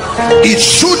moving. It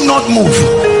should not move,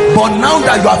 but now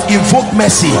that you have invoked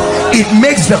mercy, it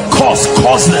makes the cause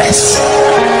causeless.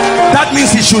 That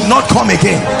means it should not come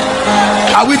again.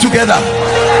 Are we together?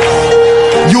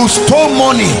 You stole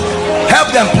money,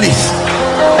 help them please,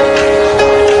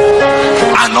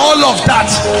 and all of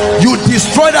that, you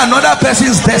destroyed another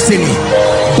person's destiny.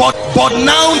 But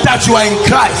now that you are in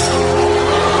Christ,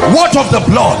 what of the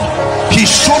blood? He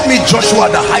showed me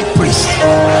Joshua the high priest.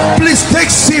 Please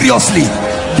take seriously,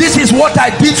 this is what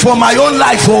I did for my own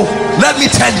life. Oh, let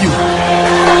me tell you,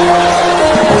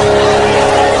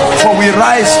 for we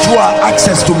rise through our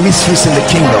access to mysteries in the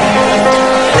kingdom.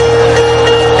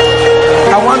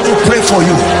 I want to pray for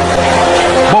you,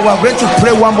 but we're going to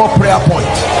pray one more prayer point.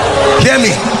 Hear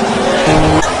me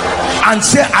and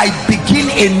say, I begin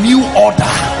a new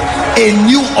order,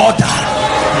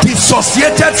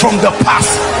 dissociated from the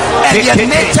past,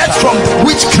 alienated from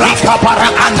witchcraft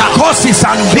and curses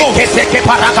and yokes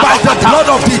by the blood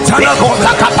of the eternal God.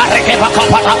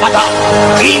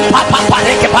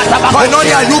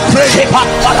 Koinonia, you pray.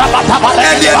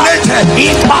 Alienated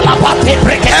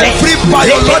every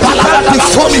biological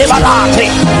deformity,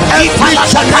 every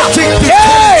genetic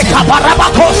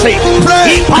deformity,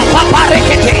 pray.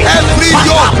 Every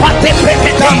yoke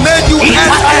that made you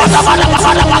NS,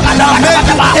 that made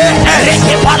you AS,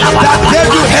 that gave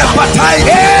you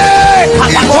hepatitis,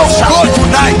 it must go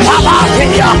tonight.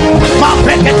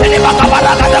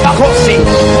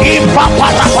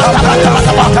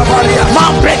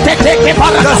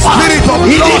 The spirit of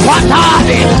loss,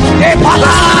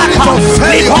 the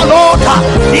spirit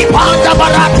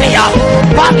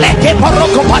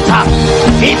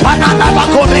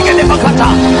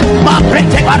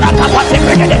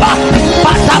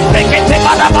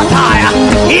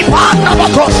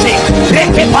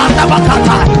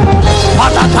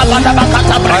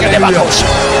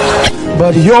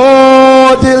but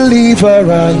your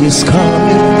deliverer is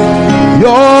coming.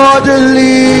 Your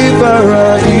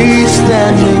deliverer is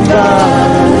standing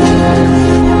by.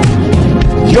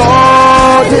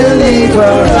 Your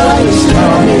deliverer is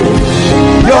coming.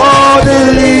 Your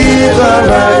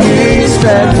deliverer is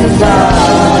standing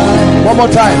by. One more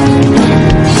time.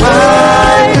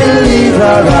 My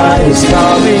deliverer is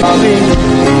coming.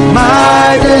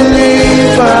 My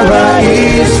deliverer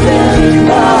is standing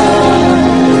by.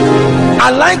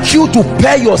 I'd like you to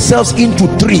pair yourselves into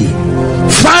three.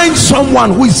 Find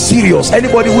someone who is serious.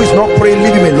 Anybody who is not praying,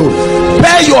 leave him alone.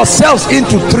 Pair yourselves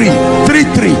into three,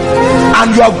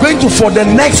 and you are going to, for the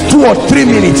next 2 or 3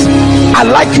 minutes,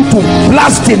 I'd like you to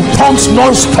blast in tongues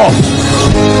non-stop.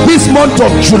 This month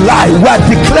of July, we are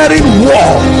declaring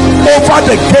war over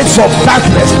the gates of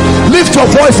darkness. Lift your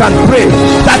voice and pray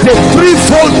that the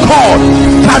threefold cord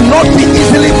cannot be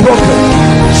easily broken.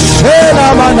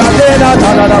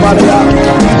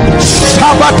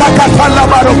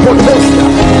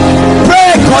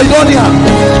 Pray, Koinonia.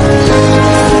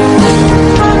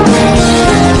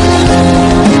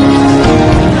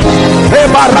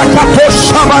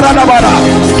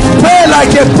 Pray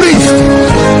like a priest.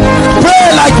 Pray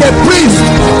like a priest.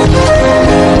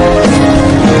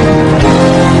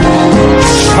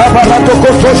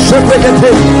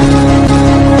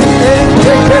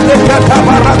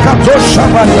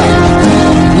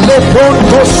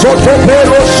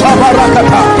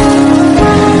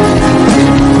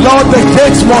 Lord, the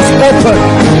gates must open.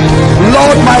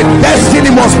 Lord, my destiny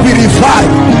must be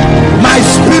revived. My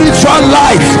spiritual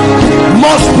life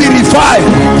must be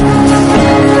revived.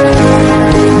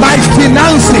 My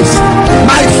finances,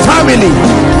 my family,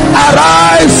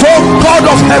 arise, O God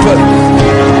of heaven.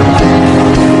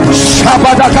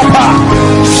 Shabadakata,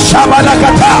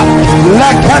 Shabadakata,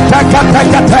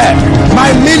 Lakatakata.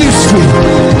 My ministry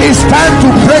is time to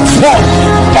break forth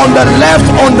on the left,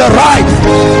 on the right.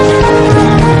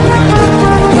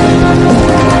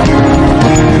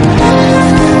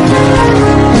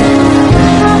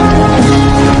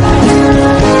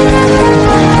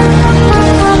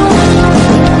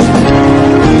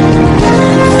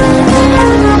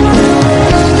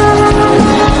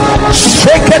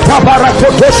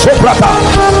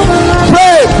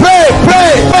 Pray, pray,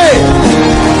 pray, pray.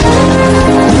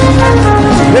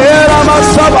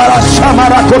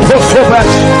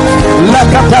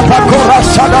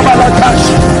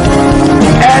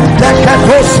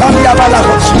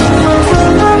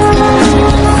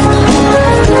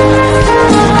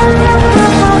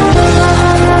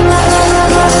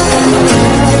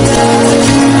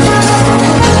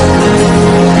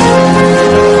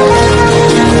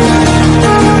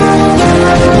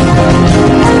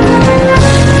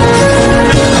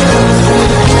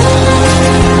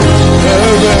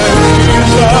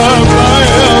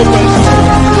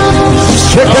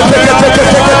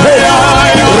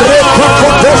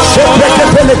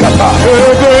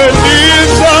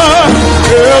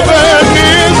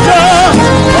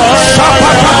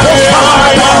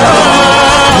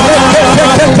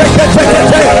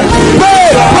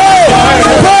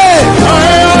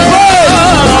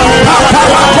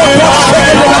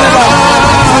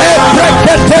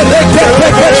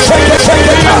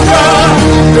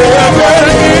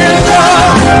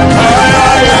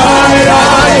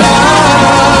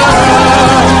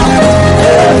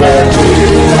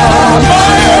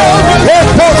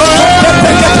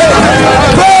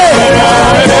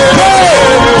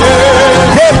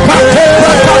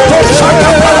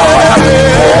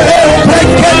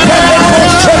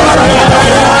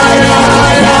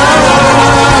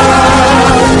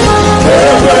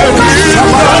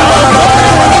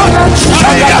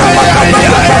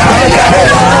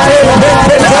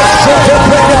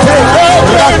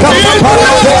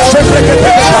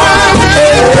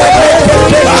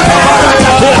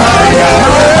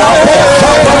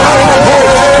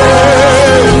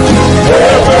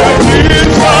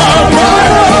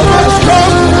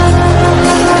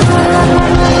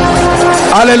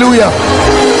 Hallelujah.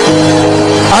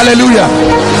 Hallelujah.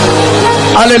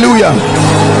 Hallelujah.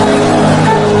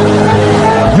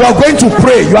 You are going to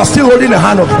pray. You are still holding the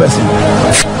hand of the person.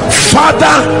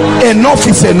 Father, enough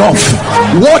is enough.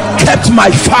 What kept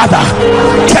my father,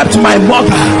 kept my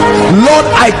mother, Lord,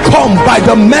 I come by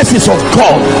the mercies of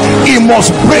God. It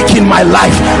must break in my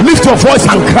life. Lift your voice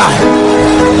and cry.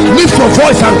 Lift your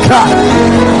voice and cry.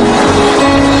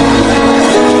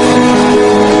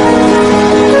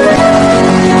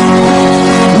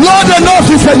 Lord, enough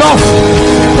is enough.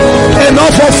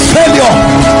 Enough of failure,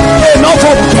 enough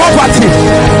of poverty,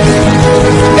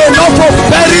 enough of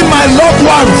burying my loved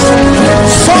ones.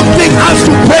 Something has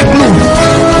to break loose.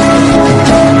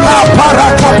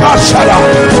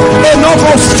 Enough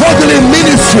of struggling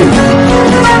ministry,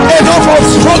 enough of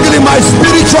struggling my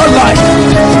spiritual life.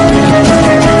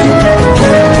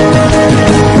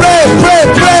 Pray, pray,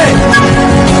 pray.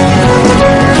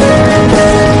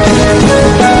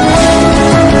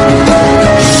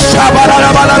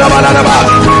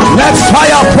 Let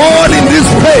fire burn in this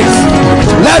place.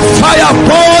 Let fire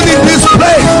burn in this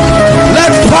place.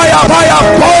 Let fire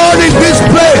burn in this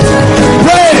place.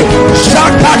 Pray.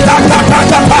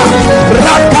 Shakatakataka.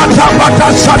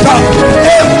 Rakatabatashata.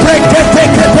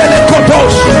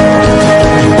 Ebreketeketelekotos.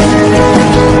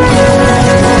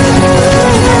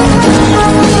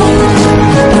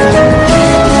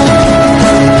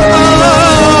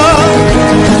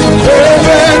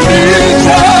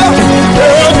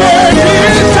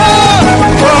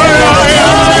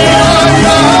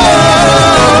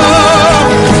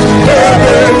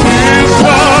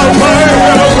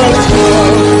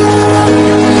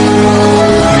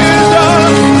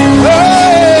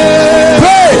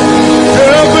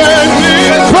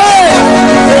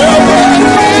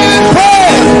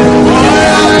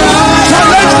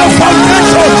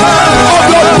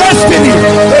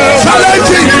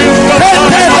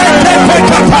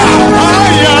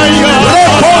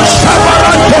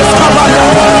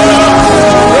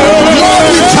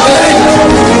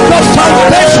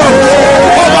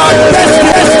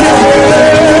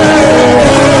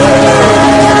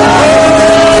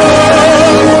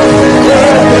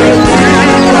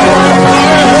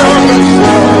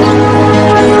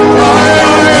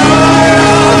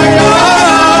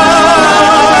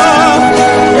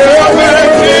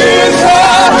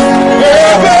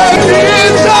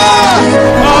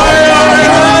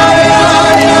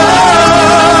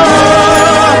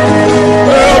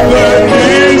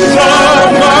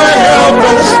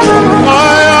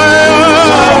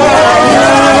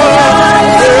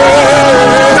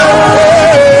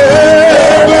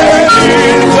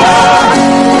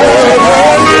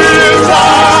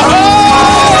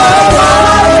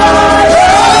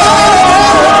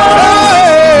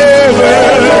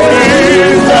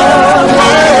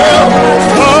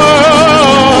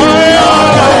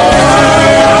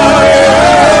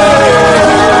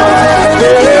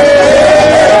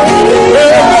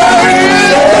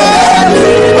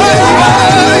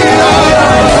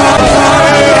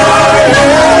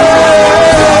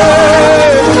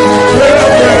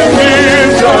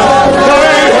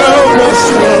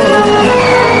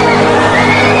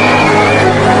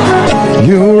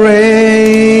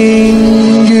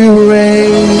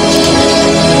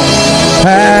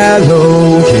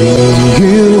 Elohim,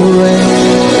 you reign.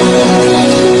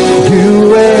 You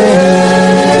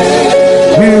reign.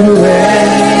 You reign.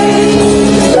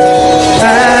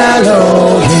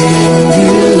 Elohim,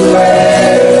 you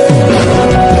reign.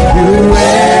 You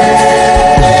reign.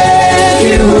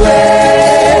 You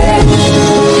reign.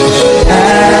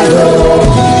 Elohim,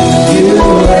 you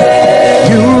reign.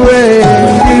 You reign.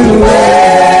 You reign.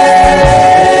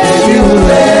 You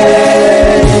reign.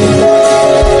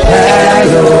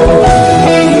 Elohim,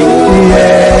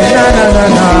 yeah. Na na na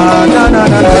na na na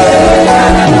na na.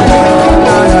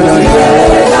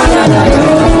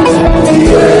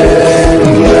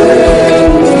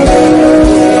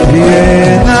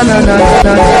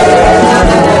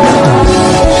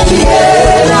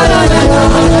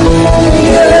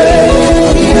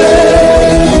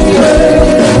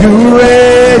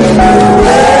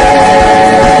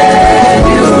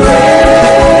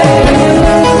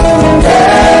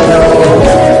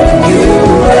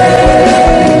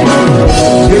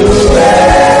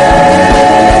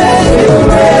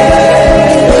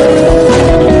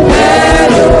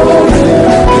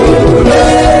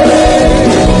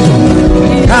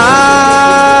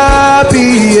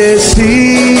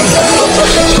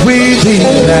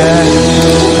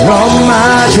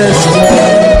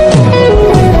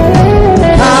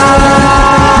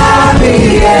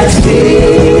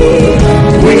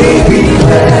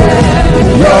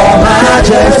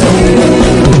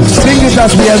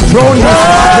 As we enthrone His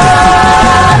majesty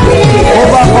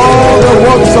over all the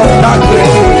works of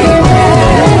darkness.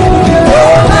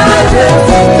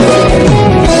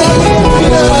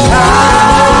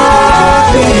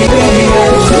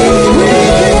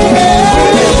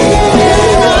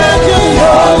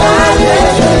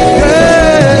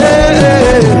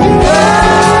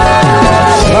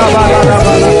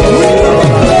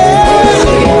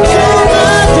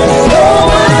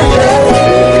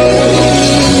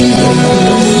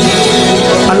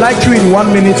 In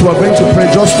 1 minute we're going to pray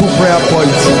just 2 prayer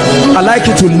points. I'd like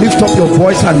you to lift up your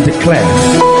voice and declare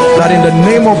that in the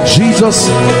name of Jesus,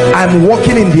 I'm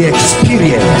walking in the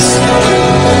experience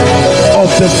of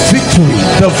the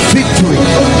victory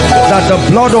that the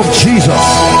blood of Jesus,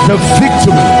 the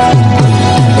victory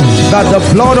that the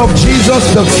blood of Jesus,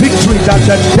 the victory that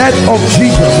the death of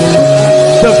Jesus,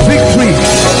 the victory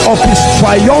of His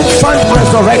triumphant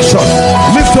resurrection.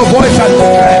 Lift your voice and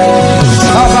declare.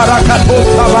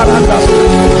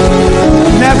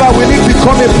 Never will it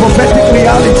become a prophetic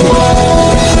reality.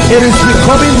 It is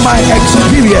becoming my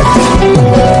experience.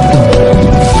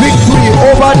 Victory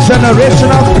over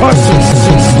generational curses.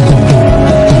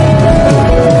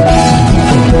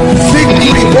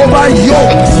 Victory over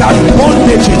yokes and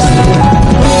bondages.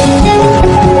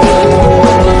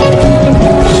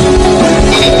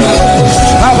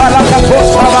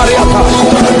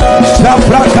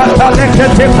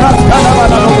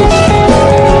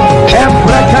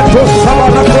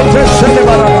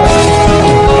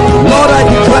 Lord,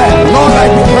 I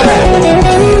declare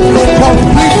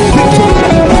complete victory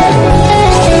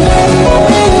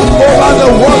over the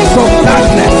works of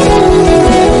darkness.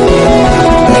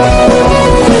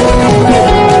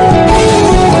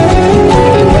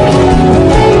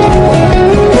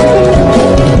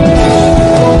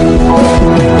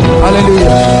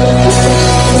 Hallelujah.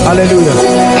 Hallelujah.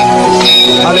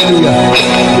 Hallelujah.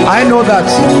 I know that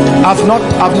I've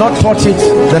not taught it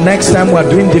the next time we're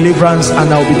doing deliverance,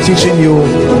 and I'll be teaching you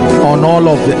on all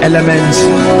of the elements,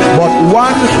 but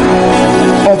one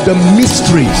of the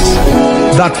mysteries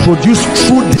that produce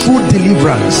true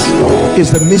deliverance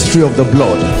is the mystery of the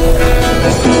blood.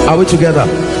 Are we together?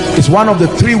 It's one of the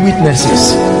 3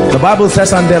 witnesses. The Bible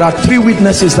says, and there are 3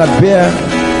 witnesses that bear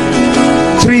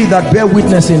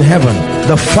witness in heaven: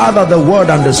 the Father, the Word,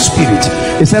 and the Spirit.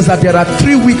 It says that there are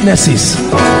 3 witnesses.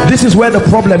 This is where the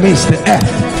problem is, the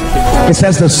earth. It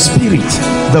says the Spirit,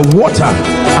 the water,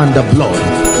 and the blood.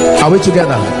 Are we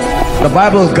together? The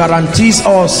Bible guarantees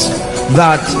us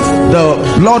that the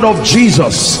blood of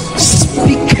Jesus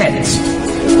speaketh.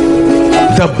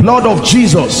 The blood of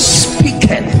Jesus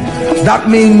speaketh. That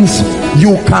means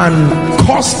you can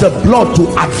cause the blood to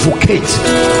advocate.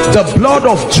 The blood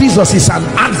of Jesus is an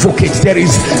advocate. There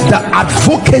is the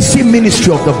advocacy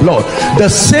ministry of the blood. The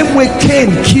same way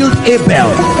Cain killed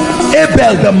Abel.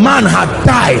 Abel, the man, had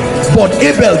died, but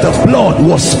Abel, the blood,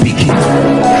 was speaking,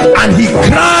 and he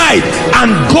cried,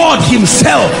 and God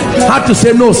himself had to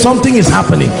say, no, something is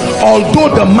happening.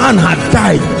 Although the man had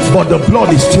died, but the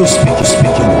blood is still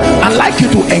speaking. I'd like you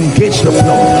to engage the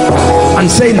blood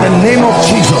and say, in the name of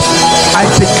Jesus, I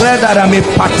declare that I'm a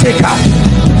partaker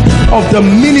of the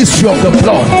ministry of the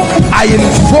blood. I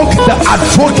invoke the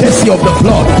advocacy of the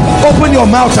blood. Open your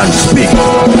mouth and speak.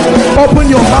 Open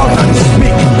your mouth and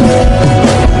speak.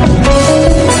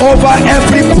 Over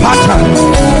every pattern,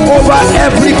 over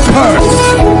every curse,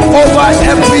 over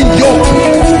every yoke.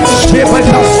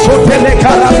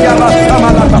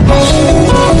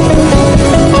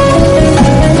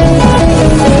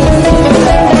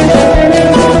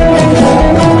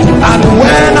 And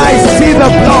when I see the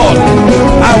blood,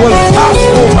 I will pass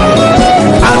over.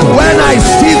 And when I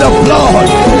see the blood,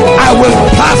 I will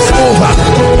pass over.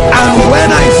 And when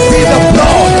I see the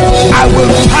blood, I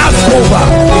will pass over.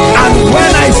 And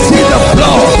when I see the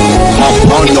blood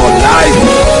upon your life,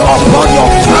 upon your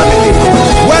family,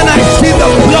 when I see the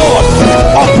blood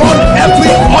upon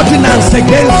every ordinance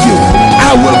against you,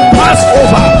 I will pass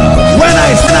over. When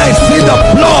I see the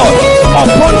blood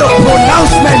upon the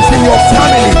pronouncements in your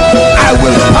family, I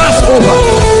will pass over.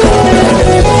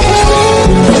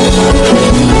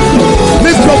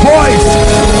 Lift your voice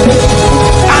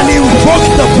and invoke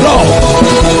the blood.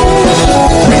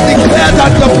 We declare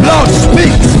that the blood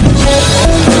speaks.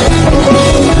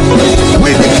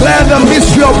 We declare the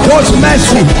mystery of God's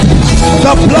mercy.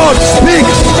 The blood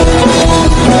speaks.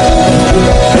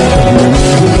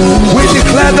 We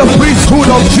declare the priesthood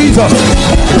of Jesus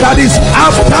that is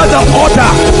after the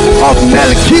order of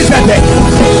Melchizedek,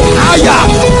 higher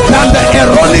than the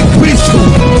Aaronic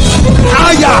priesthood,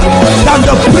 higher than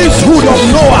the priesthood of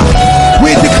Noah.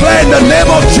 We declare in the name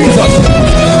of Jesus,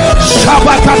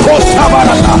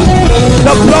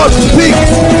 the blood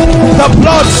speaks. The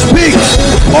blood speaks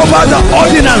over the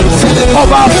ordinance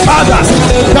of our fathers.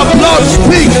 The blood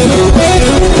speaks.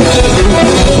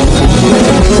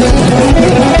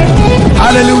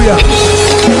 Hallelujah.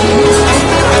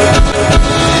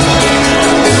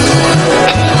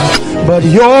 But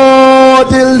your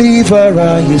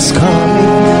deliverer is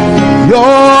coming.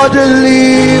 Your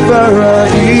deliverer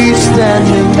is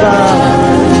standing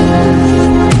by.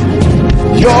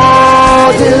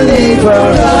 Your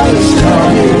deliverer is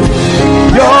coming.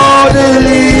 Your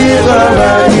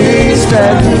deliverer is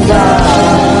standing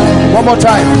by. One more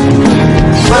time.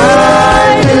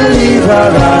 My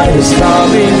deliverer is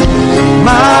coming.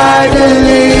 My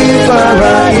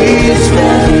deliverer is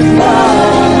standing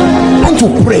by. To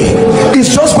pray,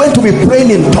 it's just going to be praying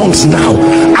in tongues now.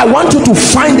 I want you to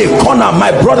find a corner,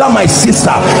 my brother, my sister.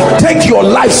 Take your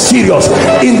life serious.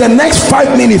 In the next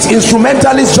 5 minutes,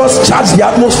 instrumentalists just charge the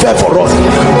atmosphere for us.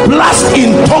 Blast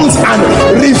in tongues and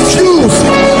refuse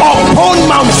upon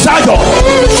Mount Zion.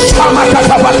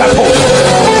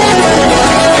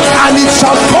 And it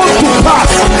shall come to pass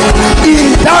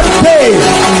in that day,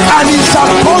 and it shall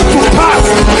come to pass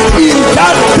in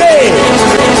that day,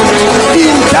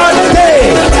 in that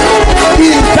day,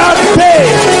 in that day,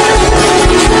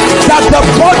 that the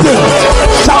burden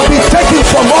shall be taken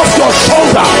from off your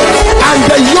shoulder and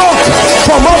the yoke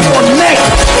from off your neck,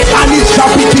 and it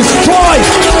shall be destroyed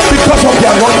because of the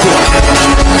anointing.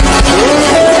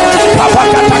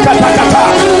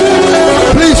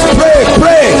 Please pray,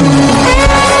 pray.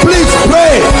 Please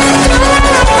pray.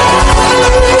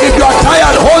 If you are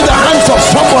tired, hold the hands of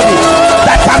somebody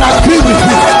that can agree with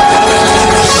you.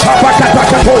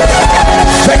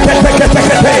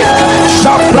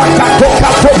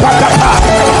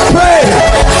 Pray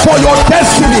for your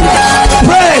destiny.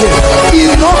 Pray.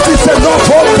 Enough is enough,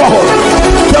 oh God.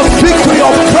 The victory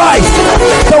of Christ,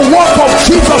 the work of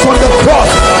Jesus on the cross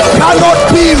cannot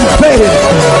be in vain.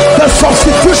 The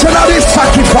substitutionary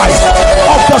sacrifice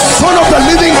of the Son of the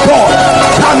living God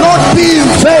cannot be in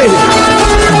vain.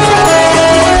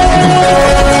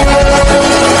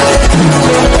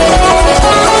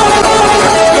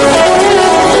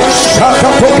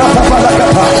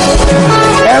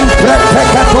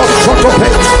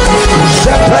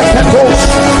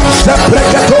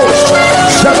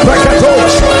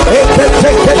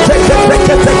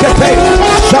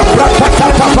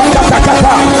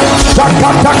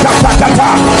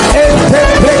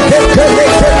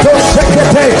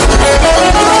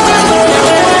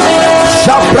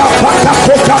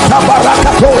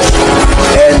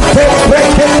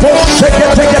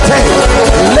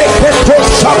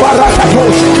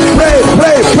 Pray,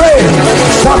 pray, pray.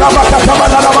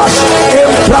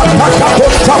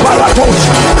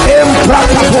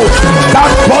 That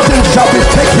burden shall be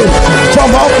taken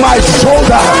from off my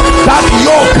shoulder, that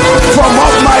yoke from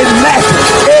off my neck.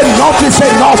 Enough is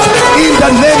enough in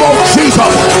the name of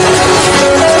Jesus.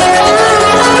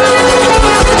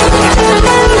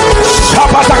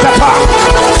 Shabatakata,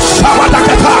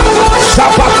 Shabatakata,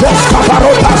 Shabatos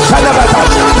Kabarota, Sanabata,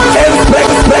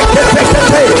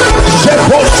 Embrekete,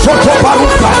 Shebo Soto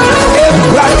Baruka,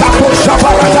 Embrakato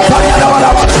Shabarakata.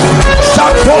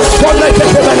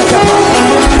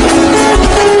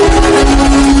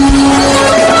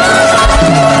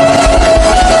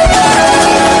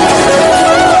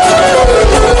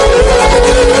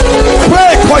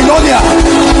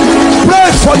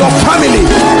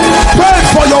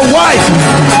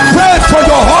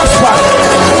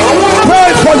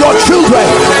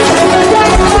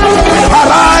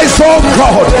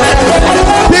 God.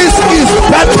 This is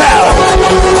Bethel.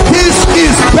 This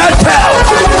is Bethel.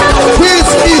 This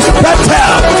is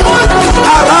Bethel.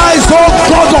 Arise, O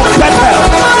God of Bethel.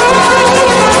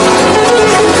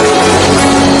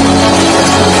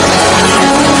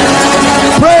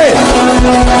 Pray.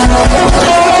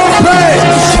 Pray.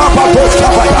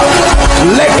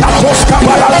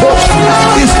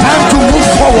 It's time to move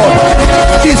forward.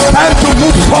 It's time to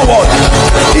move forward.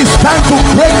 It's time to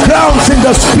break grounds in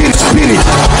the spirit.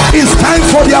 It's time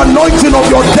for the anointing of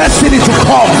your destiny to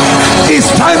come. It's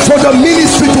time for the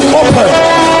ministry to open.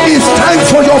 It's time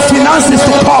for your finances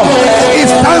to come.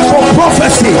 It's time for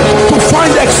prophecy to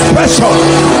find expression.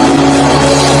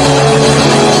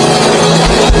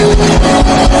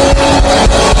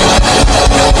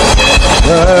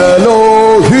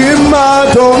 Elohim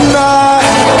Adonai,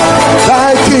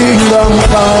 thy kingdom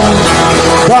come,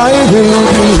 thy will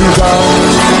be done.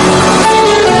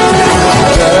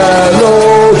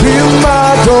 Elohim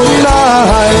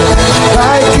Adonai,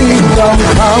 thy kingdom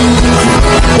come,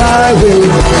 thy will.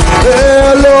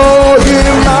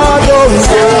 Elohim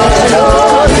Adonai,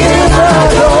 Elohim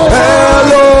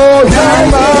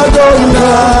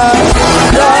Adonai,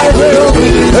 thy will be.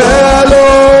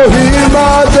 Elohim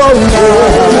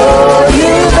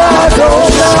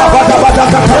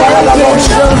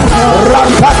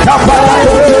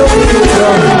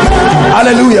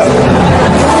Hallelujah.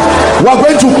 We are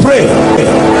going to pray.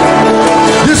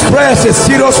 This prayer is a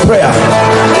serious prayer.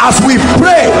 As we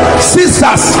pray,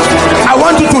 sisters, I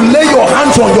want you to lay your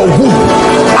hands on your womb.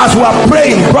 As we are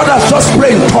praying, brothers, just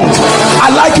pray in tongues.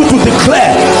 I'd like you to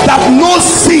declare that no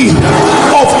seed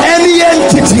of any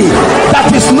entity that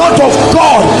is not of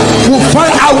God will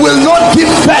find. I will not give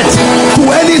birth to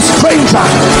any stranger.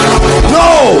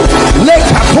 No.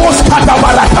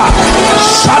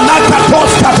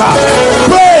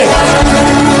 Pray.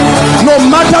 No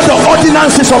matter the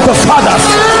ordinances of the fathers,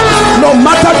 no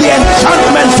matter the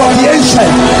enchantments of the ancient,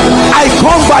 I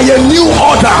come by a new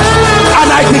order and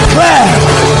I declare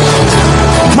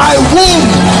my womb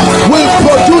will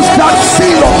produce that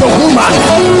seed of the woman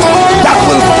that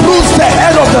will bruise the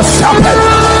head of the serpent.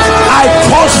 I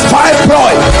cause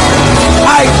fibroid.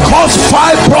 I cause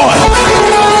fibroid.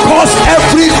 Cause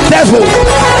every devil.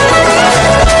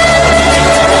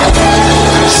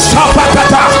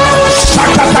 Shapakata,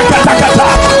 shakatakata,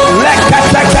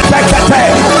 lekatakata,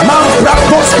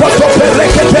 mambrakos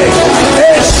kotoperekete,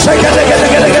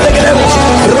 eshegelegelegelegele,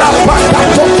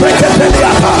 rapakato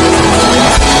preketeliata.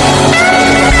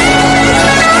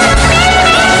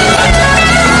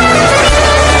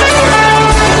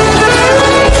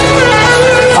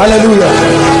 Hallelujah.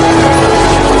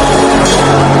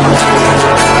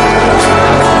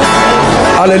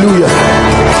 Hallelujah.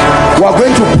 We are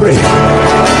going to pray.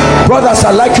 Brothers,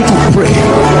 I'd like you to pray.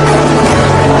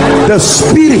 The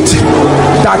spirit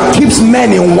that keeps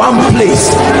men in one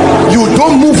place, you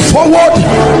don't move forward,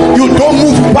 you don't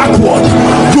move backward,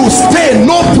 you stay.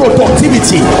 No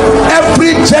productivity.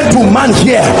 Every gentleman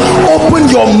here, open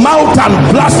your mouth and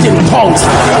blast in tongues.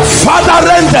 Father,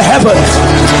 rend the heavens.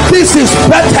 This is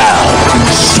Bethel.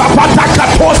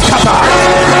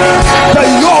 The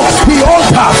yokes, the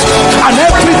altars, and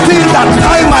everything that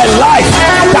tie my life,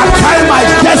 that tie my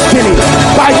destiny,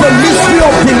 by the mystery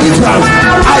of deliverance,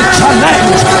 I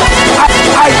challenge.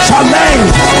 I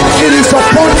challenge. It is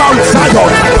upon Mount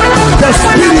Zion, the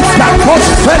spirits that cause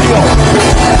failure.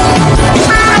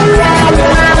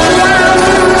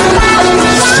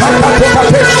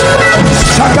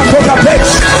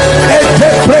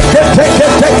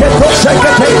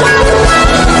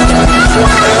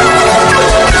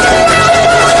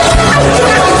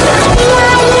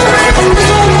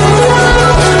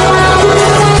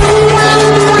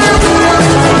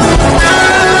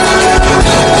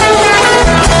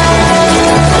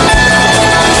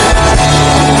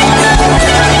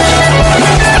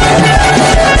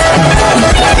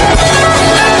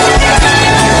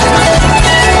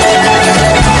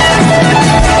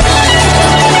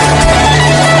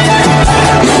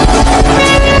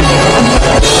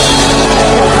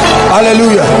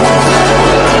 Hallelujah.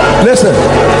 Listen.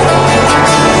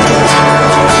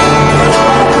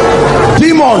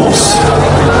 Demons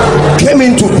came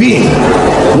into being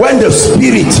when the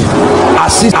spirit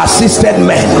assisted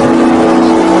men.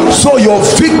 So your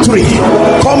victory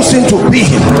comes into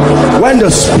being when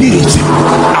the spirit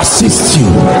assists you.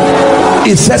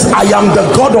 It says, I am the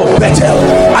God of Bethel.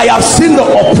 I have seen the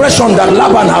oppression that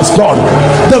Laban has done.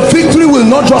 The victory will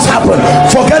not just happen.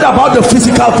 Forget about the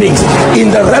physical things.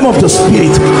 In the realm of the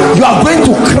spirit, you are going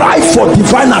to cry for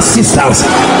divine assistance.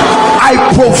 I I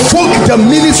provoke the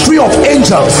ministry of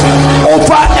angels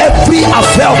over every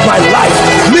affair of my life.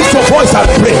 Lift your voice and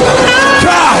pray.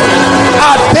 Cry.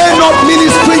 Are they not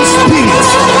ministering spirits?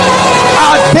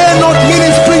 Are they not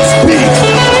ministering spirits?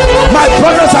 My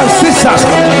brothers and sisters,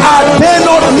 are they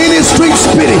not ministering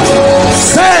spirits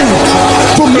sent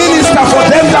to minister for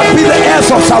them that be the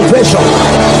heirs of salvation?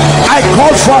 I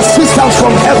call for assistance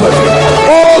from heaven.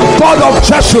 Oh God of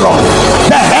Jeshurun,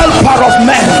 the helper of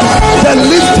men, the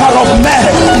lifter of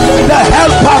men, the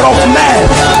helper of men,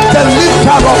 the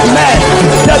lifter of men,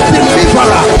 the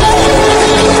deliverer.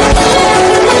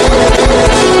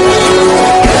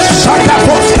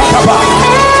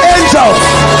 Angels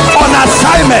on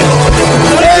assignment,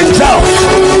 angels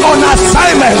on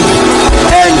assignment,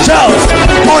 angels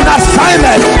on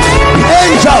assignment,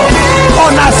 angels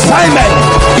on assignment,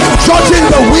 judging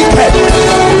the wicked,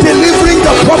 delivering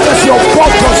the prophecy of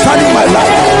God concerning my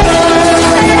life.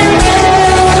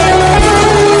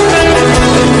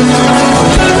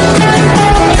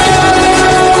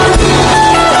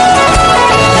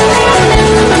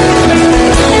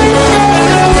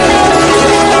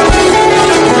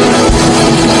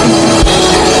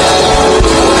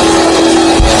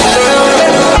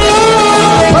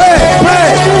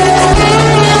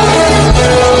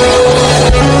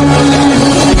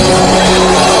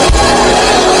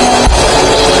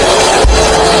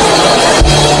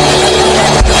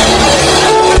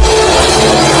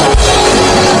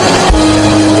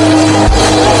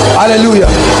 Hallelujah.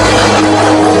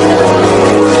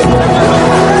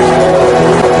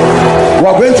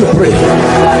 We're going to pray.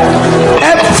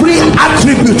 Every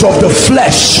attribute of the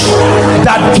flesh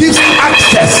that gives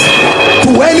access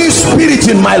to any spirit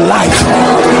in my life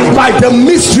by the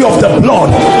mystery of the blood,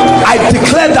 I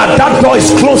declare that that door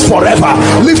is closed forever.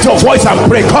 Lift your voice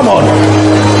and pray. Come on.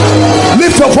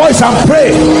 Lift your voice and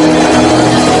pray.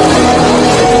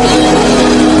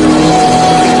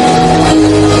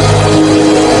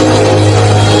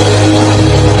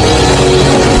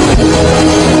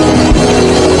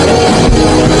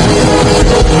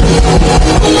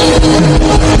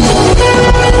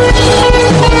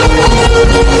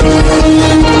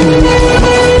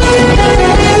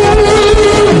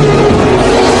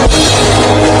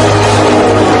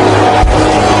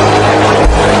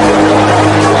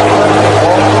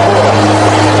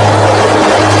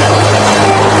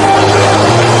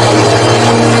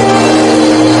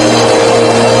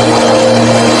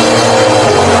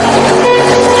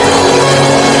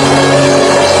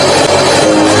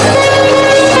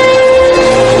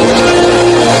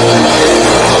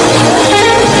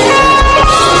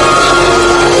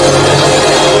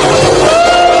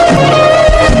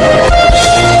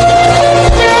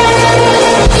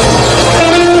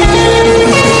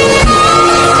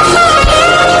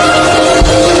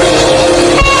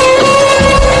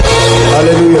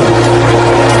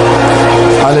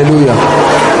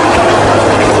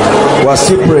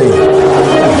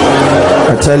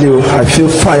 I feel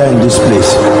fire in this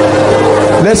place.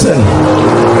 Listen,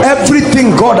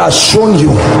 everything God has shown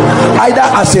you, either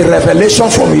as a revelation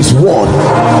from his word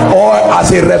or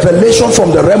as a revelation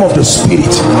from the realm of the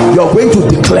spirit, you're going to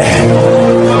declare.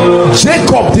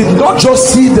 Jacob did not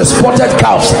just see the spotted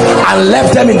calves and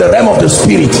left them in the realm of the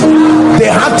spirit. They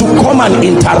had to come and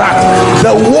interact.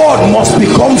 The word must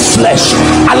become flesh.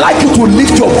 I'd like you to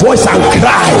lift your voice and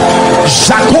cry.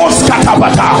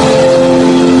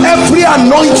 Every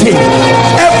anointing,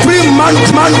 every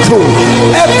mantle,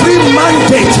 every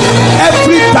mandate,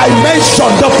 every dimension,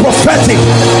 the prophetic,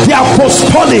 the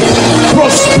apostolic,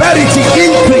 prosperity,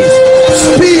 increase,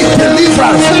 speed,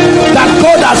 deliverance that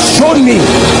God has shown me.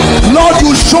 Lord,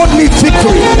 you showed me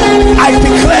victory. I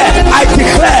declare,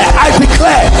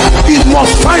 it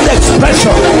must find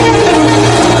expression.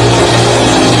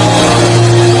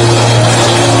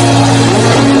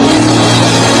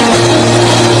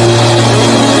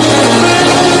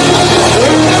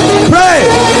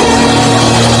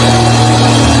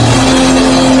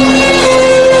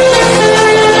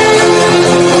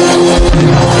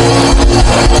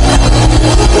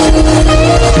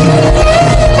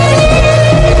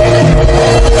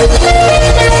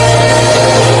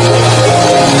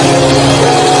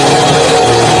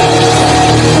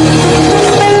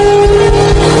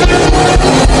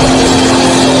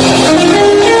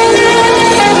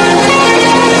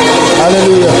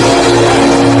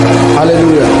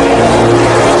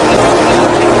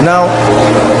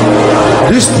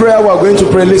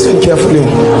 Listen carefully.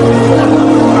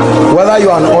 Whether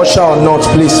you're an usher or not,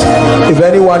 please, if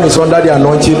anyone is under the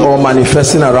anointing or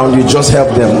manifesting around you, just help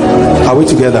them. Are we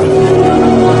together?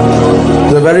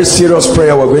 It's a very serious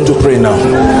prayer we're going to pray now.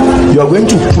 You're going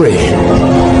to pray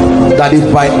that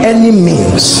if by any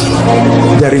means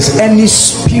there is any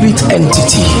spirit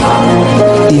entity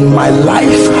in my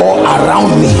life or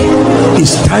around me,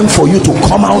 it's time for you to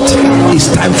come out,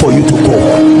 it's time for you to go.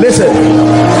 Listen,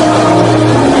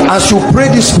 as you pray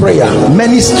this prayer,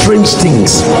 many strange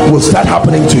things will start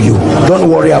happening to you. Don't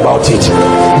worry about it.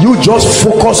 You just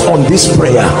focus on this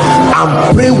prayer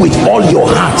and pray with all your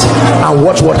heart and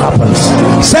watch what happens.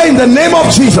 Say, in the name of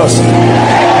Jesus.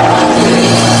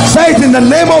 Say it, in the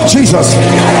name of Jesus.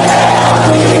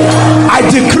 I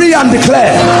decree and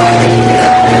declare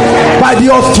by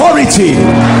the authority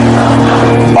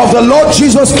of the Lord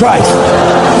Jesus Christ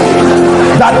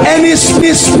that any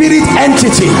spirit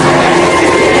entity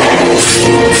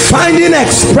finding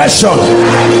expression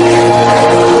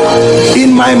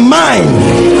in my mind,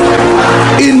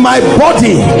 in my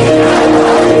body,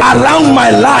 around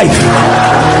my life,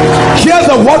 hear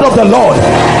the word of the Lord.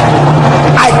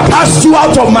 I cast you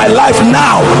out of my life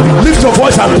now. Lift your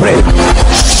voice and pray.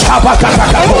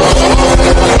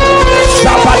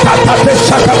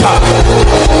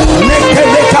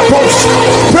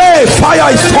 Pray,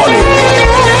 fire is falling.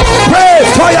 Pray,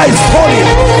 fire is falling.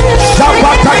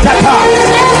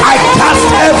 I cast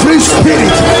every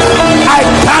spirit, I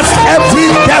cast every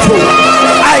devil,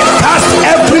 I cast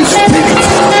every spirit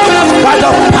by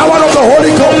the power of the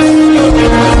Holy Ghost.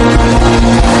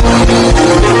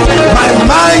 My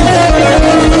mind,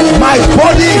 my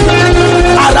body,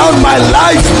 around my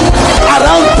life,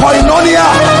 around koinonia,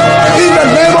 in the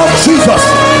name of Jesus,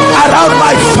 around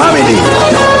my family.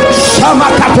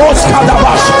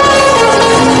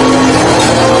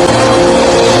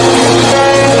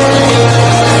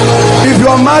 If you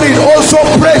are married, also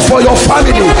pray for your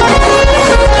family,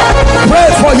 pray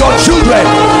for your children.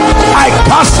 I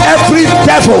cast every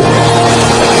devil.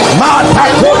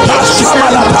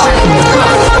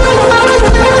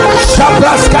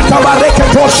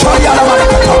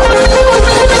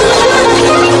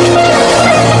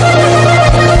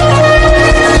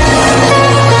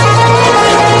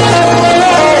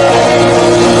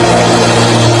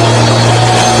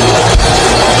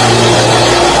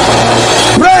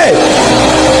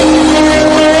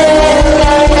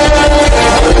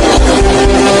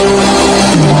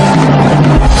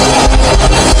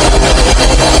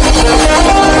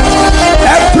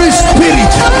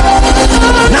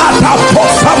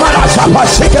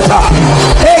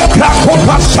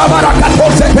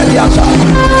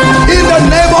 In the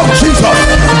name of Jesus,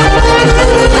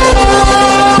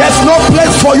 there's no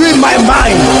place for you in my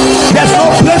mind, there's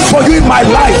no place for you in my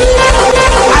life.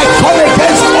 I come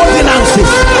against ordinances.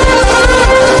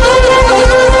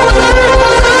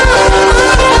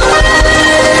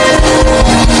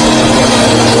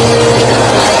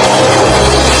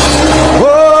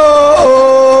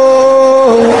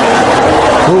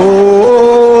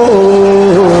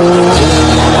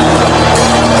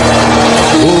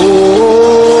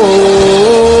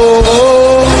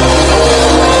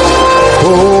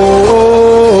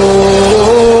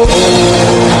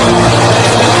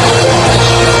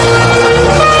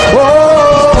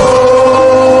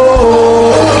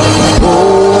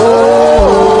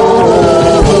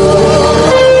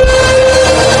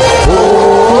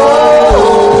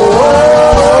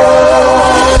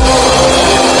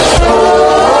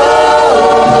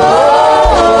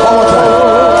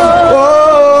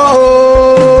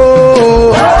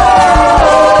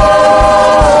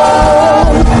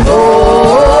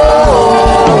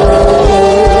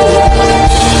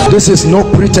 This is no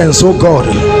pretense, oh God.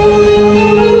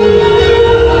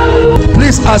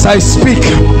 Please, as I speak,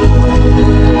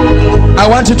 I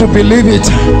want you to believe it.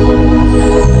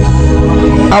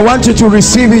 I want you to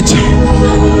receive it.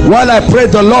 While I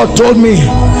prayed, the Lord told me,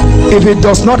 if it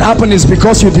does not happen, it's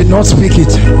because you did not speak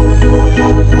it.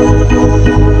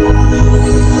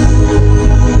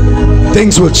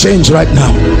 Things will change right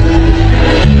now.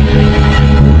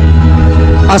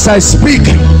 As I speak,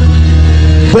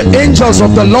 the angels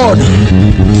of the Lord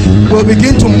will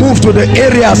begin to move to the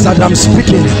areas that I'm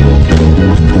speaking.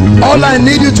 All I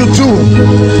need you to do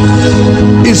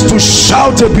is to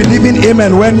shout a believing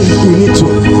amen when you need to.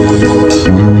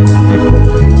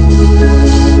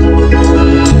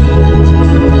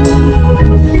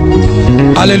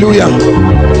 Hallelujah.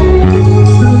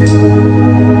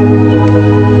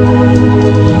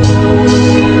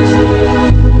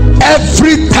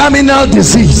 Every terminal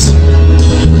disease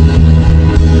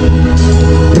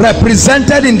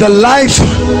represented in the life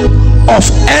of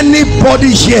anybody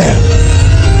here,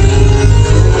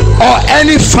 or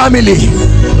any family,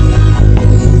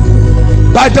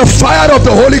 by the fire of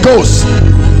the Holy Ghost,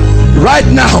 right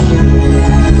now,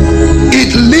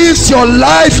 it leaves your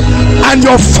life and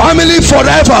your family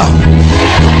forever.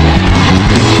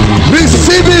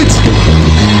 Receive it.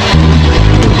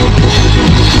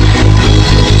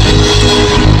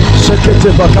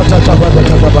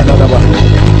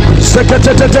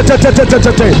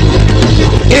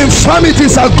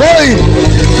 Infirmities are going.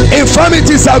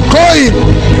 Infirmities are going.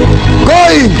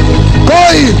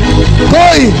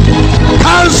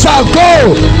 Cancer,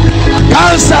 go.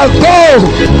 Cancer, go.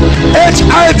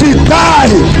 HIV,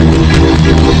 die.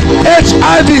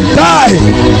 HIV, die.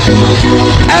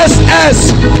 SS,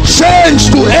 change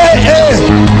to AA.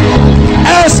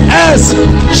 SS,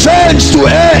 change to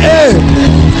AA.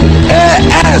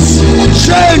 AS,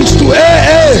 change to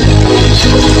AA.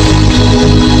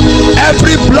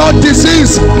 Every blood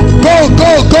disease, go,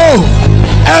 go, go.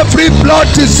 Every blood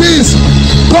disease,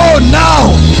 go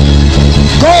now.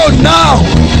 Go now.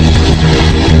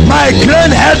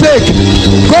 Migraine headache,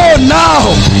 go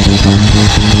now.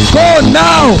 Go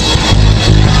now.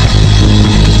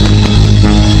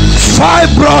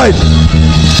 Fibroid,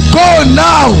 go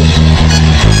now.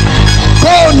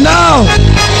 Go now.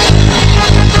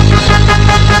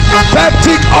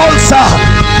 Peptic ulcer,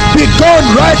 be gone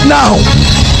right now.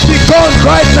 Be gone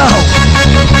right now.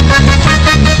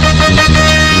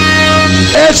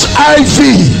 HIV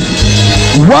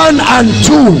 1 and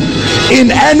 2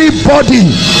 in any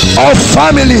body or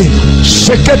family,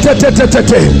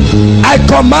 I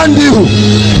command you,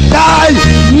 die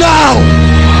now.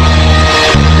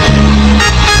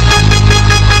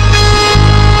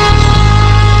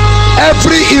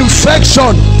 Every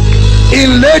infection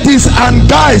in ladies and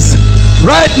guys,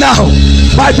 right now,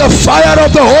 by the fire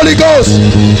of the Holy Ghost,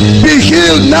 be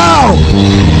healed now.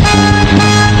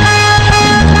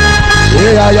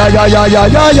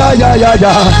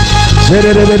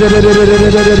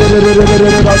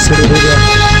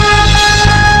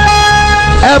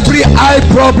 Every eye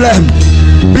problem,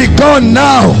 be gone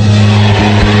now.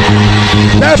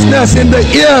 Deafness in the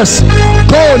ears,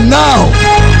 go now.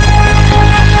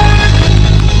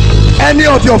 Any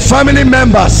of your family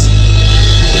members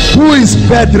who is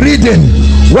bedridden,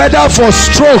 whether for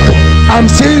stroke, I'm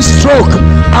seeing stroke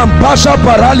and partial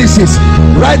paralysis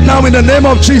right now, in the name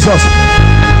of Jesus,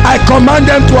 I command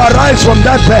them to arise from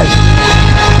that bed.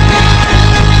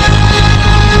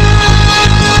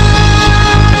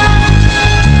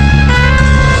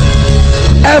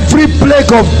 Every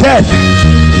plague of death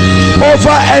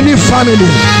over any family,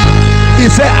 he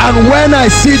said, and when I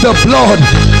see the blood,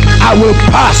 I will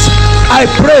pass. I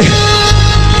pray,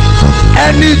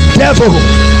 any devil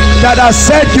that has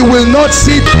said you will not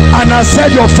see it and has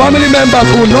said your family members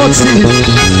will not see it,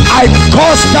 I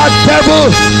curse that devil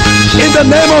in the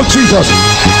name of Jesus.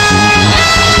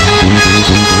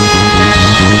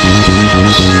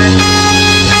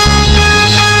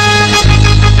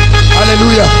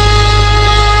 Hallelujah.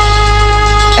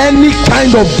 Any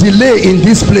kind of delay in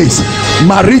this place,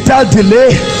 marital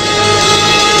delay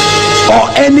or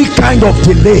any kind of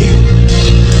delay,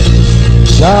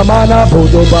 at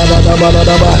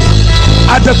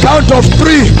the count of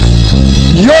 3,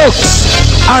 yokes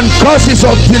and causes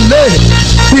of delay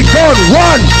be gone.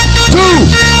 1, 2,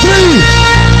 3.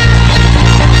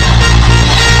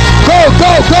 Go,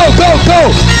 go, go, go, go,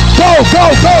 go, go,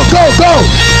 go, go, go.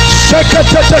 Shake it,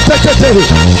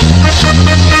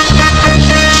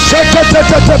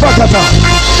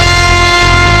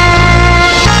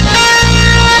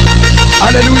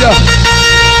 hallelujah.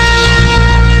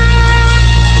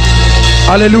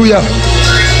 Hallelujah.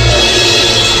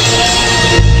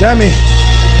 Hear me.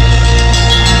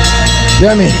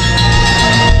 Hear me.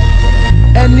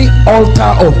 Any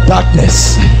altar of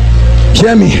darkness,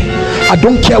 hear me, I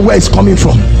don't care where it's coming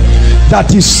from,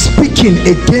 that is speaking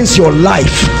against your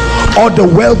life or the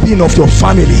well-being of your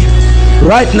family,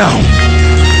 right now,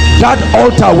 that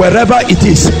altar, wherever it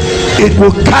is, it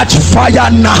will catch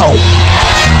fire now.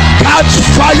 Catch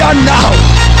fire now.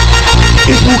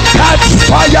 It will catch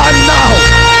fire now.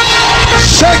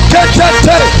 Shake it,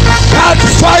 catch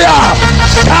fire.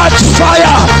 Catch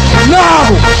fire now.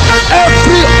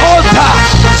 Every altar,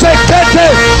 shake it,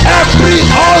 every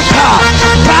altar,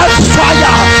 catch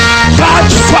fire.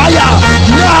 Catch fire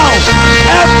now.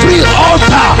 Every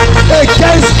altar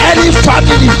against any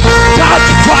family, catch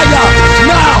fire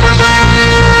now.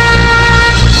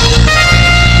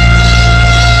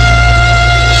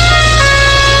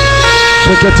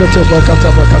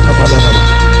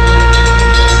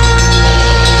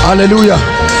 Hallelujah.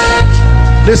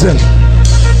 Listen,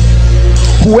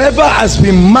 whoever has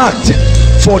been marked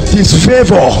for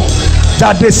disfavor,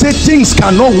 that they say things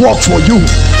cannot work for you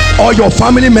or your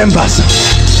family members,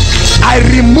 I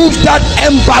remove that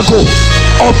embargo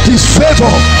of disfavor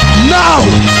now,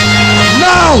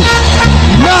 now,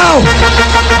 now,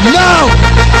 now,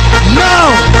 now,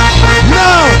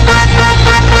 now.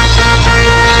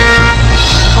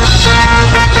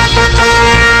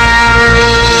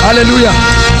 Hallelujah.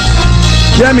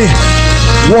 Hear me.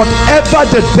 Whatever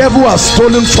the devil has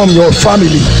stolen from your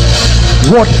family,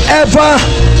 whatever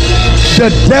the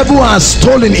devil has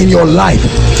stolen in your life,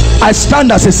 I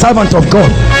stand as a servant of God.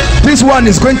 This one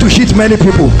is going to hit many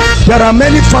people. There are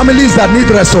many families that need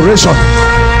restoration.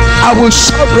 I will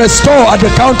shout restore at the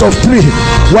count of 3.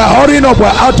 We're hurrying up,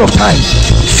 we're out of time.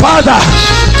 Father,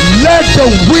 let the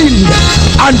wind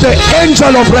and the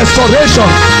angel of restoration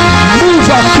move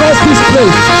across this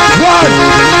place. 1,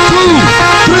 2,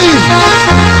 3.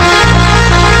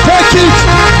 Take it,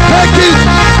 take it,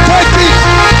 take it,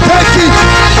 take it.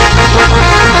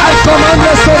 I command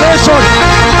restoration.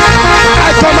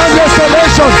 I command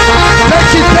restoration.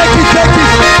 Take it, take it, take it,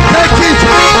 take it.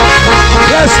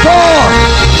 Restore.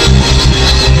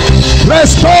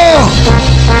 Restore.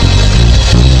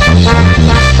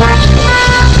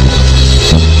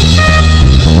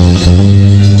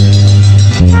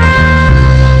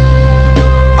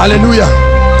 Hallelujah.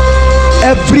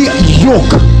 Every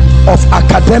yoke of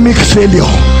academic failure,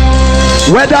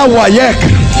 whether WAEC,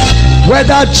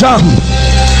 whether JAM,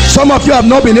 some of you have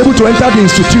not been able to enter the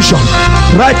institution.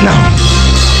 Right now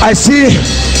I see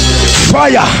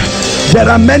fire. There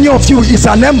are many of you, it's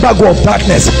an embargo of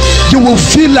darkness. You will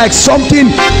feel like something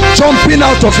jumping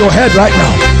out of your head right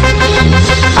now.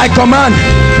 I command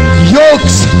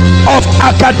yokes of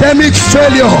academic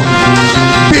failure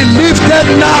be lifted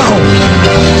now.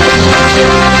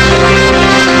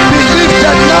 Be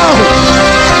lifted now.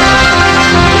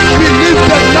 Be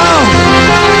lifted now.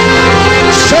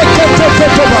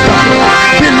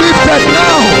 Be lifted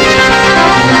now.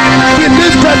 Be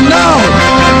lifted now.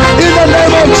 In the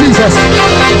name of Jesus.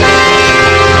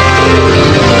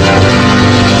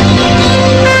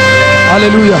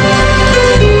 Hallelujah.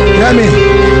 Hear me.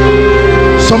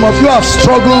 Some of you have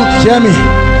struggled. Hear me.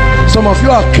 Some of you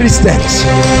are Christians,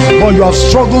 but you have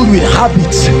struggled with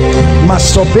habits,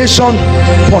 masturbation,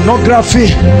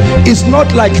 pornography. It's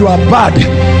not like you are bad.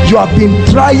 You have been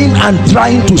trying and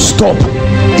trying to stop.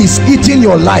 It's eating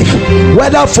your life,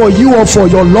 whether for you or for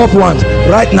your loved ones.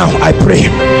 Right now I pray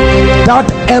that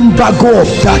embargo of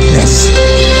darkness,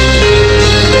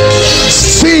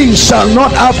 sin shall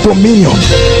not have dominion.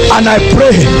 And I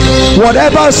pray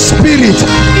whatever spirit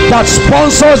that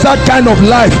sponsors that kind of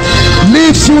life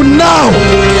leaves you now,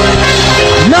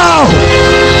 now,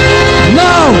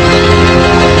 now,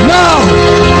 now,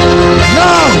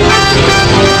 now,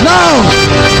 now,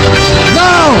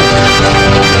 now.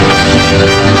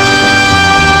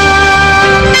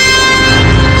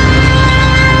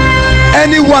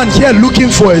 Anyone here looking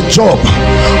for a job,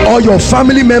 or your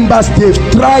family members, they've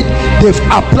tried, they've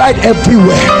applied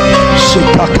everywhere.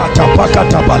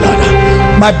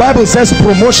 My Bible says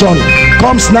promotion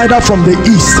comes neither from the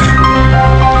east,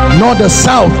 nor the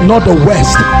south, nor the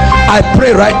west. I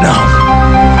pray right now,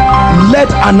 let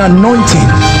an anointing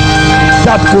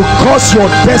that will cause your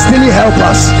destiny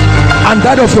helpers and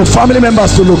that of your family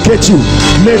members to locate you,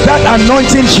 may that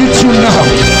anointing hit you now.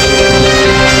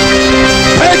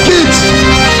 Take it.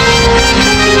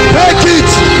 Take it.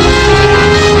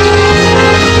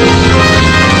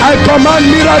 I command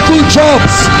miracle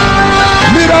jobs.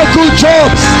 Miracle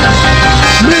jobs.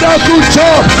 Miracle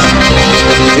jobs.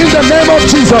 In the name of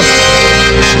Jesus.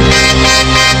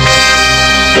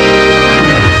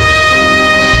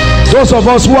 Those of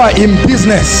us who are in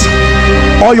business,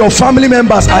 or your family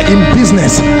members are in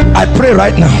business, I pray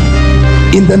right now,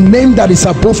 in the name that is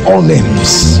above all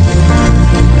names.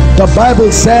 The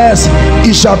Bible says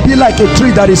it shall be like a tree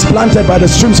that is planted by the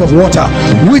streams of water,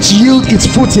 which yield its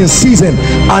fruit in season,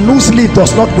 and whose leaf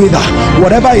does not wither.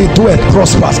 Whatever it doeth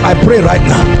prospers. I pray right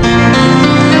now,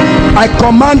 I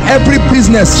command every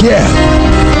business here,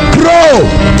 grow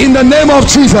in the name of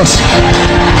Jesus.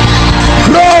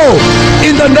 Grow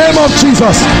in the name of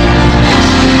Jesus.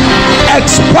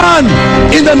 Expand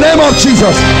in the name of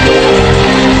Jesus.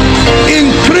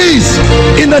 Increase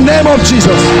in the name of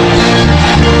Jesus.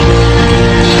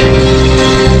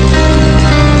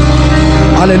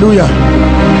 Hallelujah.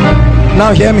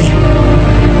 Now hear me.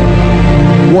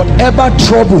 Whatever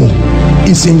trouble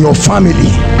is in your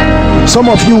family. Some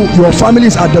of you, your family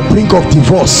is at the brink of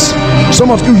divorce. Some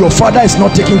of you, your father is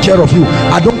not taking care of you.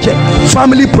 I don't care.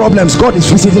 Family problems, God is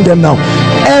visiting them now.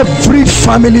 Every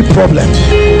family problem,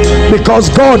 because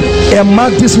God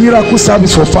earmarked this miracle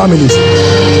service for families.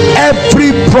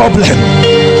 Every problem,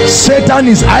 Satan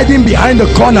is hiding behind the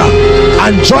corner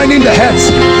and joining the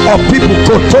heads of people.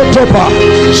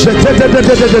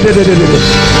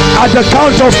 At the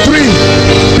count of 3,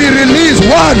 be released.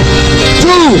 1,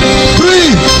 2,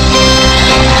 3.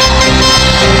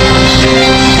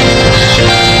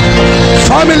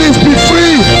 Families be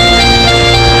free.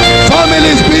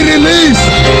 Families be released.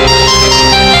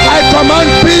 I command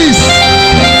peace.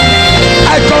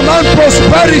 I command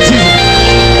prosperity.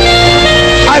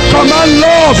 I command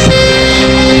love.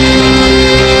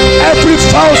 Every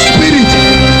foul spirit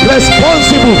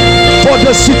responsible for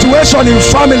the situation in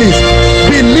families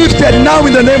be lifted now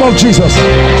in the name of Jesus.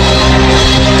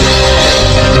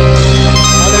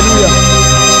 Hallelujah.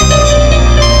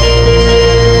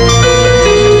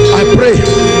 I pray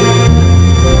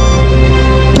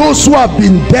those who have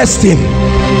been destined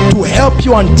to help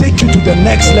you and take you to the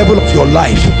next level of your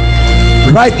life,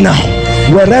 right now,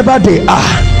 wherever they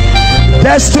are,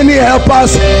 destiny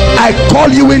helpers, I call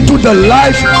you into the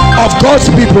life of God's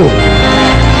people.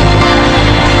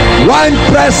 Wine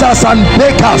pressers and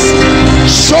bakers,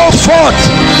 show forth,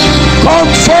 come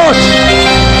forth.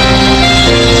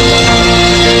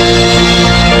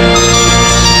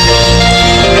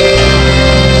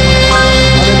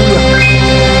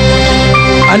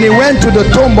 And he went to the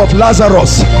tomb of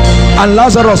Lazarus, and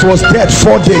Lazarus was dead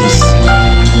 4 days,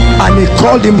 and he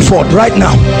called him forth. Right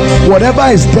now, whatever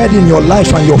is dead in your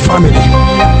life and your family,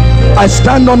 I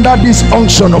stand under this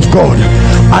unction of God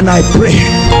and I pray,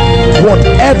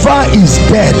 whatever is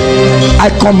dead, I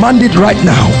command it right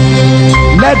now.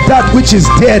 Let that which is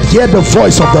dead hear the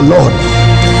voice of the Lord.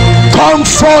 Come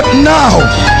forth now.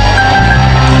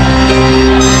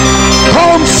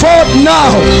 Come forth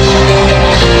now.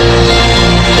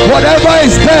 Whatever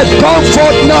is dead, come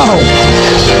forth now.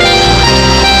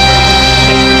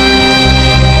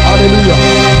 Hallelujah.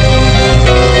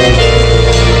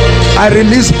 I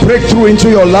release breakthrough into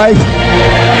your life.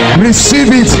 Receive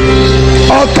it.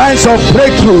 All kinds of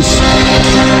breakthroughs.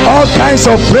 All kinds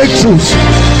of breakthroughs.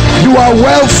 You are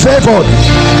well favored.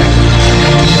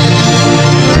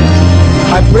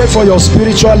 I pray for your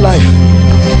spiritual life.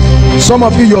 Some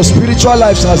of you, your spiritual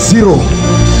lives are 0.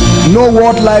 No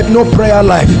word life, no prayer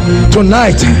life.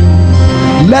 Tonight,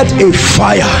 let a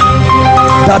fire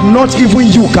that not even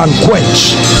you can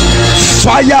quench,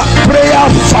 fire, prayer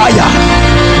fire,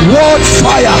 word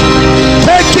fire,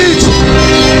 take it,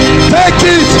 take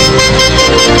it,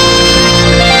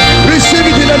 receive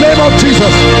it in the name of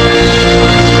Jesus.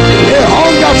 A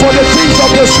hunger for the things of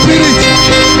the Spirit,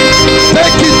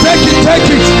 take it, take it, take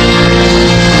it.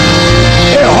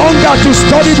 A hunger to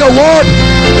study the word,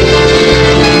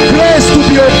 grace to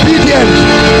be obedient,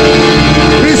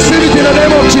 receive it in the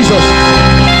name of Jesus.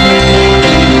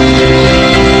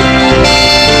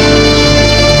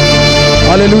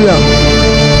 Hallelujah.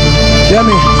 Hear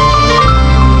me.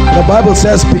 The Bible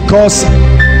says, because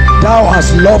thou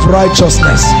hast loved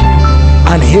righteousness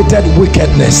and hated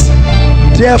wickedness,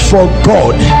 therefore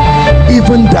God,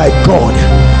 even thy God,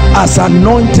 has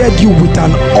anointed you with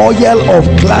an oil of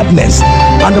gladness.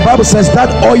 And the Bible says that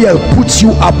oil puts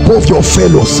you above your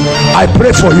fellows. I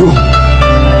pray for you,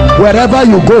 wherever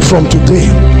you go from today,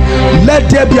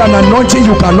 let there be an anointing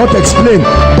you cannot explain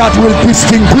that will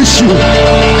distinguish you.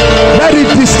 Let it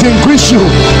distinguish you.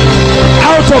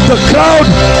 Out of the crowd,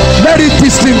 let it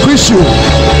distinguish you.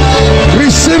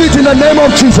 Receive it in the name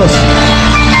of Jesus.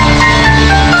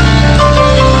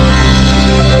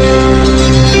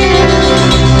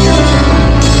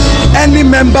 Any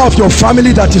member of your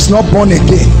family that is not born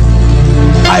again,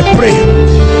 I pray,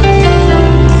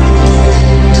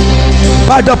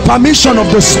 by the permission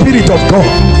of the Spirit of God,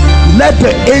 let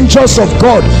the angels of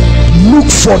God look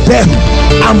for them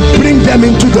and bring them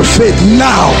into the faith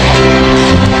now.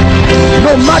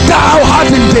 No matter how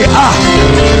hardened they are,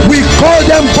 we call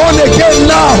them born again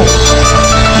now.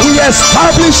 We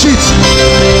establish it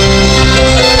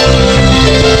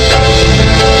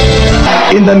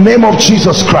in the name of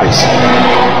Jesus Christ.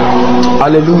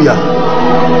 Hallelujah.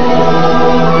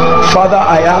 Father,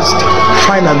 I ask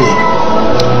finally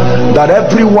that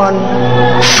everyone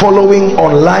following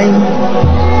online,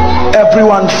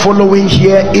 everyone following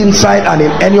here inside and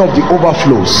in any of the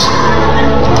overflows,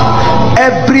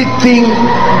 everything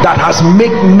that has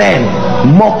made men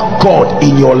mock God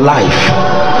in your life,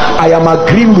 I am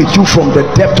agreeing with you from the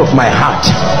depth of my heart.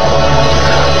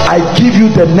 I give you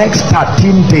the next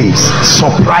 13 days.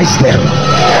 Surprise them.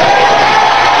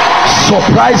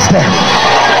 Surprise them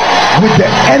with the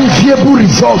enviable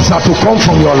results that will come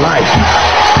from your life.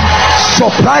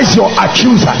 Surprise your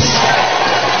accusers.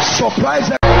 Surprise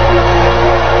them.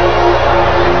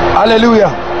 Hallelujah.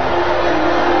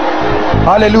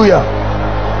 Hallelujah.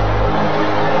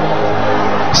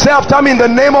 Say after me, in the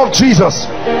name of Jesus.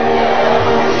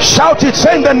 Shout it.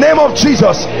 Say, in the name of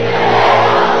Jesus.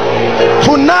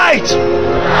 Tonight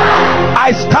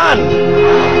I stand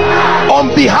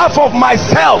on behalf of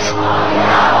myself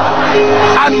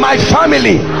and my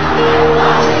family,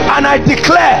 and I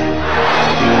declare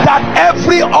that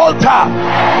every altar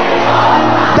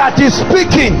that is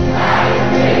speaking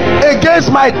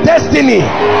against my destiny,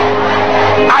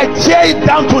 I tear it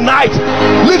down tonight.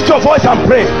 Lift your voice and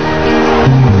pray.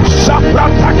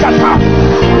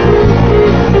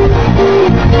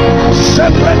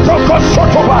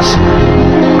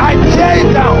 I tear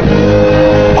it down.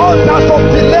 Altars of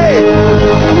delay,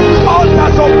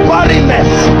 altars of barrenness,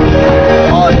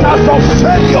 altars of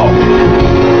failure.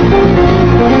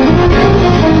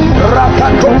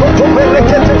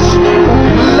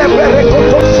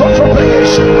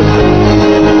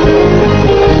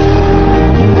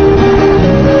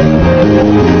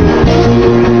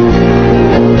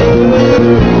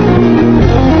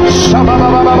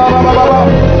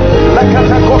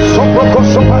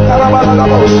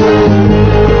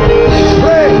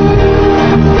 Pray,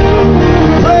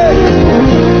 pray,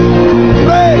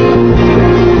 pray,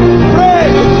 pray.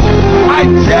 I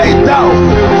tear it down.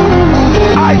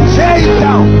 I tear it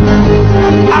down.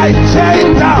 I tear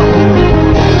it down.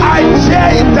 I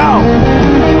tear it down.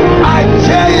 I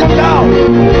tear it down.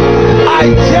 I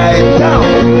tear it down.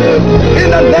 In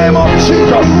the name of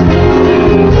Jesus.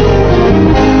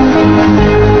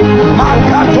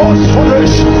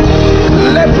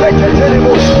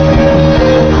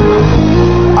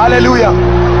 Hallelujah.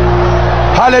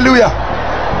 Hallelujah.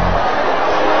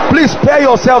 Please pair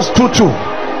yourselves 2-2.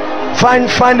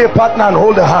 Find a partner and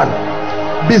hold a hand.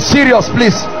 Be serious,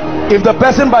 please. If the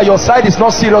person by your side is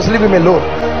not serious, leave him alone.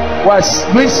 We're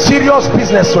doing serious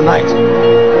business tonight.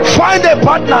 Find a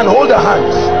partner and hold a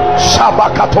hand.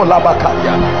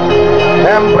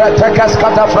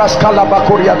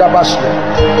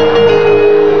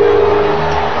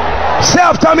 Say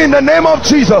after me, in the name of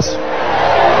Jesus.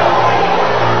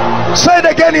 Say it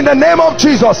again, in the name of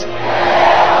Jesus.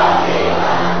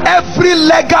 Every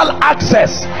legal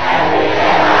access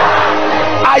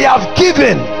I have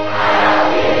given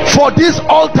for these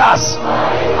altars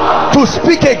to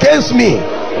speak against me,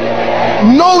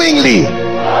 knowingly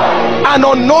and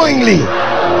unknowingly,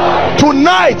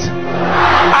 tonight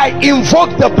I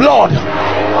invoke the blood.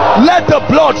 Let the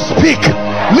blood speak.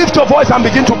 Lift your voice and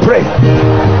begin to pray.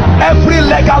 Every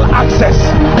legal access,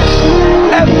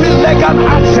 every legal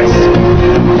access,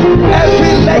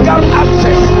 every legal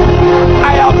access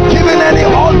I have given any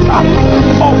altar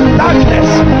of darkness,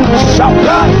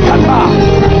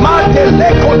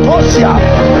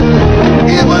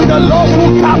 even the lawful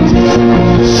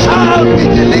captives shall be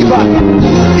delivered.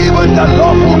 Even the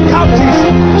lawful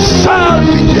captives shall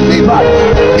be delivered.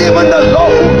 Even the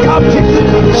lawful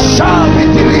captives shall be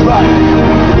delivered.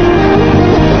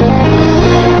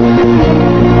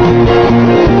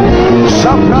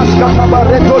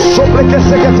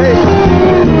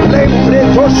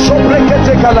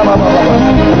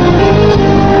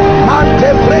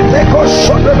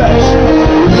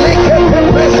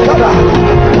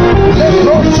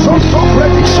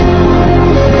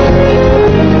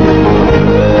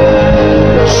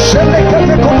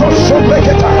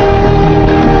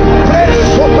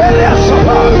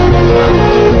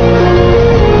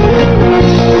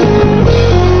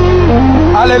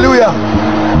 Hallelujah.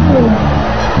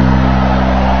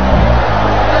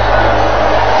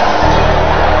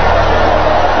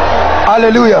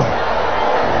 Hallelujah.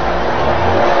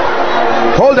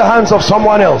 Hold the hands of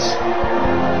someone else.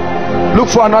 Look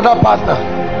for another partner.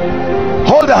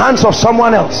 Hold the hands of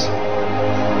someone else.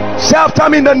 Say after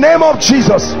me, in the name of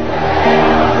Jesus.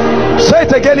 Say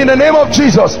it again, in the name of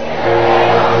Jesus.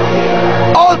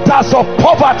 Altars of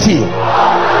poverty,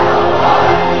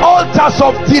 altars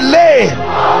of delay,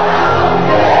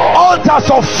 altars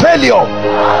of failure,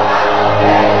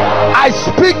 I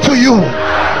speak to you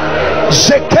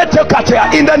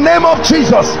in the name of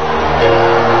Jesus.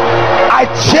 I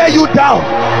tear you down.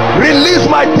 Release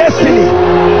my destiny.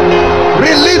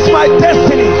 Release my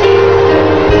destiny.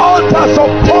 Altars of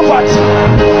poverty,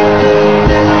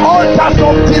 altars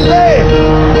of delay,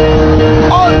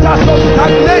 altars of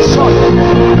stagnation,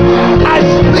 I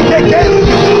speak against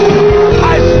you.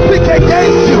 I speak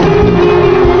against you.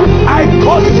 I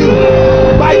curse you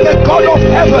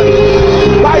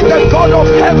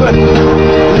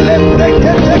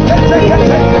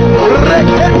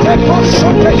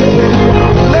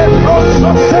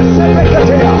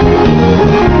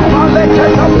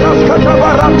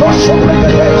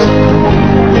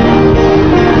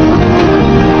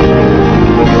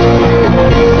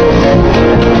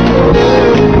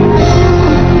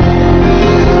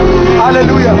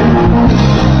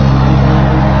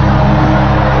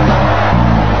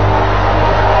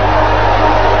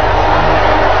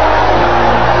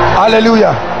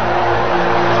Hallelujah.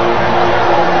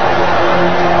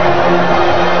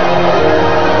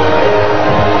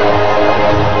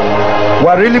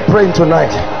 We're really praying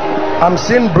tonight. I'm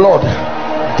seeing blood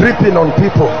dripping on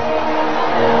people.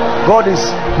 God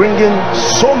is bringing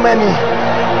so many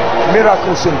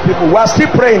miracles in people. We're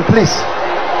still praying, please.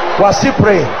 We're still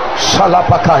praying.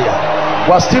 Shalapakaya.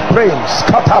 We're still praying.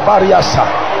 Skatabariasa.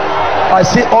 I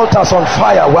see altars on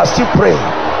fire. We're still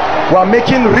praying. We're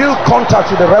making real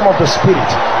contact with the realm of the spirit.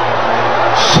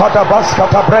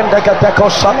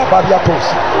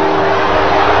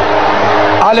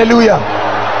 Hallelujah.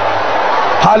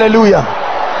 Hallelujah.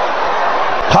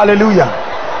 Hallelujah.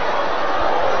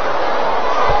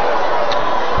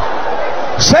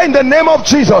 Say in the name of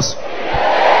Jesus,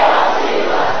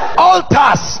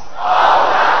 altars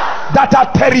that are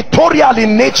territorial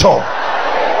in nature,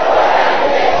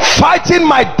 fighting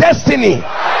my destiny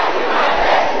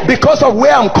because of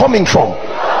where I'm coming from,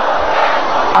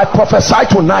 I prophesy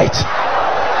tonight,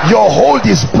 your hold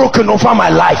is broken over my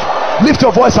life. Lift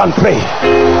your voice and pray.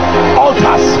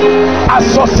 Altars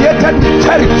associated with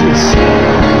territories,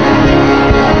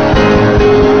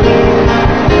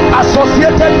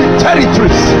 associated with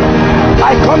territories,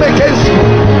 I come against you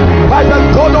by the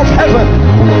God of heaven.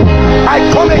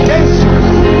 I come against you.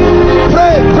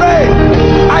 Pray, pray.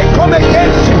 I come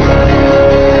against you.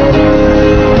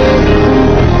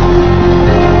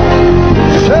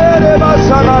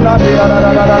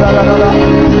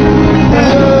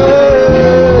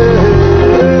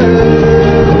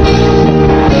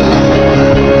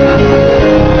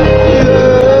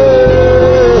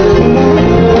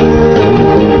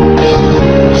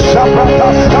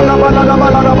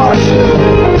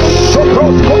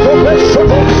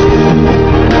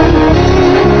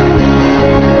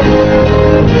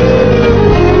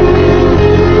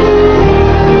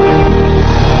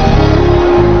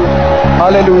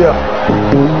 Hallelujah.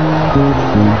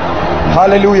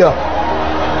 Hallelujah.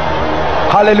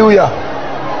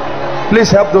 Hallelujah.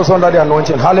 Please help those under the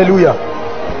anointing. Hallelujah.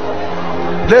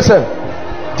 Listen,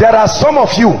 there are some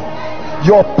of you,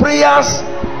 your prayers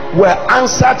were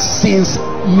answered since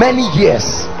many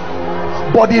years,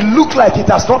 but it looked like it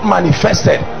has not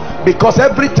manifested because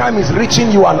every time it's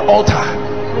reaching you, an altar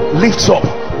lifts up.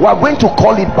 We are going to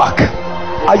call it back.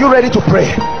 Are you ready to pray?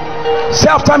 Say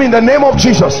after me, in the name of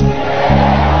Jesus.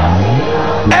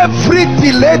 Every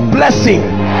delayed blessing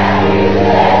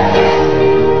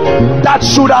that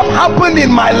should have happened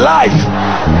in my life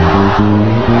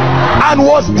and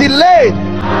was delayed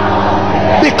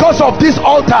because of these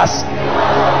altars,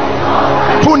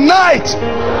 tonight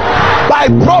by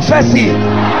prophecy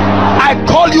I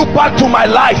call you back to my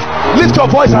life. Lift your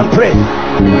voice and pray.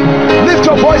 Lift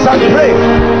your voice and pray,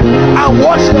 and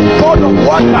watch the God of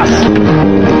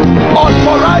wonders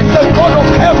authorize the God of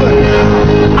heaven,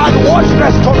 and watch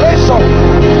restoration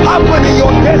happen in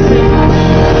your destiny.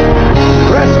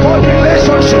 Restored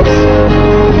relationships,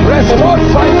 restored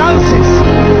finances,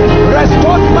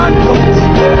 restored mantles,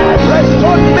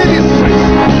 restored ministries.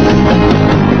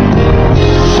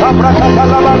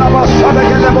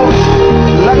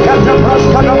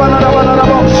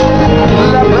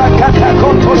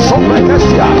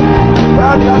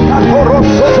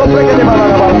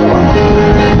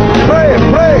 Pray,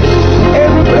 pray.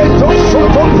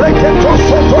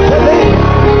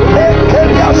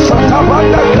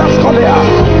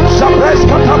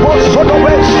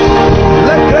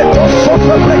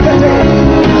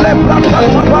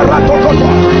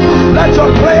 Let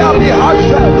your prayer be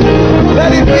heartfelt.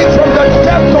 Let it be from the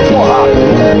depth of your heart.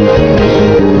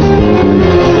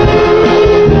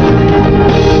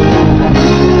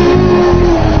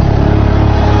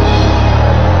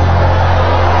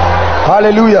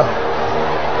 Hallelujah.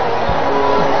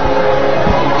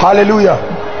 Hallelujah.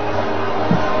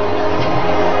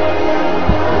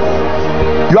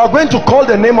 You are going to call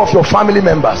the name of your family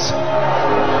members.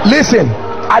 Listen,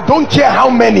 I don't care how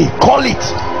many, call it.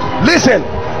 Listen,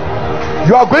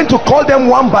 you are going to call them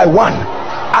one by one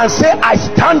and say, I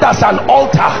stand as an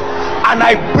altar and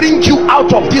I bring you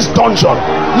out of this dungeon.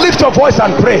 Lift your voice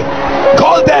and pray.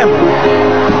 Call them.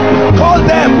 Call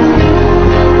them.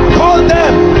 Call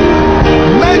them.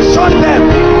 Mention them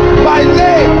by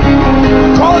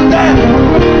name. Call them.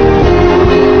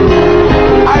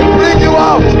 I bring you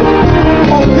out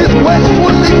of this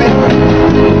wasteful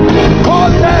living. Call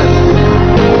them.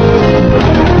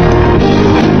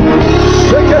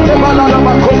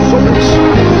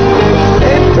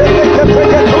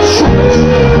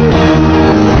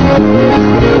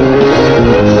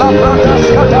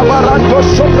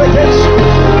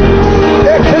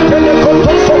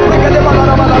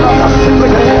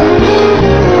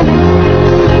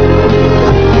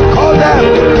 Call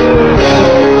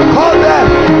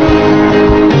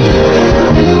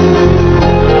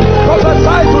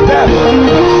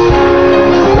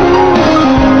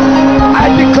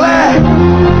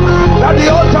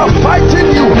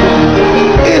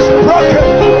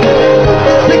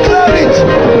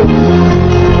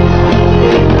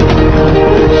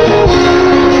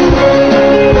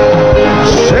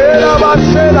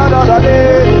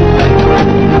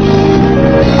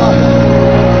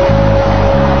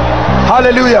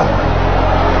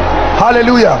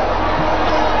Hallelujah.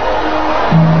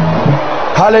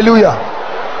 Hallelujah.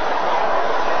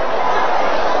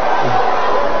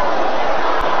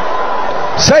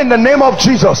 Say in the name of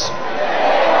Jesus.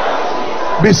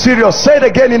 Be serious. Say it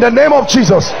again. In the name of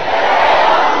Jesus.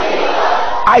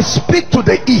 I speak to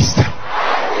the east.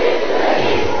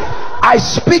 I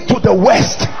speak to the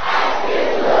west.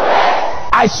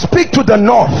 I speak to the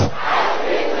north.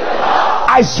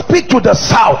 I speak to the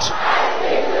south.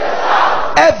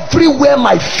 Everywhere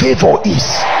my favor is,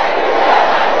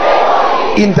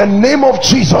 in the name of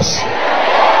Jesus,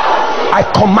 I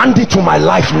command it to my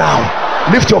life now.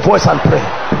 Lift your voice and pray.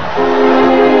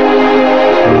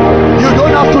 You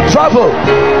don't have to travel.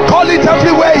 Call it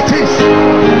everywhere it is.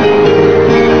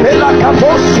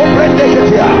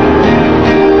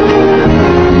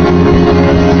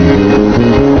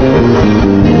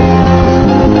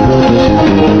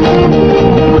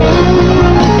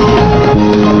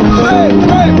 Pray,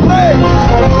 pray, pray.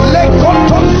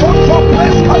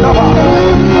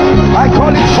 I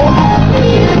call it forth.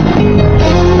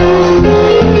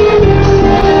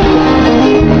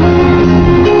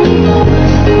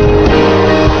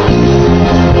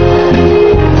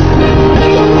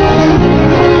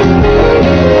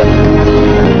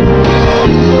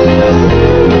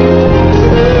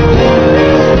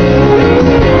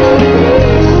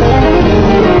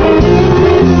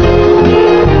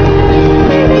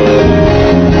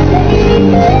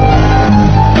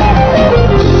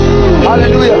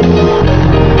 Hallelujah.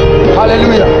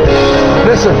 Hallelujah.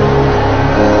 Listen.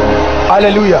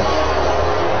 Hallelujah.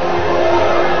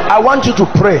 I want you to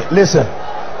pray. Listen.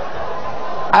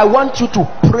 I want you to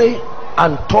pray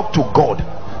and talk to God.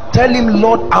 Tell him,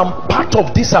 Lord, I'm part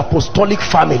of this apostolic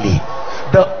family.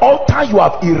 The altar you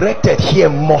have erected here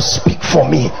must speak for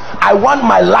me. I want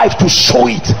my life to show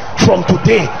it from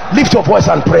today. Lift your voice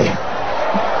and pray.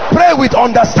 Pray with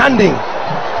understanding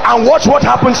and watch what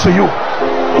happens to you.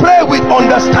 Pray with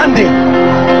understanding.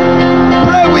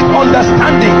 Pray with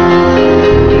understanding.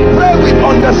 Pray with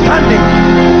understanding.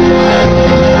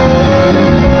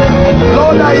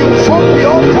 Lord, I inform the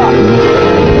altar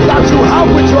that you have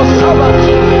with your servant.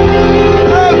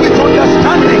 Pray with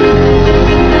understanding.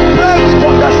 Pray with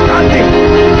understanding.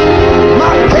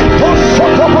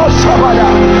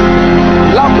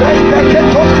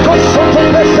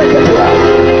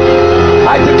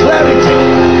 I declare it.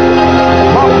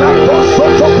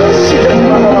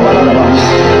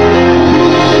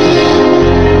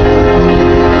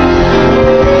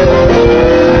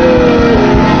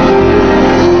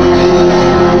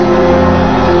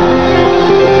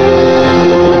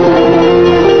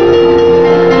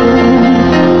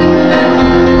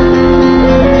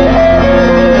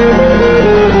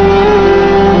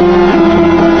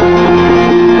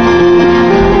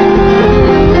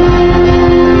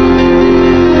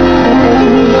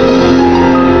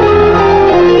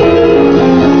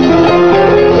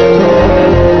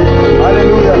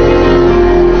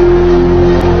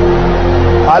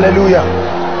 Hallelujah.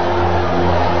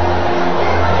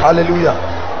 Hallelujah.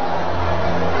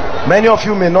 Many of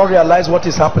you may not realize what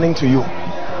is happening to you.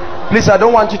 Please, I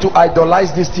don't want you to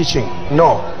idolize this teaching.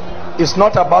 No, it's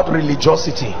not about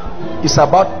religiosity. It's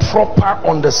about proper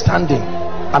understanding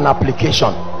and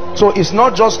application. So it's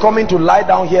not just coming to lie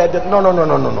down here. No.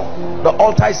 The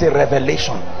altar is a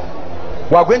revelation.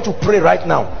 We are going to pray right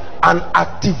now and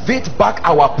activate back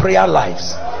our prayer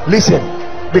lives. Listen,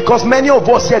 because many of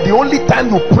us here, the only time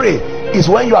you pray is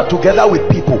when you are together with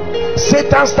people.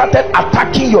 Satan started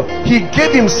attacking you. He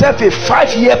gave himself a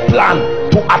 5-year plan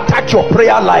to attack your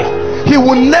prayer life. He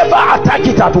will never attack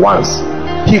it at once.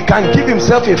 He can give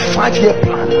himself a 5-year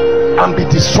plan and be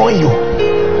destroying you.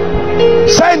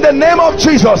 Say, in the name of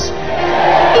Jesus,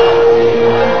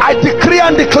 I decree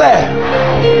and declare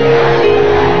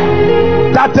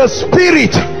that the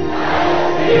spirit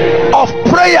of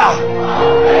prayer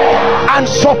and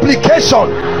supplication,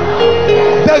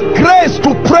 the grace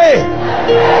to pray,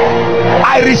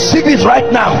 I receive it right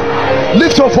now.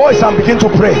 Lift your voice and begin to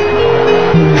pray.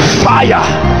 Fire,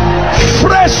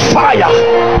 fresh fire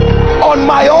on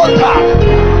my altar.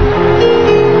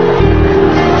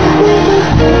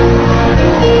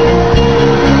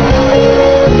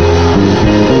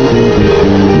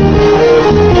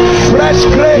 Fresh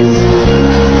grace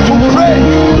to pray,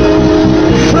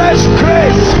 fresh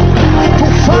grace to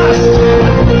fast,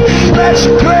 fresh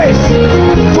grace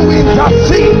to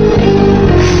intercede,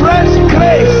 fresh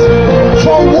grace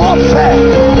for warfare.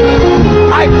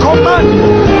 I command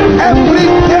every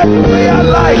dead prayer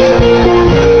life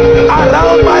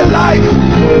around my life,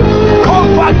 come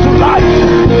back to life,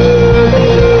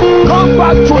 come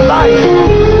back to life.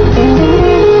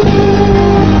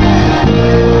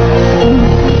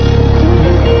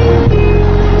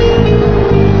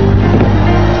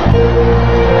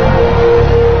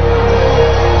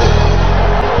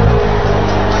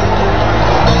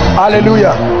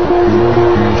 Hallelujah.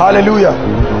 Hallelujah.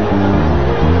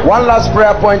 One last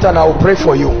prayer point and I will pray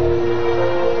for you.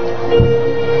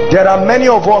 There are many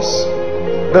of us,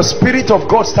 the Spirit of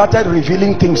God started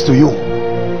revealing things to you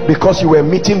because you were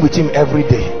meeting with him every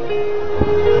day,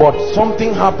 but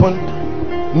something happened.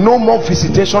 No more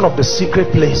visitation of the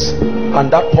secret place, and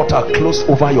that portal closed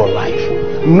over your life.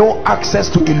 No access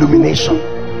to illumination.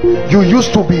 You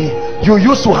used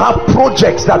to have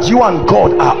projects that you and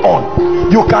God are on.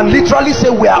 You can literally say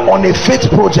we are on a faith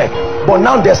project, but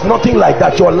now there's nothing like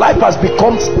that. Your life has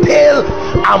become stale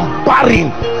and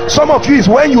barren. Some of you is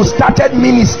when you started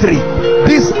ministry,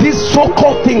 this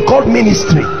so-called thing called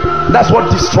ministry, that's what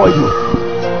destroyed you.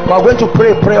 We are going to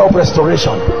pray a prayer of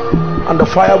restoration, and the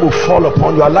fire will fall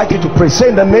upon you. I'd like you to pray. Say,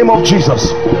 in the name of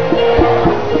Jesus.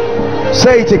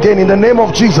 Say it again, in the name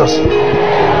of Jesus.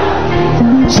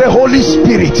 Say, Holy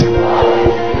Spirit,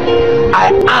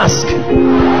 I ask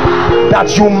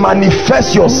that you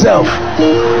manifest yourself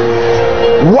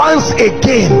once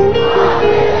again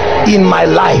in my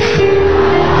life.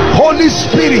 Holy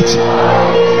Spirit,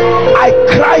 I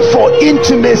cry for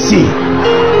intimacy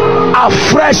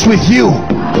afresh with you.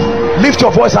 Lift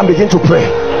your voice and begin to pray.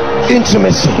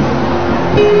 Intimacy.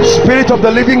 Spirit of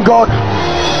the living God,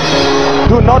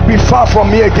 do not be far from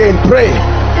me again. Pray,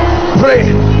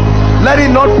 pray. Let it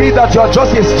not be that you are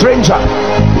just a stranger.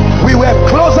 We were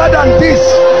closer than this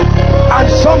and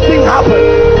something happened.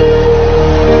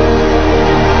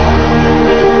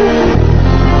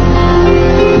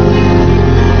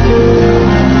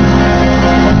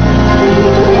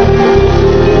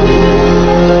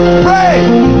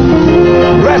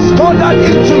 Restore that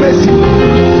intimacy,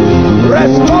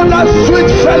 restore that sweet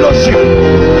fellowship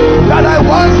that I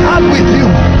once had with you.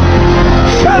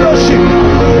 Fellowship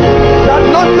that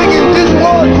nothing in this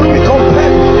world could be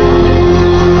compared.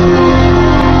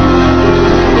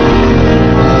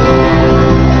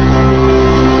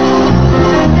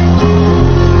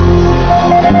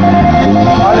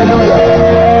 Hallelujah.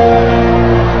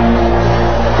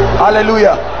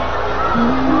 Hallelujah.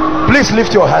 Please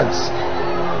lift your hands.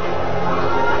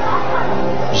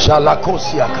 I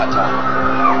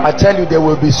tell you, there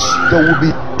will be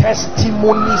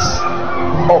testimonies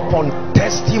upon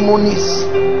testimonies.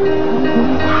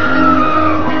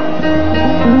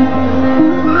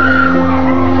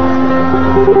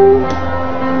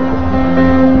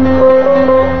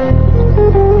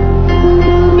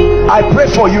 I pray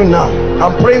for you now.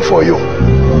 I'm praying for you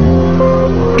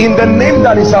in the name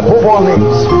that is above all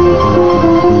names.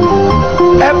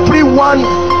 Everyone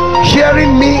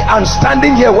hearing me and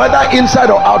standing here, whether inside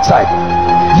or outside,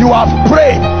 you have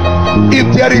prayed.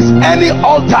 If there is any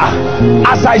altar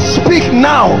as I speak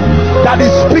now that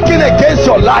is speaking against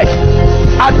your life,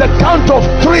 at the count of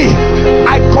 3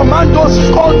 I command those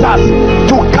altars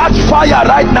to catch fire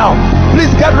right now.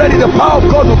 Please get ready. The power of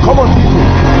God will come on people.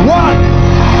 1,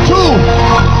 2,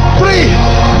 3.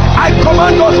 I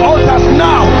command those altars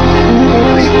now,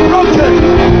 be broken,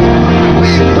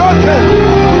 be broken,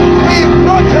 be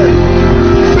broken,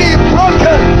 be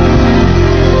broken.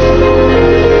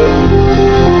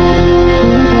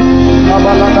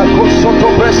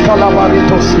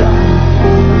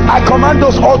 I command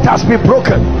those altars be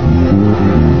broken,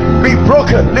 be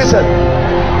broken. Listen,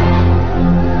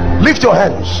 lift your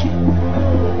hands.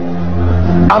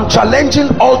 I'm challenging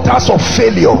altars of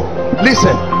failure.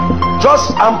 Listen,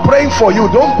 I'm praying for you.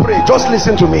 Don't pray, just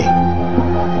listen to me,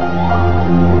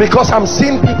 because I'm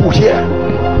seeing people here.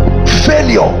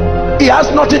 Failure, it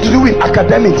has nothing to do with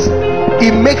academics.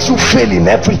 It makes you fail in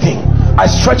everything. I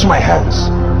stretch my hands.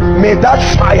 May that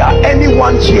fire,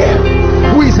 anyone here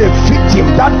who is a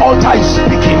victim, that altar is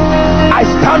speaking. I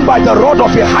stand by the rod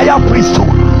of a higher priesthood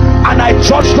and I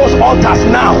judge those altars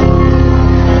now.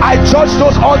 I judge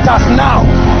those altars now.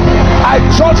 I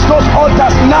judge those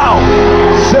altars now.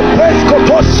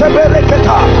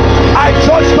 I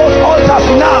judge those altars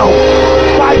now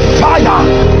by fire.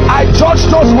 I judge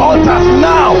those altars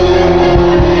now.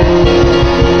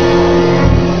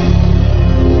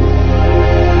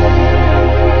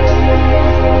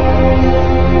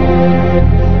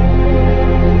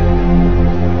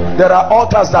 There are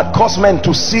altars that cause men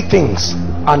to see things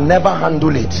and never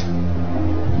handle it.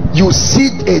 You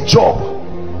see a job,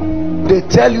 they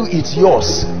tell you it's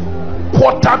yours.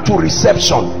 Quarter to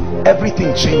reception,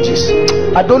 everything changes.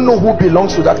 I don't know who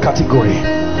belongs to that category,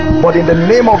 but in the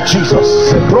name of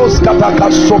Jesus,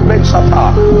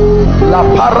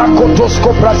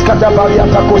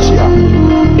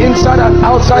 inside and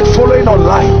outside, following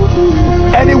online,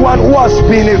 anyone who has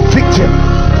been a victim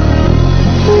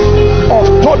of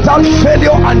total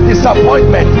failure and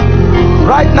disappointment,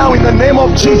 right now in the name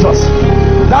of Jesus,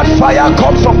 That fire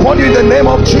comes upon you in the name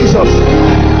of Jesus.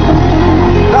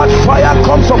 That fire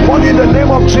comes upon you in the name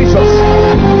of Jesus.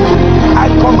 I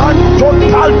command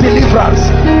total deliverance.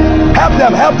 Help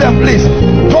them please.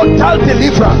 Total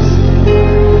deliverance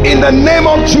in the name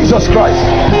of Jesus Christ.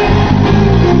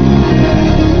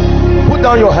 Put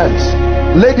down your hands.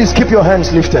 Ladies, keep your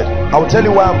hands lifted. I will tell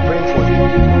you why I'm praying for you.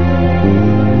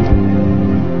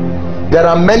 There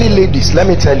are many ladies, let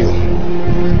me tell you,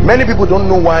 many people don't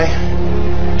know why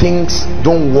things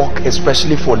don't work,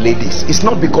 especially for ladies. It's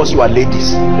not because you are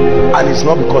ladies, and it's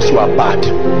not because you are bad.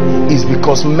 It's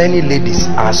because many ladies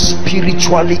are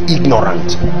spiritually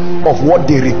ignorant of what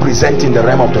they represent in the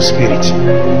realm of the spirit.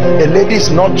 A lady is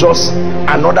not just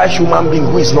another human being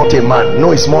who is not a man.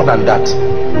 No, it's more than that.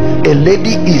 A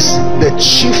lady is the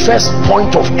chiefest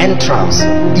point of entrance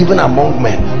even among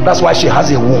men. That's why she has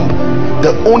a womb.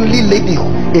 The only lady,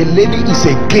 a lady is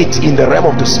a gate in the realm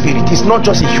of the spirit. It's not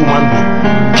just a human being.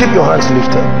 Keep your hands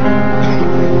lifted.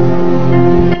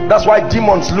 That's why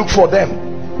demons look for them.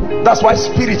 That's why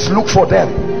spirits look for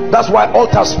them. That's why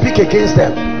altars speak against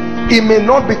them. It may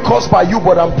not be caused by you,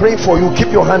 but I'm praying for you.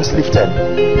 Keep your hands lifted.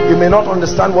 You may not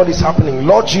understand what is happening.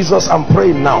 Lord Jesus, I'm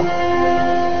praying now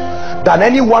that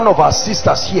any one of our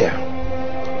sisters here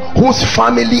whose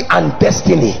family and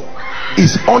destiny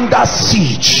is under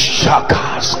siege, I'm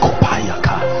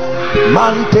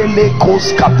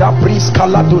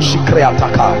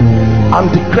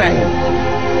declaring,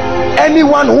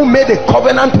 anyone who made a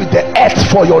covenant with the earth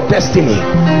for your destiny,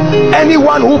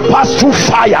 anyone who passed through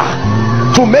fire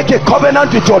to make a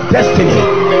covenant with your destiny,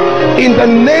 in the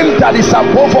name that is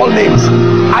above all names,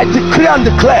 I decree and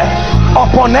declare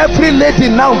upon every lady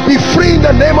now, be free in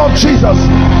the name of Jesus.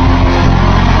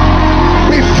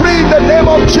 Be free in the name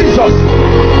of Jesus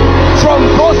from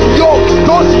those yokes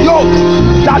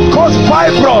that cause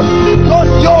fibroid, those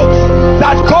yokes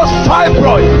that cause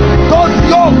fibroid, those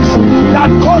yokes that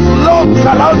cause lumps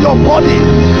around your body,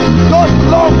 those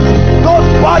lumps, those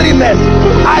barrenness.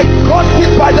 I curse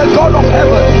it by the God of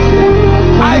heaven.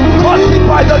 I curse it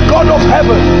by the God of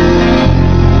heaven.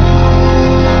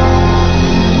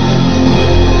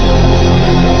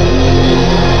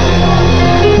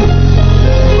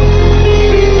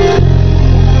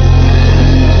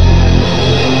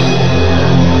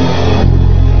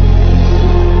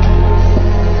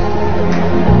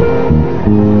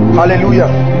 Hallelujah.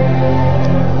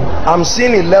 I'm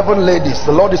seeing 11 ladies.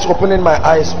 The Lord is opening my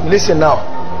eyes. Listen now.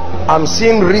 I'm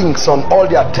seeing rings on all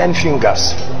their 10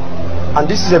 fingers, and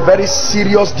this is a very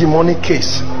serious demonic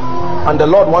case, and the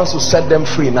Lord wants to set them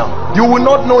free now. You will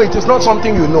not know it. It's not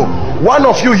something you know. One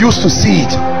of you used to see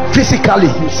it physically.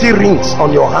 You see rings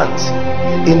on your hands.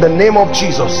 In the name of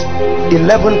Jesus,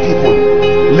 11 people,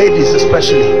 ladies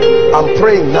especially, I'm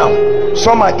praying now.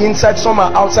 Some are inside, some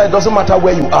are outside. Doesn't matter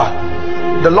where you are.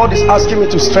 The Lord is asking me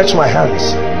to stretch my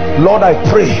hands. Lord, I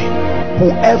pray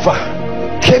whoever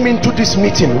came into this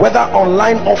meeting, whether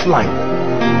online, offline,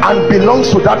 and belongs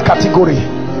to that category,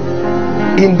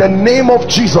 in the name of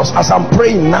Jesus, as I'm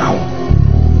praying now,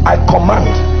 I command,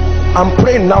 I'm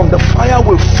praying now, the fire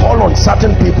will fall on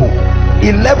certain people.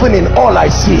 11 in all I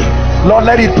see. Lord,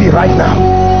 let it be right now.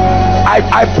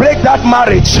 I break that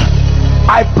marriage.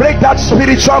 I break that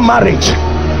spiritual marriage.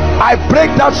 I break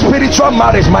that spiritual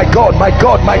marriage. My God, my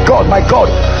God, my God, my God.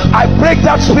 I break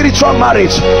that spiritual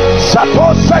marriage.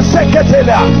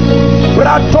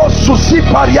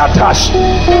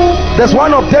 There's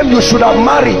one of them you should have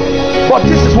married, but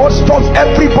this is what stops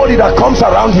everybody that comes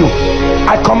around you.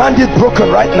 I command it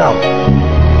broken right now.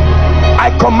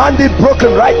 I command it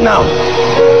broken right now.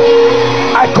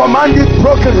 I command it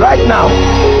broken right now.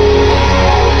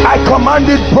 I command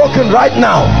it broken right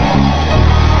now.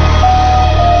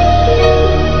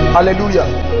 Hallelujah.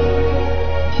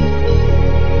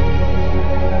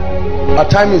 Our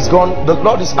time is gone. The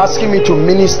Lord is asking me to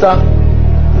minister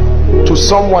to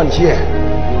someone here.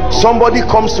 Somebody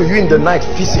comes to you in the night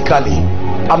physically.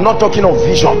 I'm not talking of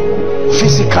vision.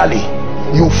 Physically,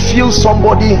 you feel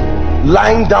somebody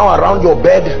lying down around your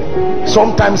bed,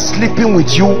 sometimes sleeping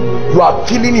with you. You are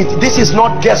feeling it. This is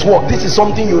not guesswork. This is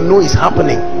something you know is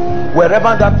happening.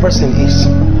 Wherever that person is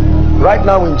right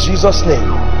now, in Jesus'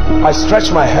 name, I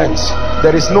stretch my hands.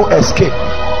 There is no escape.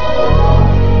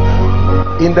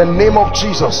 In the name of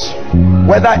Jesus,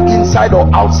 whether inside or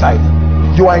outside,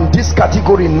 you are in this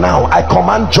category now. I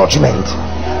command judgment.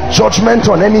 Judgment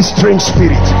on any strange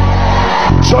spirit.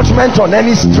 Judgment on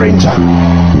any stranger.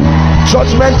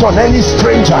 Judgment on any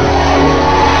stranger.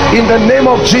 In the name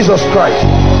of Jesus Christ.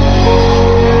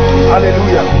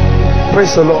 Hallelujah.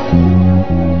 Praise the Lord.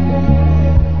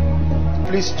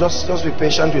 Please just be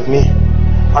patient with me.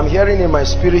 I'm hearing in my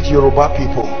spirit Yoruba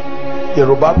people.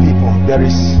 Yoruba people, there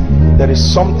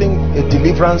is something, a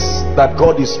deliverance that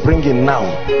God is bringing now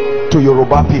to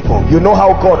Yoruba people. You know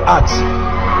how God acts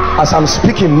as I'm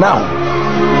speaking now.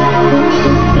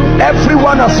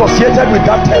 Everyone associated with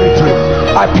that territory,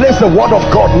 I place the word of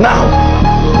God now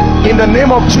in the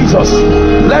name of Jesus.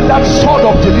 Let that sword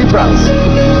of deliverance,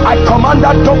 I command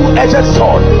that double-edged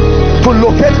sword to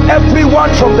locate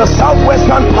everyone from the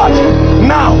southwestern part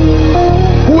now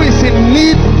who is in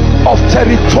need of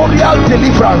territorial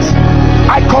deliverance.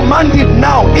 I command it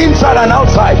now, inside and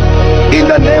outside, in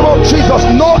the name of Jesus.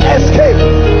 No escape,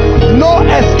 no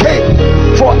escape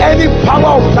for any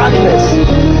power of darkness.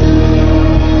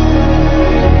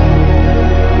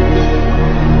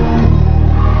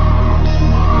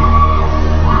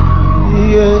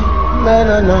 Yeah, na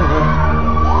na na na.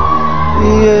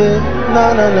 Yeah,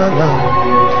 na na na na.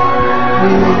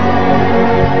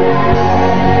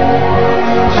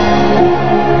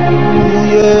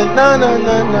 Yeah, na na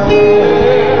na na.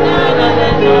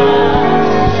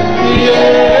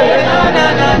 Yeah, na na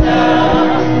na na.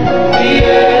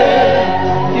 Yeah,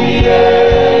 yeah.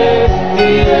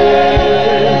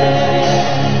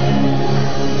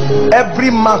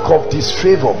 Every mark of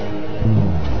disfavor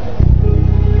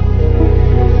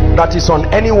that is on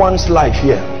anyone's life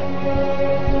here,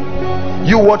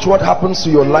 you watch what happens to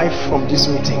your life from this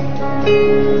meeting.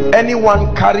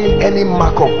 Anyone carrying any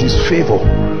mark of disfavor,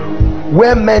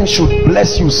 where men should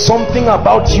bless you, something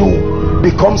about you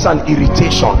becomes an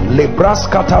irritation.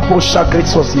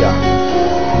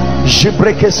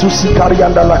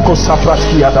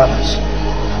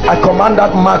 I command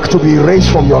that mark to be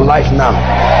erased from your life now.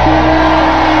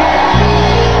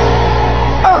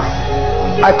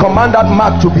 I command that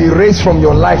mark to be erased from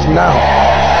your life now.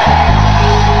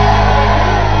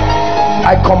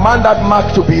 I command that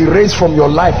mark to be erased from your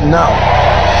life now.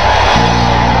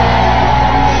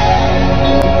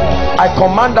 I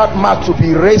command that mark to be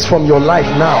erased from your life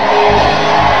now.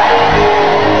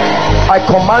 I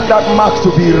command that mark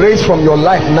to be erased from your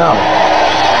life now.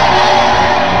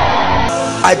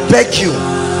 I beg you,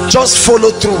 just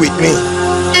follow through with me.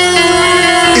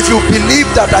 If you believe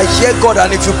that I hear God,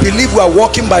 and if you believe we are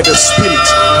walking by the Spirit,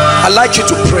 I'd like you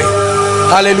to pray.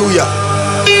 Hallelujah.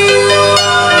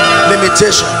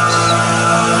 Limitations.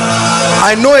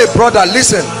 I know a brother,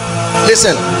 listen.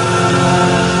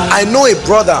 I know a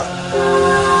brother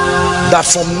that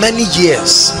for many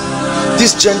years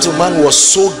this gentleman was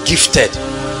so gifted,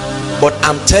 but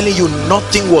I'm telling you,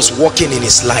 nothing was working in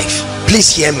his life.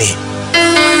 Please hear me.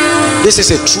 This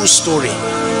is a true story.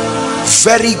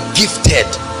 Very gifted,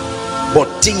 but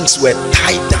things were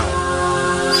tied down.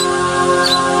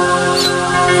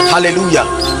 Hallelujah.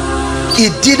 He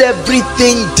did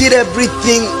everything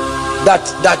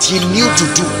that he knew to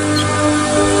do,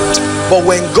 but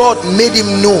when God made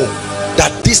him know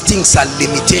that these things are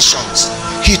limitations,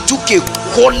 he took a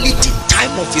quality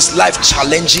time of his life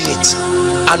challenging it.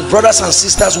 And brothers and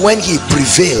sisters, when he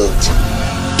prevailed,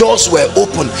 doors were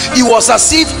open. It was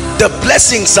as if the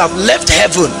blessings have left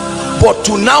heaven, but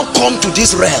to now come to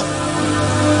this realm.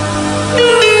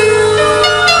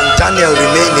 And Daniel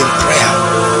remained in prayer.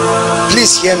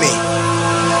 Please hear me.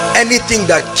 Anything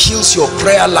that kills your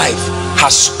prayer life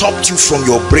has stopped you from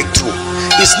your breakthrough.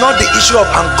 It's not the issue of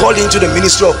I'm called into the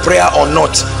ministry of prayer or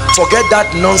not. Forget that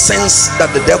nonsense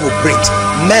that the devil brings.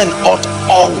 Men ought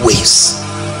always.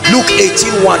 Luke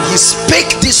 18:1, he spake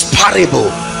this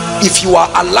parable. If you are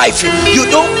alive, you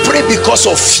don't pray because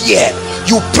of fear.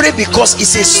 You pray because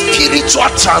it's a spiritual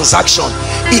transaction.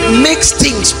 It makes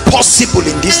things possible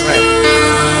in this realm.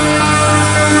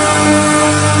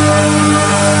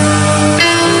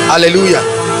 Hallelujah.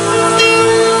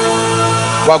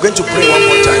 We are going to pray one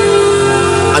more time,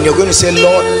 and you're going to say,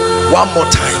 Lord, one more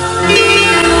time,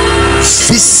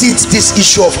 visit this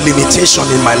issue of limitation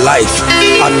in my life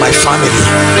and my family.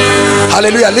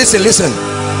 Hallelujah. Listen.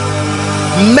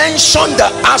 Mention the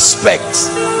aspects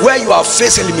where you are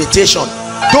facing limitation.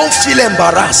 Don't feel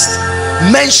embarrassed.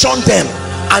 Mention them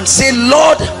and say,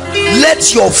 Lord,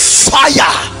 let your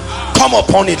fire come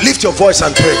upon it. Lift your voice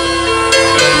and pray.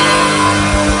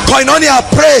 Koinonia,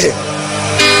 pray.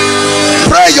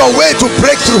 Pray your way to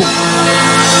breakthrough.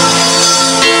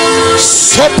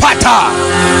 Sopata,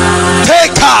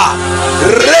 Teka,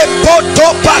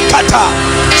 Repotopakata,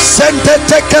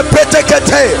 Senteke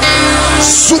Petekete,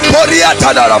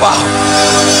 Suporiata Daraba.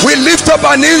 We lift up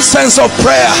an incense of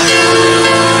prayer.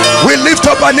 We lift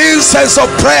up an incense of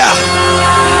prayer.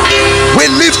 We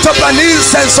lift up an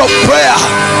incense of prayer.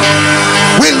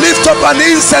 We lift up an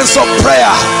incense of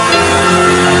prayer.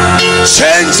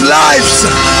 Change lives.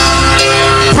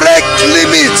 Break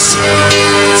limits,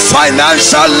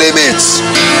 financial limits,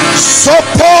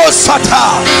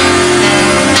 supposata,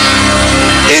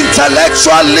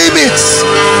 intellectual limits,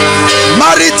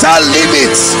 marital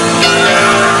limits,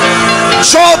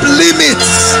 job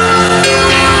limits.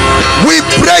 We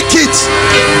break it.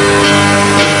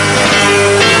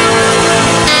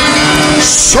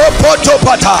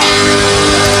 Sopotopata.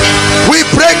 We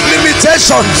break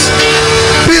limitations,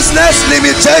 business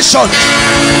limitations,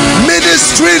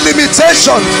 ministry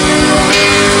limitations,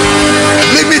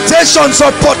 limitations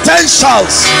of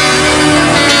potentials.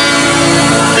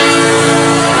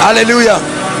 Hallelujah.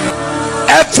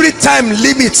 Every time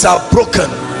limits are broken,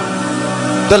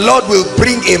 the Lord will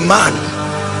bring a man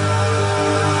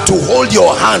to hold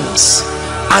your hands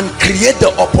and create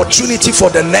the opportunity for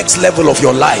the next level of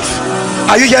your life.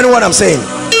 Are you hearing what I'm saying?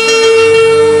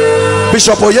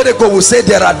 Bishop Oyedeko will say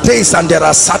there are days and there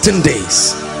are certain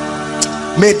days.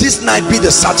 May this night be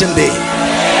the certain day.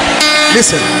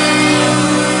 Listen,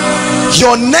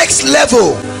 your next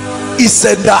level is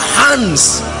in the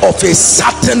hands of a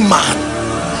certain man.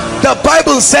 The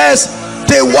Bible says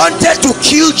they wanted to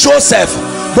kill Joseph,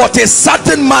 but a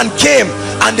certain man came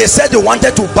and they said they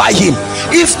wanted to buy him.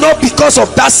 If not because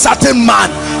of that certain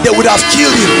man, they would have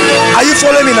killed him. Are you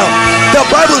following me now? The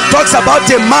Bible talks about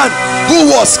a man who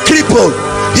was crippled.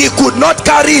 He could not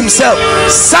carry himself.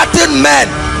 Certain men,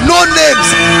 no names,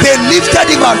 they lifted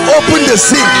him and opened the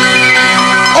sea.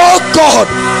 Oh God,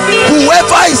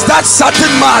 whoever is that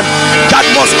certain man that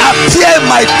must appear in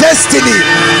my destiny,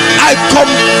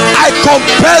 I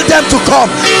compel them to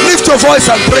come. Lift your voice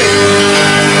and pray.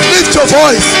 Lift your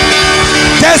voice.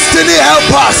 Destiny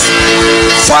helpers,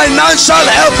 financial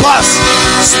helpers,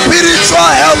 spiritual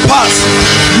helpers,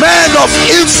 men of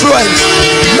influence,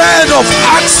 men of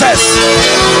access.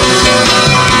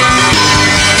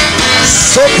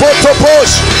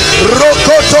 Sopotoposh,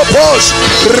 rokotoposh,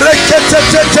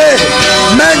 reketetete,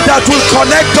 men that will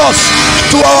connect us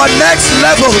to our next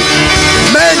level,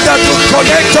 men that will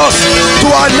connect us to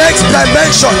our next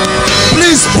dimension.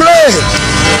 Please pray,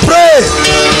 pray,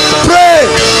 pray,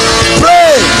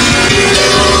 pray.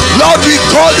 Lord, we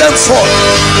call them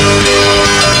forth.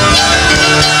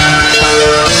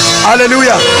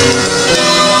 Hallelujah.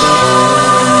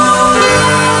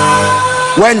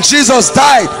 When Jesus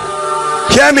died,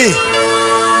 hear me,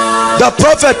 the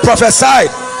prophet prophesied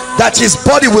that his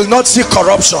body will not see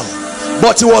corruption,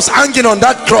 but he was hanging on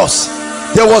that cross.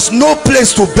 There was no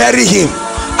place to bury him,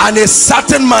 and a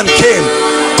certain man came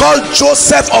called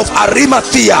Joseph of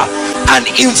Arimathea, an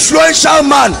influential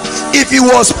man. If he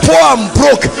was poor and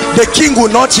broke, the king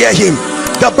would not hear him.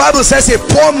 The Bible says a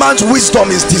poor man's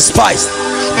wisdom is despised.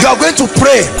 You are going to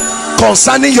pray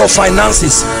concerning your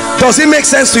finances. Does it make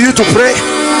sense to you to pray?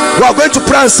 We are going to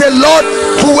pray and say, Lord,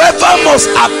 whoever must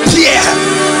appear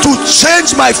to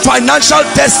change my financial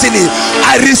destiny,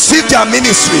 I receive their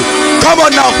ministry. Come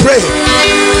on now, pray.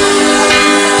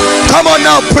 Come on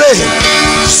now, pray.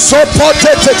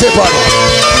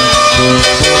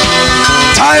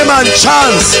 Time and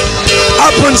chance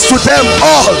happens to them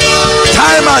all.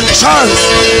 Time and chance.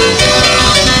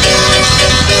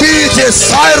 Be it a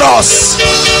Cyrus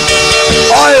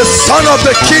or a son of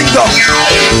the kingdom.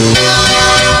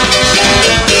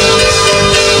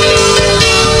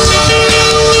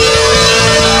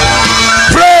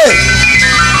 Pray.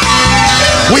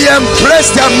 We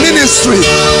embrace their ministry.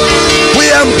 We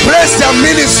embrace their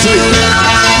ministry.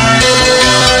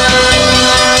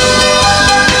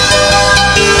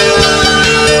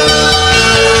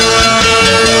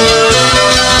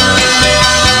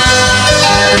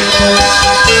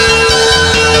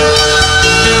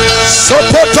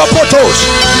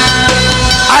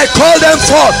 I call them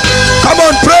forth. Come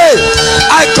on, pray.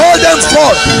 I call them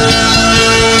forth.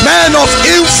 Men of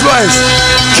influence,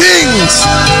 kings,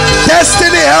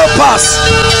 destiny helpers,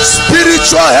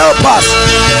 spiritual helpers,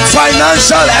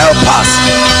 financial helpers,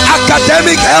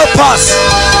 academic helpers,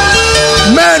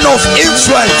 men of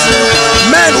influence,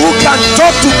 men who can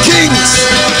talk to kings.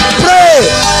 Pray.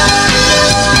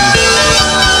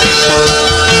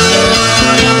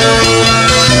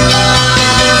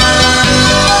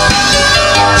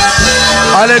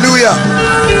 Hallelujah.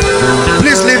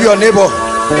 Please leave your neighbor.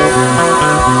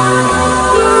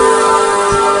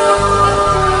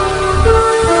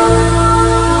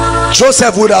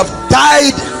 Joseph would have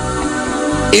died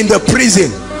in the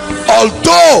prison,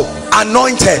 although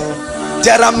anointed.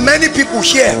 There are many people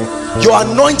here, your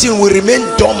anointing will remain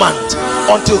dormant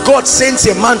until God sends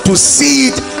a man to see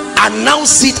it,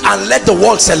 announce it, and let the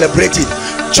world celebrate it.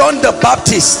 John the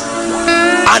Baptist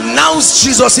announced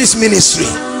Jesus's ministry.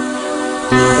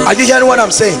 Are you hearing what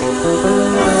I'm saying?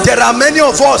 There are many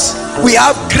of us, we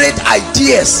have great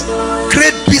ideas,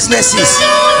 great businesses,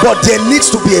 but there needs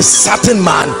to be a certain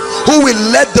man who will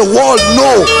let the world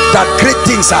know that great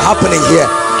things are happening here.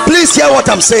 Please hear what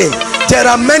I'm saying. There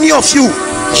are many of you,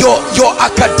 your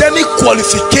academic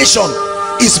qualification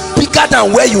is bigger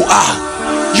than where you are.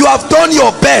 You have done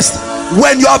your best.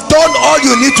 When you have done all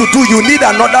you need to do, you need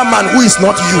another man who is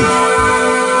not you.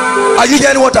 Are you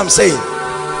hearing what I'm saying?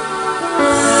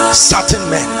 Certain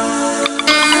men,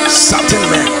 certain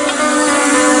men.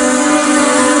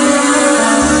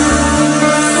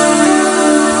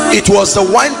 It was the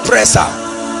wine presser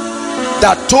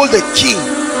that told the king,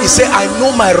 he said, I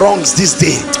know my wrongs this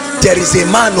day. There is a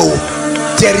man, oh,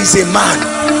 there is a man.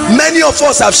 Many of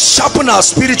us have sharpened our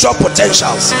spiritual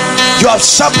potentials. You have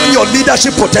sharpened your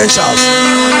leadership potentials.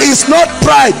 It's not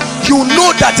pride. You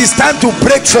know that it's time to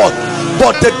break forth,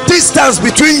 but the distance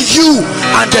between you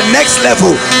and the next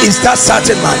level is that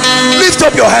certain man. Lift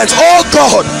up your hands. Oh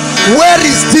God, where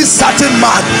is this certain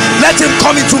man? Let him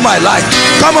come into my life.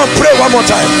 Come on, pray one more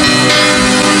time.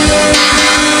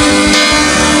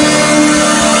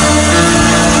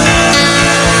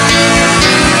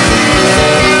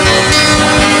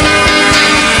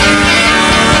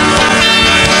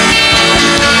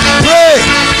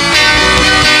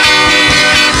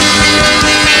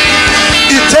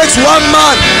 One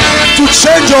man to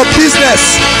change your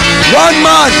business, one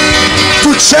man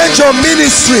to change your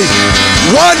ministry,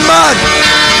 one man.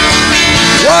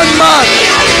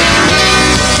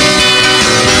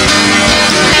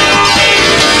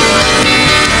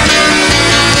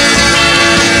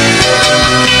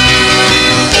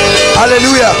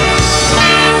 Hallelujah.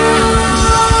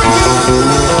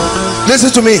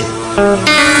 Listen to me.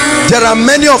 There are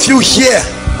many of you here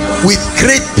with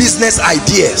great business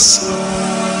ideas.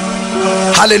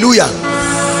 Hallelujah.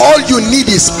 All you need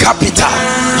is capital.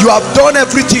 You have done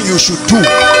everything you should do.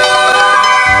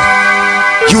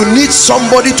 You need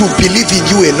somebody to believe in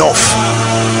you enough.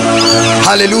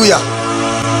 Hallelujah.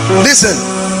 Listen,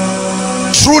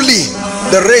 truly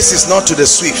the race is not to the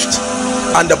swift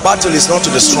and the battle is not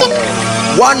to the strong.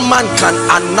 One man can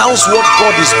announce what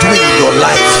God is doing in your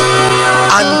life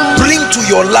and bring to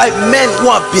your life men who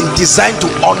have been designed to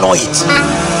honor it.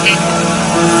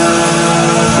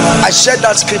 I shared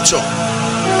that scripture.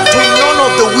 To none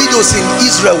of the widows in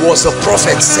Israel was a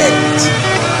prophet sent.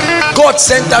 God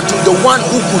sent her to the one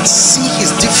who could see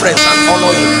his difference and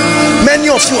honor him. Many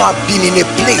of you have been in a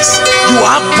place, you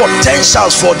have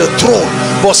potentials for the throne,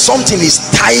 but something is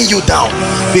tying you down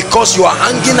because you are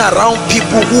hanging around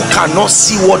people who cannot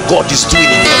see what God is doing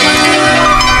in your life.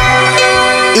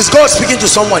 Is God speaking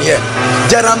to someone here?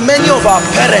 There are many of our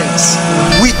parents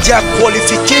with their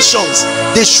qualifications,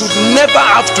 they should never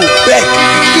have to beg.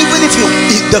 Even if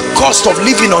the cost of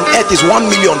living on earth is 1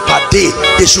 million per day,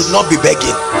 they should not be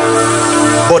begging.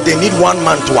 But they need one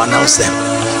man to announce them,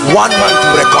 one man to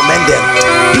recommend them.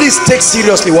 Please take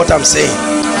seriously what I'm saying,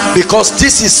 because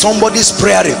this is somebody's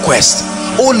prayer request.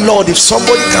 Oh Lord, if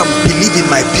somebody can believe in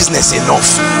my business enough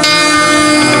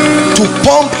to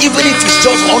pump, even if it's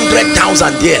just 100,000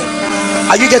 there.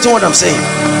 Are you getting what I'm saying?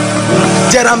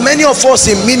 There are many of us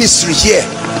in ministry here,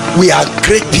 we are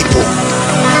great people.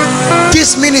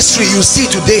 This ministry you see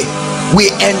today,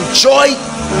 we enjoy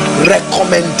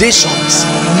recommendations,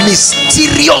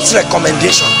 mysterious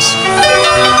recommendations.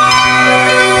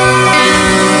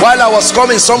 While I was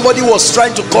coming, somebody was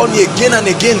trying to call me again and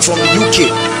again from the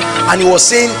UK, and he was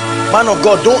saying, man of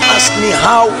God, don't ask me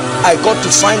how I got to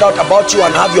find out about you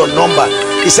and have your number.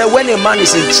 He said, when a man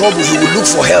is in trouble, he will look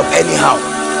for help anyhow.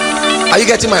 Are you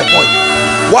getting my point?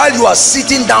 While you are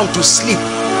sitting down to sleep,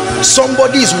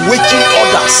 somebody is waking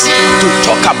others to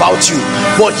talk about you,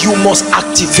 but you must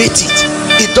activate it.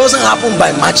 It doesn't happen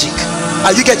by magic.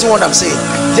 Are you getting what I'm saying?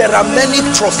 There are many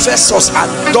professors and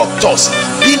doctors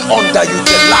being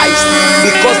underutilized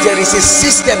because there is a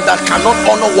system that cannot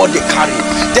honor what they carry.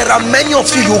 There are many of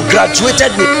you, you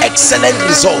graduated with excellent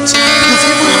results. You've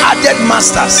even added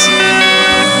masters.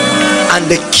 And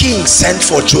the king sent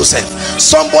for Joseph.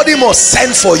 Somebody must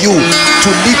send for you to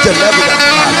lead the level that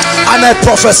you have. And I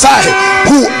prophesy,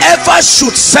 whoever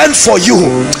should send for you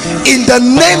in the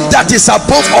name that is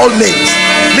above all names.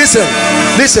 Listen,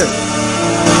 listen.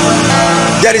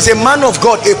 There is a man of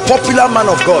God, a popular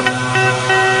man of God.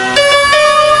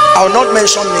 I will not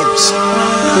mention names.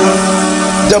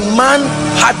 The man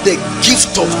had the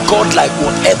gift of God like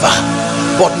whatever,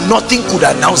 but nothing could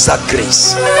announce that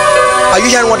grace. Are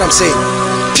you hearing what I'm saying?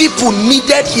 People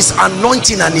needed his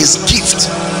anointing and his gift,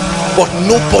 but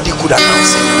nobody could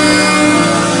announce it.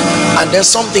 And then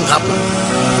something happened.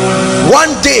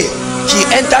 One day he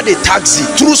entered a taxi.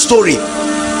 True story.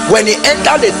 When he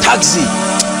entered the taxi,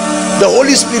 The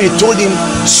Holy Spirit told him,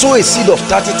 sow a seed of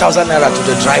 30,000 naira to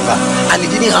the driver, and he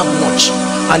didn't have much,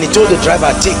 and he told the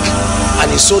driver, take, and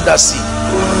he sowed that seed.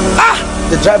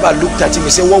 The driver looked at him.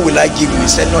 He said, what will I give you? He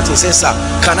said nothing. He said, sir,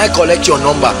 can I collect your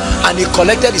number? And he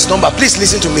collected his number. Please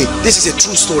listen to me, this is a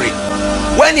true story.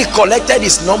 When he collected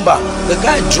his number, the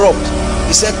guy dropped.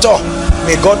 He said, Tom,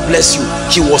 may God bless you.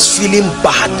 He was feeling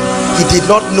bad. He did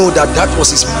not know that that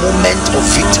was his moment of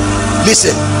victory.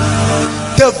 Listen,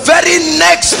 the very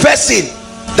next person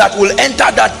that will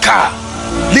enter that car,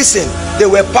 listen,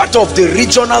 they were part of the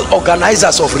regional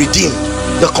organizers of Redeemed,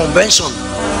 the convention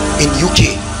in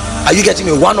UK. Are you getting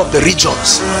me? One of the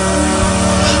regions.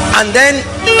 And then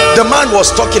the man was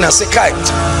talking and said, Kai,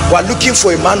 we're looking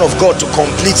for a man of God to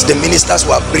complete the ministers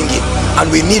we are bringing, and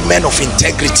we need men of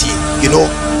integrity, you know.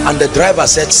 And the driver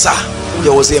said, sir,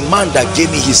 there was a man that gave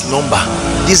me his number.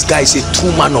 This guy is a true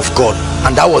man of God.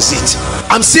 And that was it.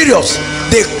 I'm serious.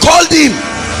 They called him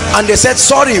and they said,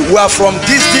 sorry, we are from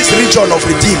this region of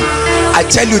Redeem. I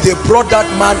tell you, they brought that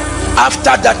man.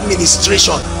 After that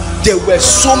ministration, there were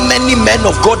so many men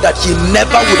of God that he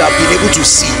never would have been able to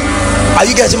see. Are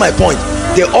you getting my point?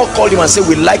 They all called him and said,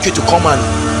 we'd like you to come and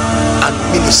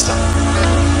minister.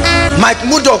 Mike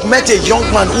Murdoch met a young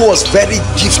man who was very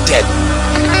gifted,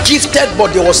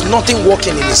 but there was nothing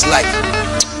working in his life.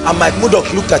 And Mike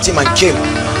Murdoch looked at him and came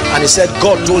and he said,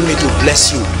 God told me to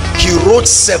bless you. He wrote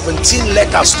 17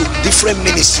 letters to different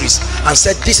ministries and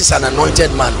said, this is an anointed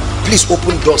man, please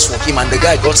open doors for him. And the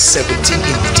guy got 17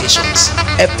 invitations.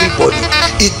 Everybody.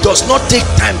 It does not take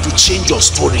time to change your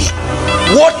story.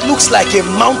 What looks like a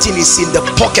mountain is in the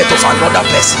pocket of another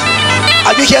person.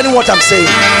 Are you hearing what I'm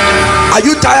saying? Are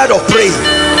you tired of praying?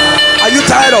 Are you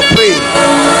tired of praying?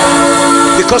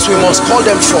 Because we must call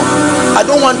them forth. I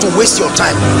don't want to waste your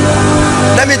time.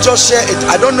 Let me just share it.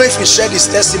 I don't know if you shared his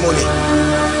testimony.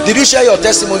 Did you share your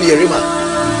testimony, Yerima?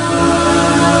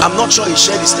 I'm not sure he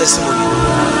shared his testimony.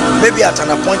 Maybe at an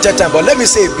appointed time, but let me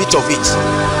say a bit of it.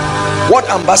 What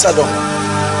ambassador?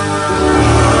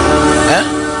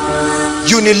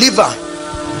 Unilever.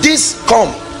 This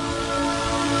come.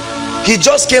 He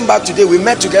just came back today. We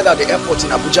met together at the airport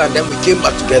in Abuja, and then we came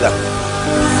back together.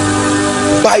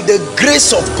 By the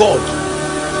grace of God,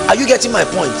 are you getting my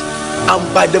point?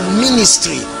 And by the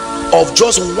ministry of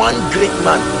just one great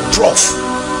man, Prof.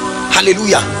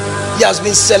 Hallelujah. He has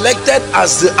been selected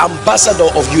as the ambassador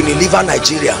of Unilever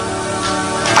Nigeria.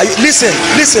 Listen.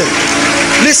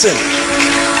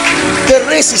 The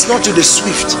race is not to the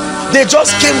swift. They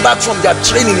just came back from their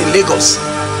training in Lagos,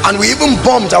 and we even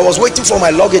bombed. I was waiting for my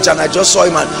luggage and I just saw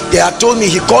him, and they had told me,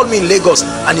 he called me in Lagos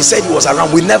and he said he was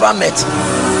around. We never met.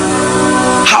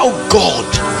 How God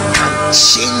can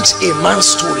change a man's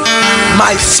story.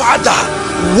 My father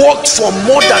worked for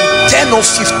more than 10 or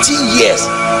 15 years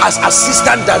as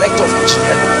assistant director of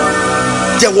engineering.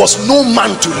 There was no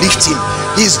man to lift him.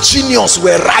 His genius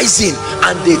were rising,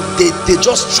 and they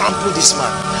just trampled this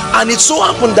man. And it so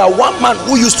happened that one man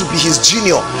who used to be his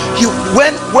junior,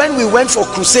 when we went for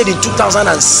crusade in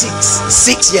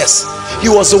 2006, yes,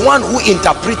 he was the one who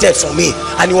interpreted for me,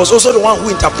 and he was also the one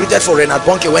who interpreted for Renard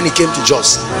Bonke when he came to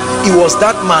Jos. He was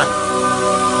that man.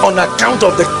 On account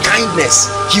of the kindness,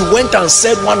 he went and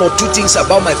said one or two things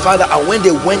about my father, and when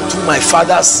they went through my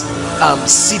father's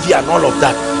CV and all of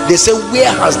that, they said,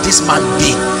 where has this man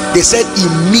been? They said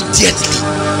immediately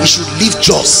he should leave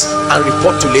Jos and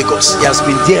report to Lagos. He has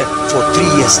been there for 3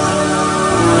 years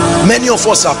now. Many of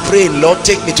us are praying, Lord,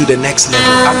 take me to the next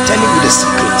level. I'm telling you the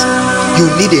secret. You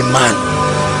need a man.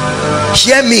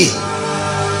 Hear me.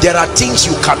 There are things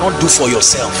you cannot do for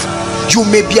yourself. You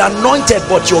may be anointed,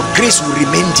 but your grace will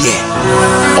remain there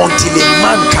until a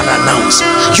man can announce.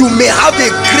 You may have a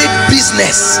great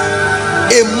business,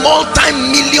 a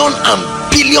multi-million and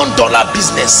billion-dollar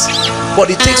business,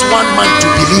 but it takes one man to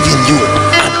believe in you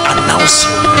and announce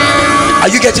you.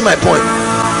 Are you getting my point?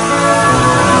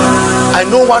 I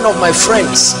know one of my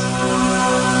friends.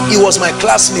 He was my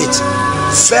classmate,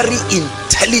 very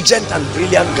intelligent and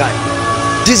brilliant guy.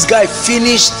 This guy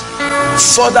finished,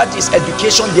 furthered his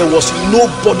education. There was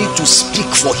nobody to speak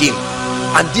for him,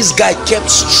 and this guy kept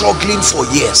struggling for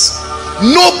years.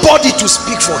 Nobody to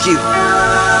speak for him.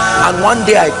 And one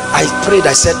day I prayed.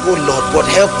 I said, oh Lord, but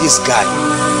help this guy.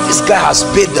 This guy has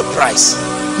paid the price.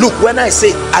 Look, when I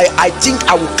say I think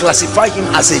I will classify him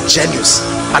as a genius,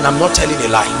 and I'm not telling a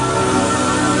lie.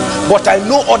 But I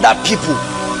know other people,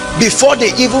 before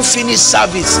they even finish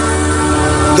service,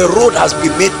 the road has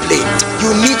been made plain.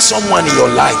 You need someone in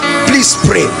your life. Please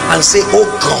pray and say, oh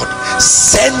God,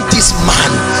 send this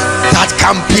man that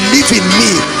can believe in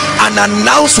me and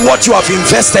announce what you have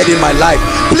invested in my life.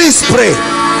 Please pray.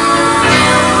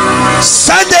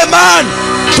 Send a man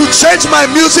to change my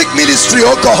music ministry.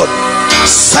 Oh God,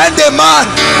 send a man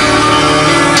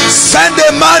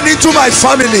into my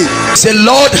family. Say,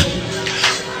 Lord,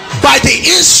 by the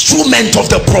instrument of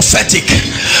the prophetic,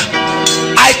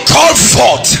 I call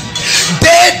forth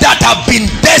they that have been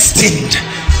destined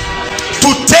to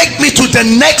take me to the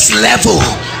next level,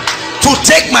 to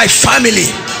take my family.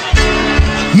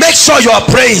 Make sure you are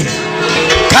praying.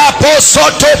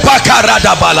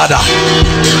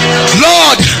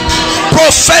 Lord,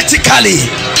 prophetically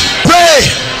pray.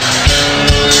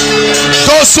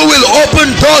 Those who will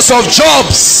open doors of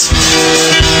jobs,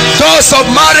 doors of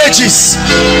marriages,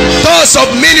 doors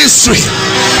of ministry,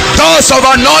 doors of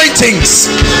anointings,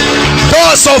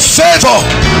 doors of favor,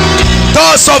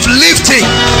 doors of lifting,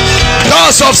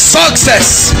 doors of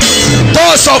success,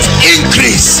 doors of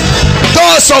increase,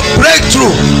 doors of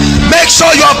breakthrough. Make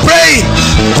sure you are praying.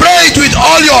 Pray it with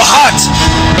all your heart.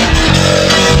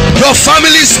 Your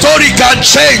family story can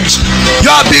change. You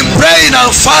have been praying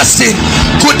and fasting.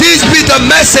 Could this be the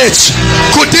message?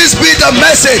 Could this be the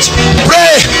message?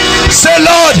 Pray. Say,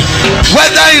 Lord,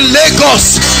 whether in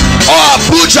Lagos or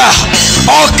Abuja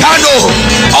or Kano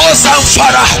or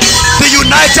Zamfara, the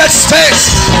United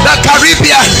States, the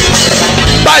Caribbean,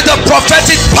 by the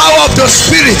prophetic power of the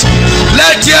Spirit,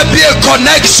 let there be a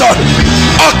connection.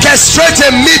 Orchestrate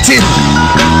a meeting.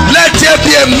 Let there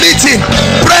be a meeting.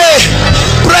 Pray.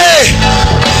 Pray.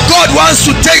 God wants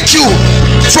to take you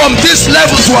from this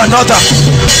level to another.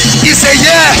 It's a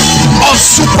year of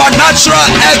supernatural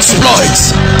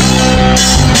exploits.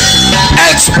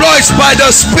 Exploits by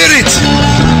the Spirit.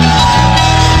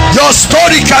 Your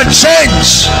story can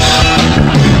change.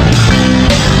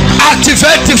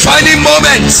 Activate defining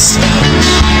moments.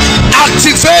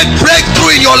 Activate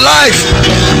breakthrough in your life.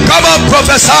 Come on,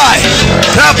 prophesy.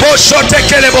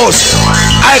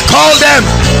 I call them.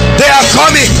 They are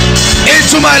coming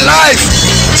into my life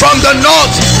from the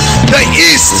north, the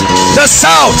east, the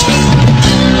south.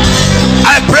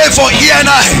 I pray for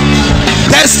E&I.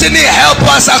 Destiny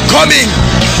helpers are coming.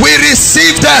 We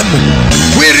receive them.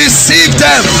 We receive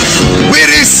them. We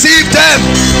receive them.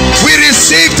 We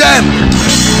receive them.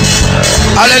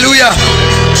 Hallelujah.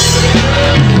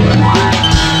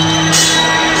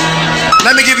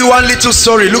 Let me give you one little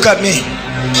story. Look at me.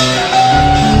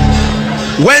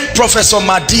 When Professor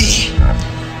Mahdi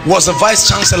was the vice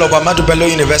chancellor of Ahmadu Bello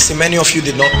University, many of you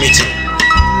did not meet him.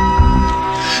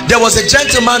 There was a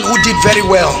gentleman who did very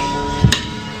well,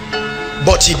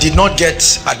 but he did not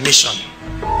get admission.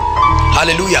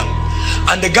 Hallelujah.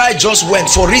 And the guy just went,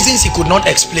 for reasons he could not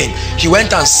explain, he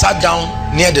went and sat down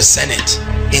near the Senate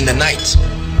in the night.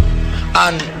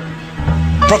 And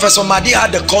Professor Mahdi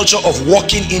had the culture of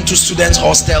walking into students'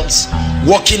 hostels,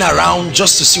 walking around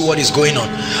just to see what is going on.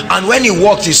 And when he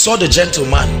walked, he saw the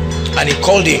gentleman and he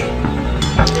called him.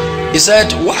 He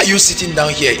said, "Why are you sitting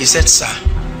down here?" He said, "Sir,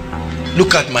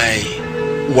 look at my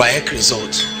WAEC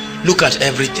result. Look at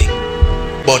everything.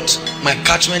 But my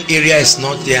catchment area is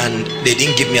not there and they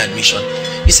didn't give me admission."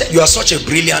 He said, "You are such a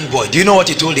brilliant boy." Do you know what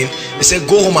he told him? He said,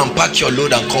 "Go home and pack your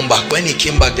load and come back." When he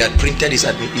came back, they had printed his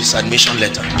admission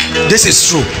letter. This is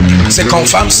true. It's a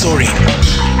confirmed story.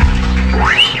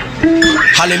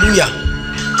 Hallelujah.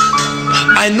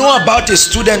 I know about a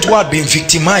student who had been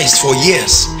victimized for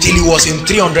years till he was in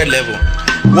 300 level.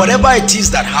 Whatever it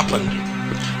is that happened,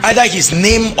 either his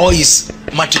name or his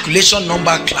matriculation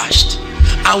number clashed.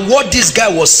 And what this guy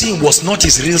was seeing was not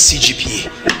his real CGPA.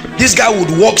 This guy would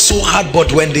work so hard,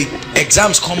 but when the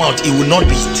exams come out, he would not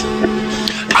beat it.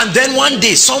 And then one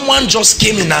day, someone just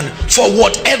came in and for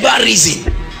whatever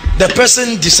reason, the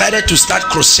person decided to start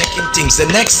cross-checking things. The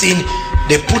next thing,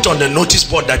 they put on the notice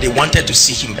board that they wanted to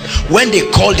see him. When they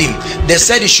called him, they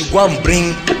said he should go and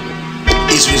bring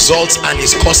his results and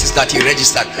his courses that he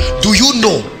registered. Do you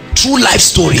know? True life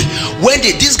story. When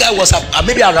this guy was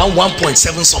maybe around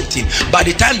 1.7 something, by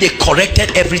the time they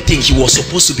corrected everything, he was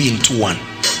supposed to be in 2-1.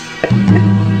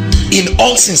 In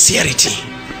all sincerity,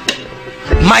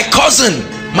 my cousin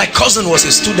was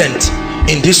a student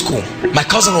in this school. My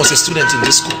cousin was a student in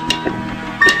this school.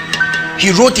 He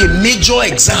wrote a major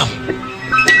exam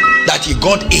that he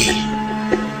got A,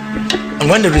 and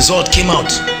when the result came out,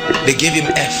 they gave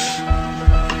him F.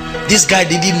 This guy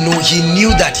didn't know. He knew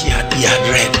that he had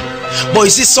read. But you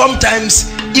see,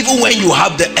 sometimes even when you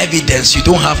have the evidence, you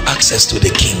don't have access to the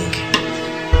king.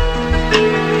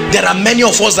 There are many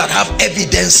of us that have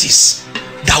evidences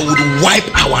that would wipe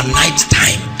our night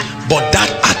time, but that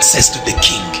access to the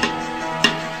king.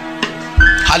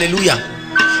 Hallelujah.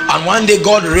 And one day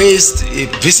God raised a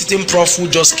visiting prof who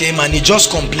just came and he just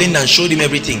complained and showed him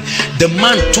everything. The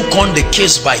man took on the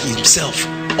case by himself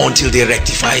until they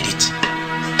rectified it.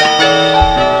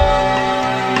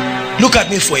 Look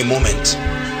at me for a moment.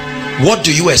 What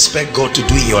do you expect God to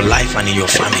do in your life and in your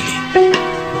family?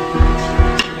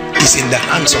 It's in the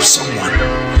hands of someone.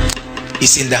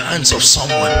 It's in the hands of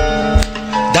someone.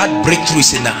 That breakthrough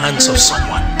is in the hands of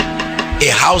someone. A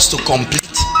house to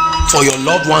complete, for your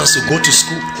loved ones to go to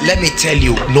school. Let me tell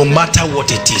you, no matter what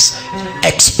it is,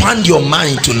 expand your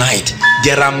mind tonight.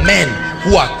 There are men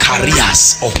who are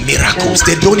carriers of miracles.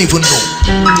 They don't even know.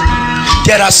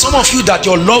 There are some of you that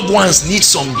your loved ones need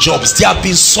some jobs. They have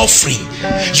been suffering.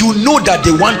 You know that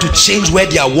they want to change where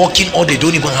they are working, or they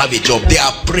don't even have a job. They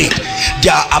are praying.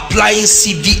 They are applying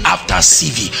CV after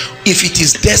CV. If it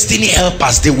is destiny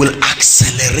helpers, they will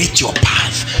accelerate your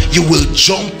path. You will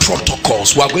jump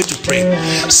protocols. We are going to pray.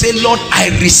 Say, Lord,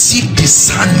 I receive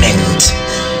discernment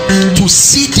to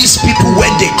see these people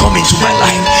when they come into my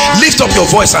life. Lift up your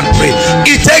voice and pray.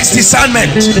 It takes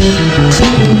discernment.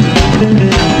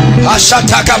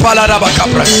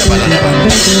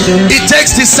 It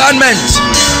takes discernment.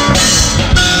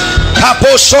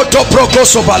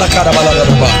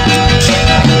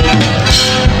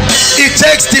 It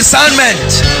takes discernment.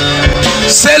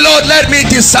 Say, Lord, let me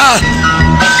discern.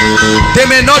 They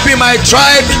may not be my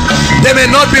tribe, they may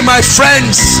not be my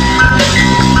friends,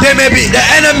 they may be the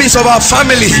enemies of our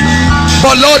family,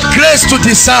 but Lord, grace to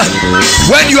discern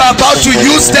when you are about to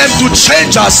use them to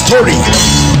change our story.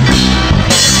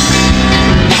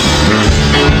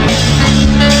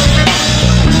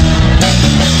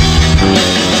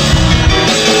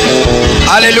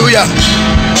 Hallelujah.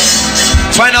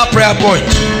 Final prayer point.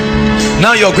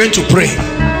 Now you're going to pray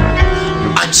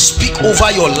and speak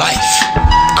over your life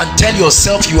and tell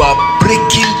yourself you are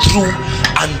breaking through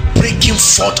and breaking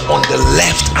forth on the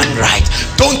left and right.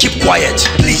 Don't keep quiet,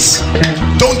 please.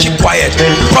 Don't keep quiet.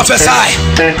 Prophesy.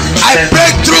 I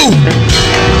break through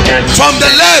from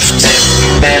the left,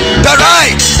 the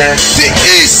right, the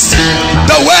east,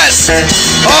 the west.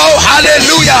 Oh,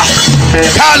 hallelujah.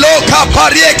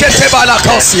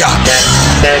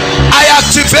 I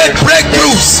activate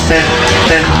breakthroughs.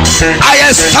 I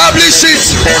establish it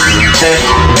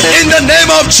in the name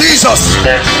of Jesus.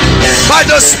 By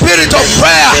the spirit of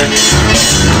prayer,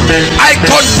 I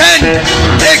contend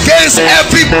against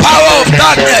every power of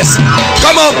darkness.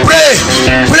 Come on, pray.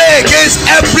 Pray against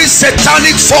every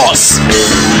satanic force.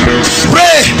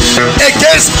 Pray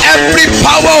against every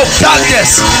power of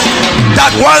darkness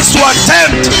that wants to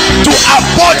attempt to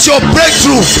abort your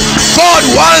breakthrough. God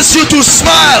wants you to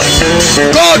smile.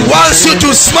 God wants you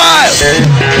to smile.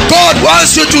 God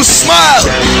wants you to smile.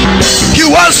 He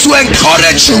wants to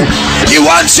encourage you. He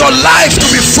wants your life to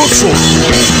be fruitful.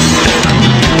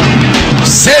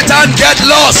 Satan, get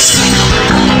lost.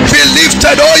 Be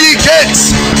lifted, all ye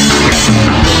gates.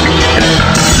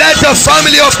 Let the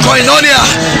family of Koinonia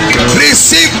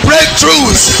receive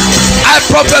breakthroughs. I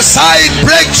prophesy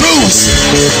breakthroughs.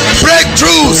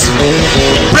 Breakthroughs.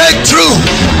 Breakthrough.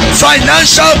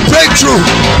 Financial breakthrough.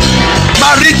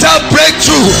 Marital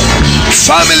breakthrough.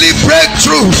 Family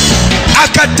breakthrough.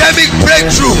 Academic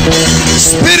breakthrough.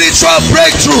 Spiritual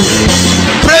breakthrough.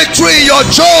 Breakthrough in your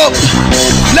job.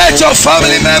 Let your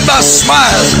family members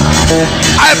smile.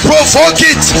 I provoke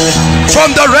it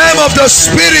from the realm of the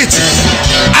spirit.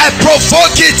 I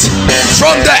provoke it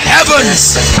from the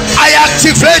heavens. I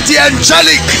activate the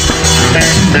angelic.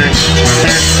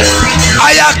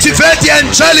 I activate the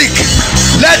angelic.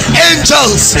 Let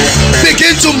angels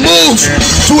begin to move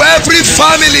to every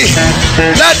family.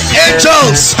 Let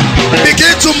angels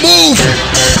begin to move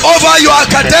over your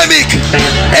academic.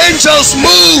 Angels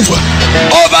move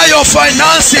over your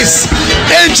finances.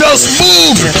 Angels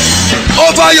move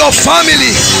over your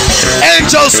family.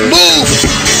 Angels move.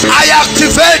 I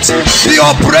activate the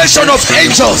operation of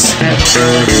angels.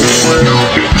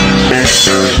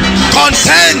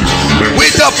 Contend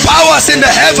with the powers in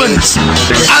the heavens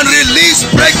and release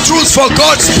breakthroughs for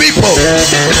God's people.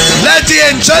 Let the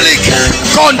angelic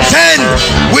contend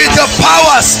with the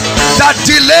powers that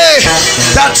delay,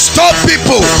 that stop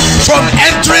people from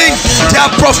entering their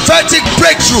prophetic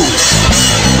breakthrough.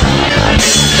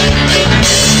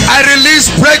 I release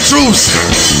breakthroughs.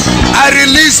 I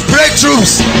release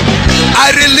breakthroughs.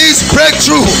 I release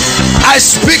breakthrough. I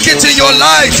speak it in your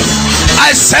life.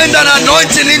 I send an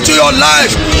anointing into your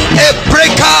life. A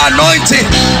breaker anointing.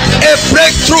 A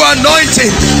breakthrough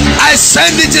anointing. I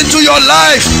send it into your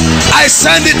life. I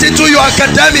send it into your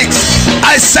academics.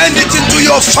 I send it into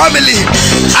your family.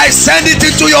 I send it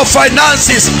into your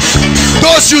finances.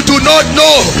 Those you do not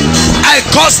know, I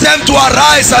cause them to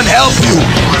arise and help you.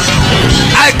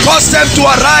 I cause them to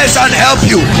arise and help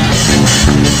you.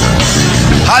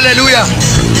 Hallelujah.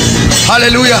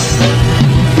 Hallelujah.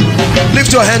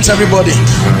 Lift your hands, everybody.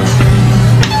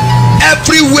 Every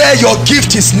everywhere your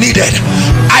gift is needed,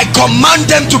 I command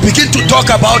them to begin to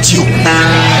talk about you.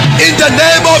 In the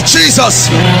name of Jesus,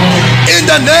 in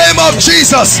the name of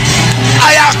Jesus,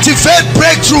 I activate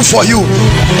breakthrough for you.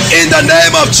 In the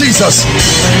name of Jesus,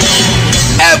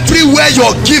 everywhere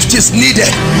your gift is needed,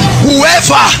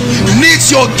 whoever needs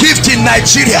your gift in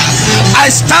Nigeria, I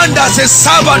stand as a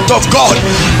servant of God.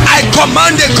 I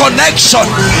command a connection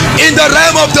in the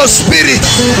realm of the spirit,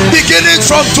 beginning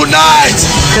from tonight,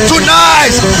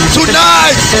 tonight,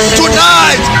 tonight,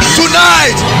 tonight,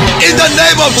 tonight, in the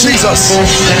name of Jesus.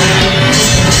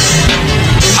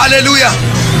 Hallelujah.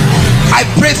 I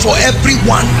pray for every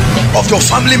one of your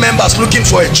family members looking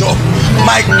for a job.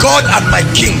 My God and my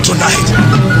King, tonight,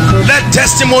 let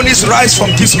testimonies rise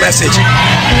from this message.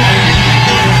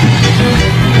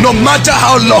 No matter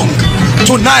how long,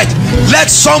 tonight, let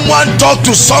someone talk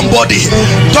to somebody,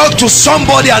 talk to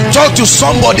somebody, and talk to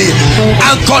somebody,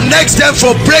 and connect them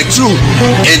for breakthrough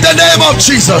in the name of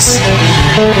Jesus.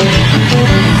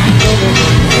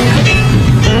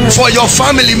 For your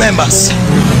family members,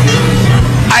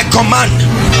 I command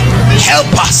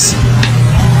helpers,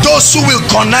 those who will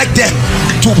connect them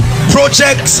to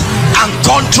projects and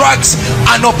contracts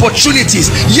and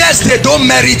opportunities. Yes, they don't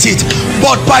merit it,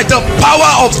 but by the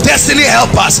power of destiny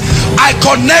helpers, I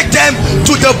connect them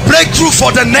to the breakthrough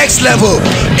for the next level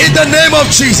in the name of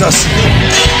Jesus.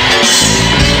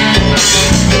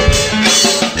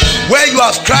 Where you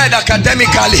have tried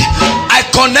academically, I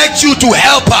connect you to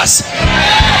helpers,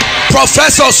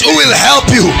 professors who will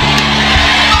help you,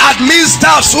 admin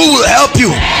staffs who will help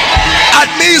you,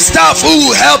 admin staff who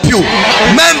will help you,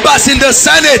 members in the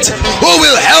Senate who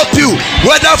will help you,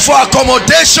 whether for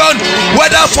accommodation,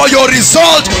 whether for your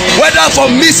result, whether for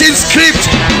missing script,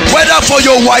 whether for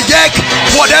your WAEC,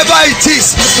 whatever it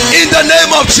is, in the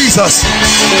name of Jesus.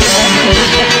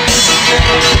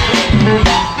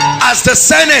 As the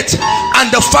Senate and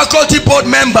the faculty board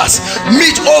members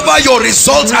meet over your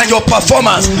results and your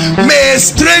performance, may a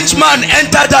strange man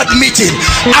enter that meeting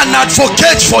and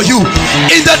advocate for you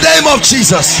in the name of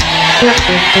Jesus.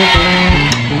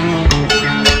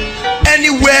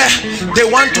 Anywhere they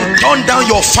want to turn down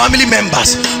your family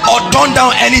members or turn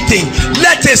down anything,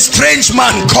 let a strange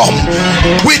man come.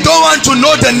 We don't want to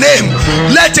know the name.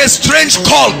 Let a strange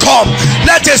call come.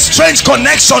 Let a strange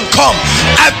connection come.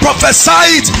 I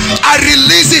prophesy it. I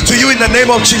release it to you in the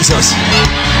name of Jesus.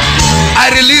 I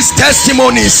release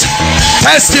testimonies,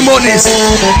 testimonies,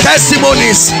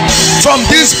 testimonies from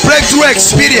this breakthrough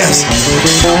experience.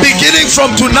 Beginning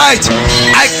from tonight,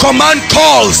 I command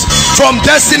calls from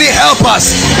destiny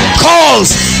helpers,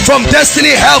 calls from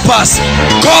destiny helpers,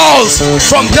 calls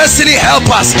from destiny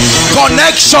helpers,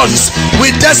 connections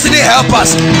with destiny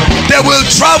helpers. They will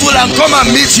travel and come and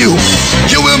meet you.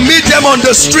 You will meet them on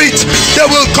the street. They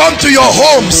will come to your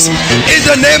homes in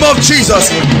the name of Jesus.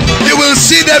 You will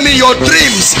see them in your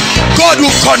dreams. God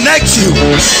will connect you.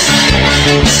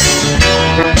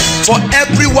 For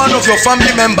every one of your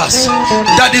family members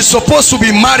that is supposed to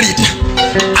be married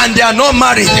and they are not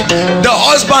married, the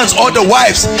husbands or the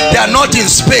wives, they are not in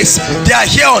space, they are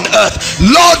here on earth.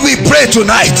 Lord, we pray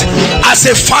tonight as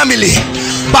a family,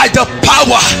 by the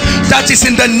power that is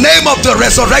in the name of the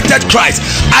resurrected Christ,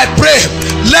 I pray,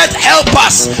 let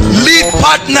helpers lead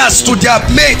partners to their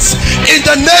mates in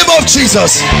the name of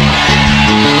Jesus.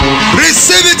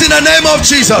 Receive it in the name of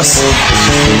Jesus.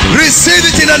 Receive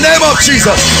it in the name of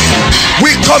Jesus.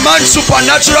 We command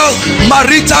supernatural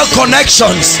marital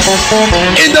connections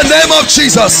in the name of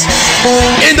Jesus.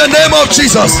 In the name of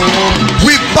Jesus,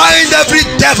 we bind every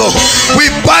devil,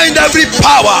 we bind every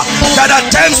power that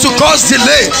attempts to cause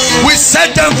delay. We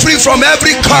set them free from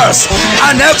every curse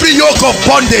and every yoke of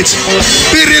bondage.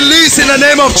 Be released in the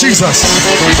name of Jesus.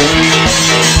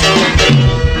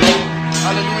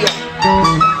 Hallelujah.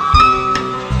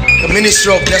 The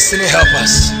ministry of destiny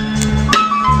helpers,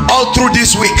 all through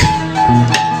this week,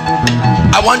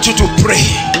 I want you to pray,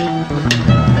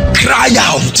 cry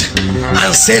out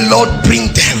and say, Lord,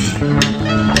 bring them.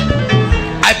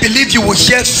 I believe you will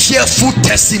hear fearful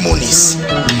testimonies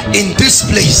in this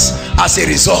place as a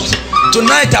result.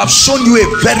 Tonight I've shown you a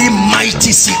very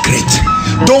mighty secret.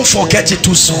 Don't forget it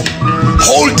too soon.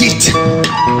 Hold it.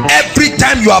 Every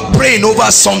time you are praying over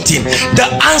something,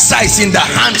 the answer is in the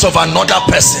hands of another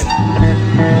person.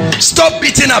 Stop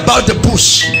beating about the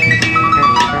bush.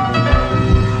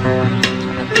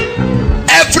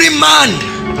 Every man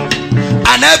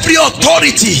and every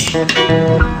authority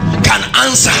can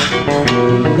answer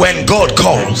when God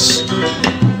calls.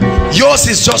 Yours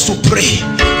is just to pray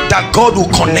that God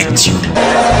will connect you.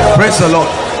 Praise the Lord.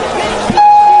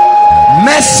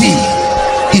 Mercy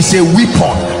is a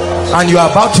weapon and you are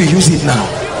about to use it now.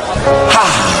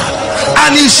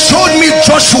 And he showed me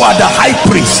Joshua the high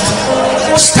priest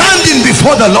standing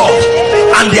before the Lord,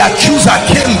 and the accuser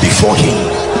came before him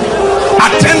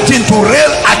attempting to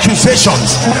rail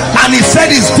accusations, and he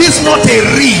said, is this not a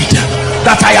reed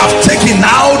that I have taken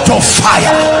out of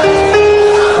fire?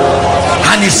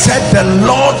 And he said, the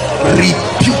Lord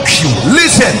rebuke you.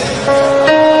 Listen,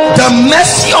 the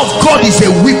mercy of God is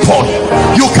a weapon.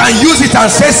 You can use it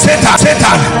and say, Satan,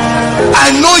 Satan,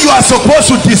 I know you are supposed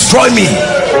to destroy me,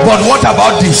 but what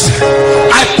about this?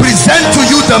 I present to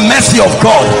you the mercy of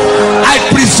God. I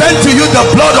present to you the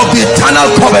blood of the eternal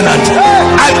covenant.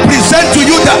 I present to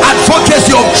you the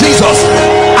advocacy of Jesus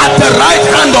at the right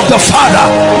hand of the Father,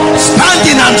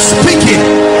 standing and speaking.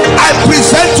 I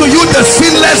present to you the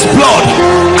sinless blood.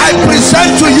 I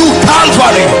present to you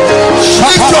Calvary.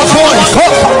 Lift your voice,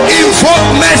 invoke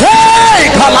mercy.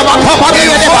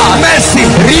 Invoke mercy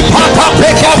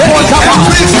upon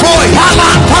every voice.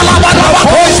 The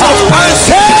voice of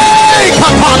answer,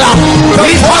 the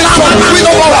voice of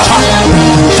withdrawal,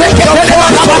 the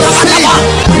voice of sin,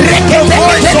 the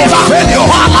voice of failure.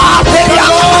 The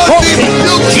Lord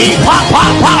rebuke you.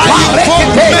 I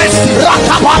invoke mercy. I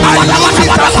use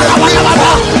it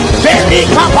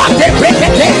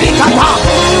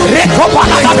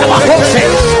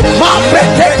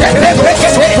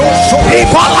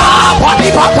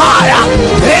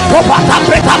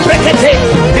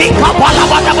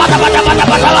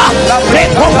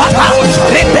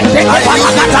as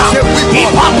a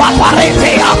weapon.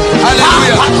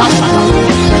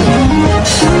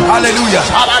 Hallelujah.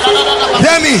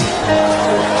 Hear me.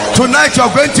 Tonight you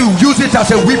are going to use it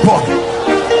as a weapon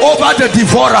over the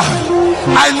devourer.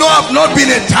 I know I've not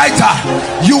been a tither.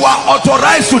 You are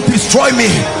authorized to destroy me,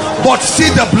 but see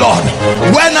the blood.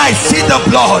 When I see the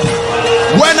blood,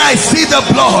 when I see the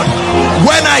blood,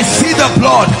 when I see the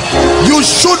blood, you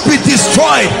should be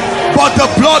destroyed, but the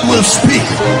blood will speak.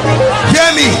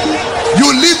 Hear me. You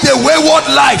live a wayward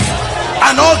life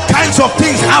and all kinds of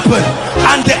things happen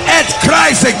and the earth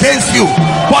cries against you,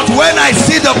 but when I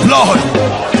see the blood,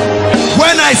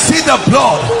 when I see the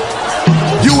blood,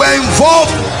 you were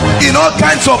involved in all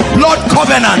kinds of blood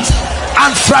covenants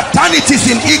and fraternities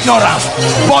in ignorance,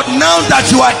 but now that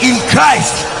you are in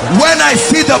Christ, when I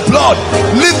see the blood,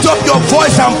 lift up your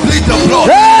voice and plead the blood.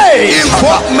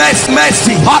 Invoke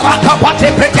mercy.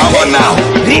 Come on now.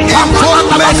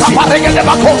 Invoke mercy. Invoke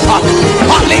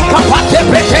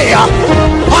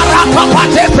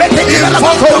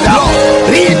the blood.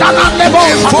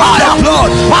 Invoke the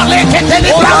blood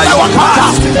over your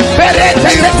past.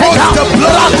 Invoke the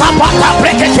blood. I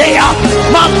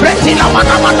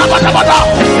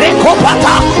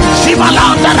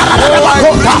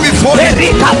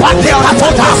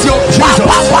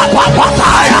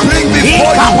bring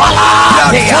before you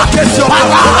the advocacy of the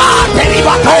Lord.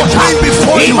 I bring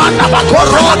before you the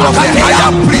rod of the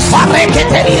higher priest. I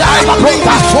bring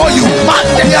before you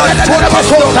the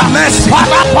advocacy of mercy. For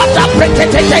mercy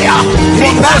triumphs.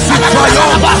 Mercy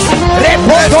triumphs over judgment.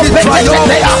 Mercy triumphs over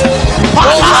judgment.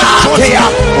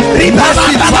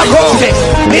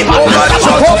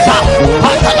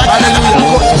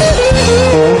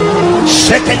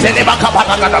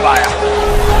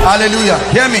 Hallelujah.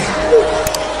 Hear me.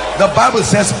 The Bible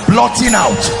says blotting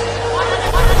out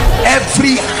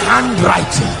every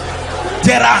handwriting.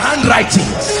 There are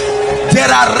handwritings, there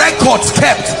are records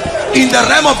kept in the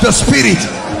realm of the spirit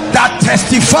that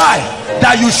testify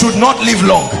that you should not live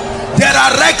long. There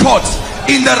are records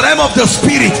in the realm of the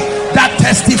spirit that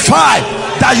testify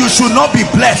that you should not be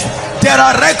blessed. There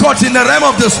are records in the realm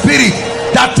of the spirit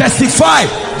that testify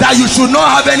that you should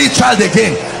not have any child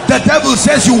again. The devil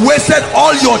says you wasted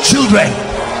all your children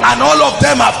and all of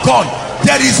them have gone.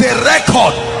 There is a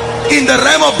record in the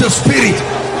realm of the spirit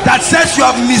that says you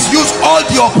have misused all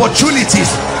the opportunities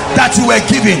that you were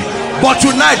given. But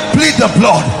tonight, plead the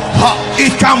blood.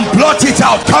 It can blot it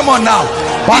out. Come on now.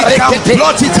 It can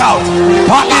blot it out. It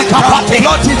can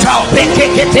blot it out. It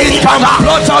can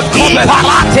blot out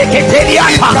covenant. It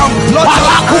can blot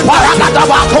out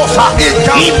handwriting. It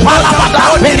can blot out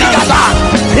ordinance.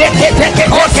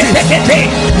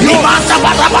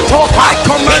 I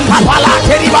command you.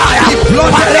 He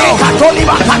blotted out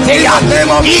in the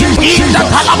name of Jesus.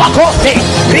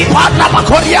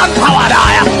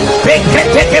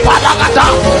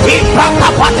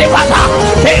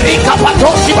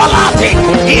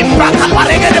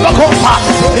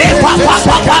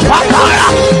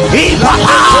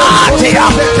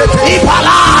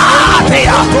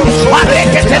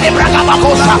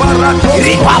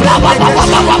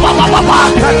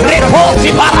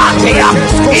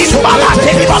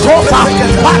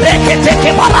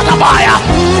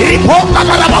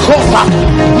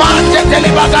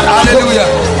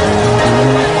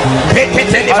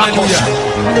 Hallelujah.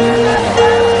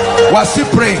 We're still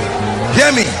praying.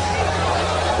 Hear me.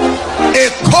 A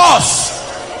cause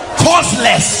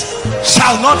causeless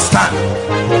shall not stand.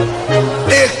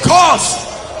 A cause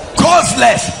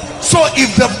causeless. So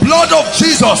if the blood of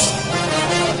Jesus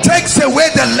takes away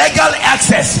the legal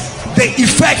access, the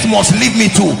effect must lead me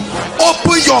to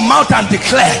open your mouth and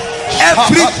declare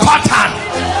every pattern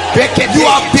you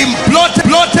have been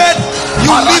bloated,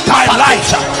 you live my life,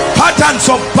 patterns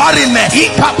of barrenness,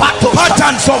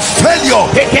 patterns of failure.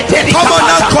 Come on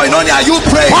now, Koinonia, you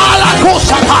pray.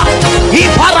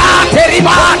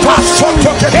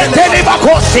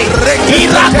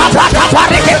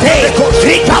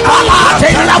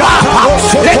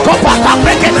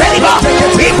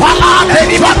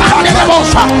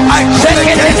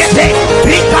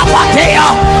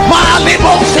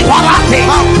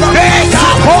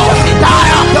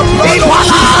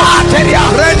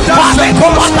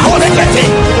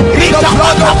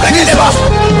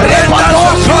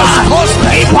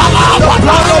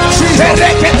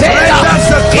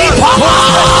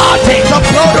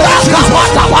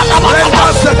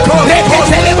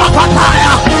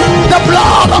 The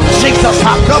blood of Jesus,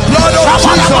 the blood of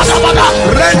Jesus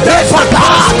renders the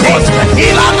cause.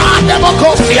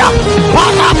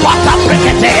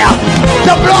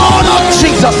 The blood of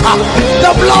Jesus,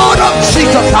 the blood of Jesus,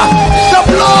 the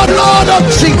blood, Lord of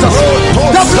Jesus,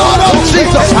 the blood of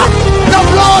Jesus, the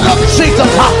blood of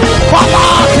Jesus.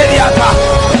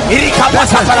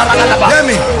 Hear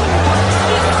me.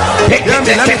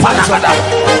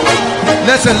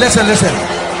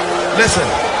 Listen.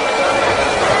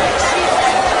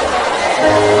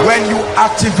 When you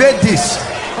activate this,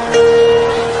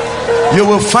 you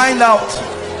will find out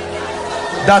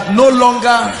that no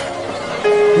longer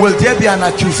will there be an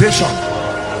accusation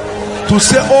to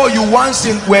say, oh, you once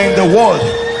were in the world,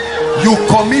 you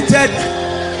committed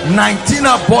 19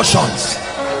 abortions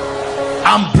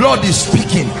and blood is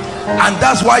speaking, and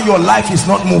that's why your life is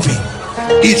not moving.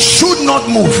 It should not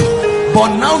move,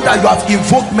 but now that you have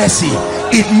invoked mercy,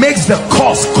 it makes the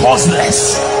cause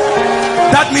causeless.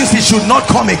 That means it should not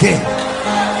come again.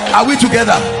 Are we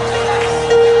together?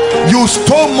 You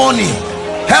stole money,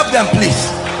 help them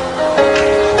please,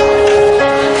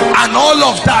 and all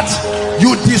of that,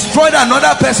 you destroyed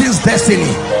another person's destiny.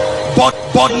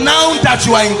 But now that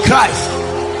you are in Christ,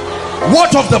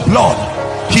 what of the blood?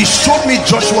 He showed me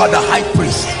Joshua the high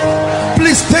priest.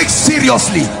 Please take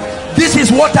seriously, this is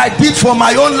what I did for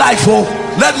my own life. Oh,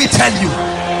 let me tell you,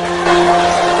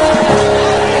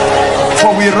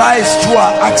 for we rise through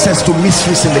our access to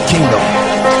mysteries in the kingdom.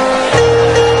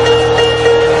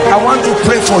 I want to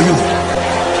pray for you,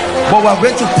 but we're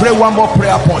going to pray one more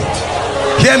prayer point.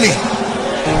 Hear me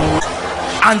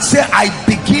and say, I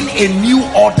begin a new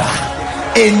order,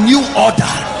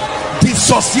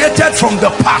 dissociated from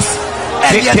the past,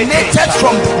 alienated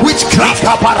from witchcraft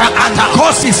and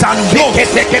causes and yokes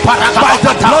by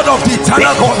the blood of the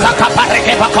eternal covenant.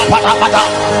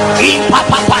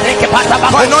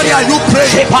 Koinonia, you pray.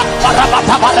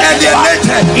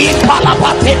 Alienated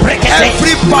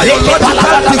every biological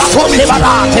deformity,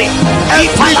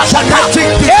 every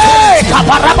genetic deformity,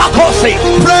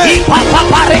 pray.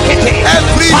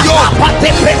 Every yoke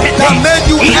that made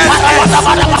you NS,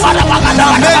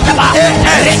 that made you AS,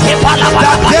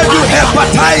 that gave you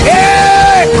hepatitis,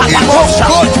 it must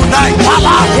go tonight.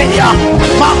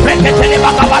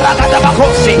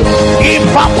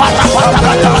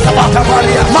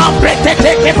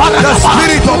 The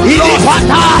spirit of blood,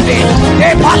 the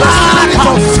spirit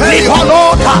of failure,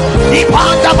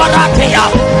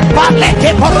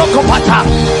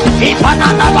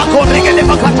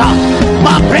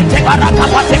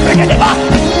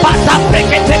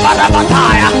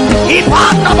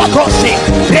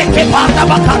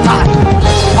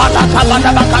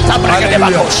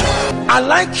 I'd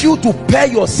like you to pair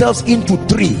yourselves into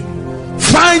three.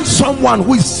 Find someone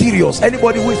who is serious.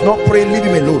 Anybody who is not praying, leave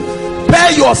him alone.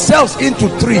 Pair yourselves into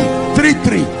three,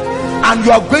 and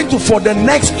you are going to, for the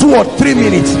next 2 or 3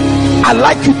 minutes, I'd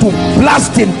like you to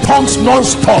blast in tongues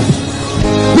non-stop.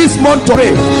 This month to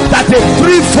pray that a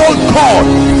threefold cord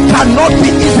cannot be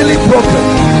easily broken.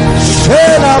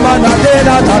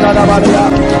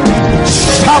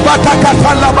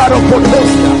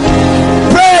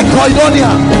 Pray,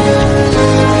 Koinonia.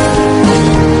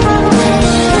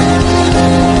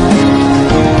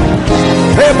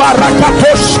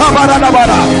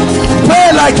 Pray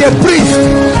like a priest.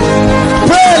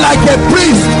 Pray like a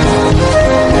priest.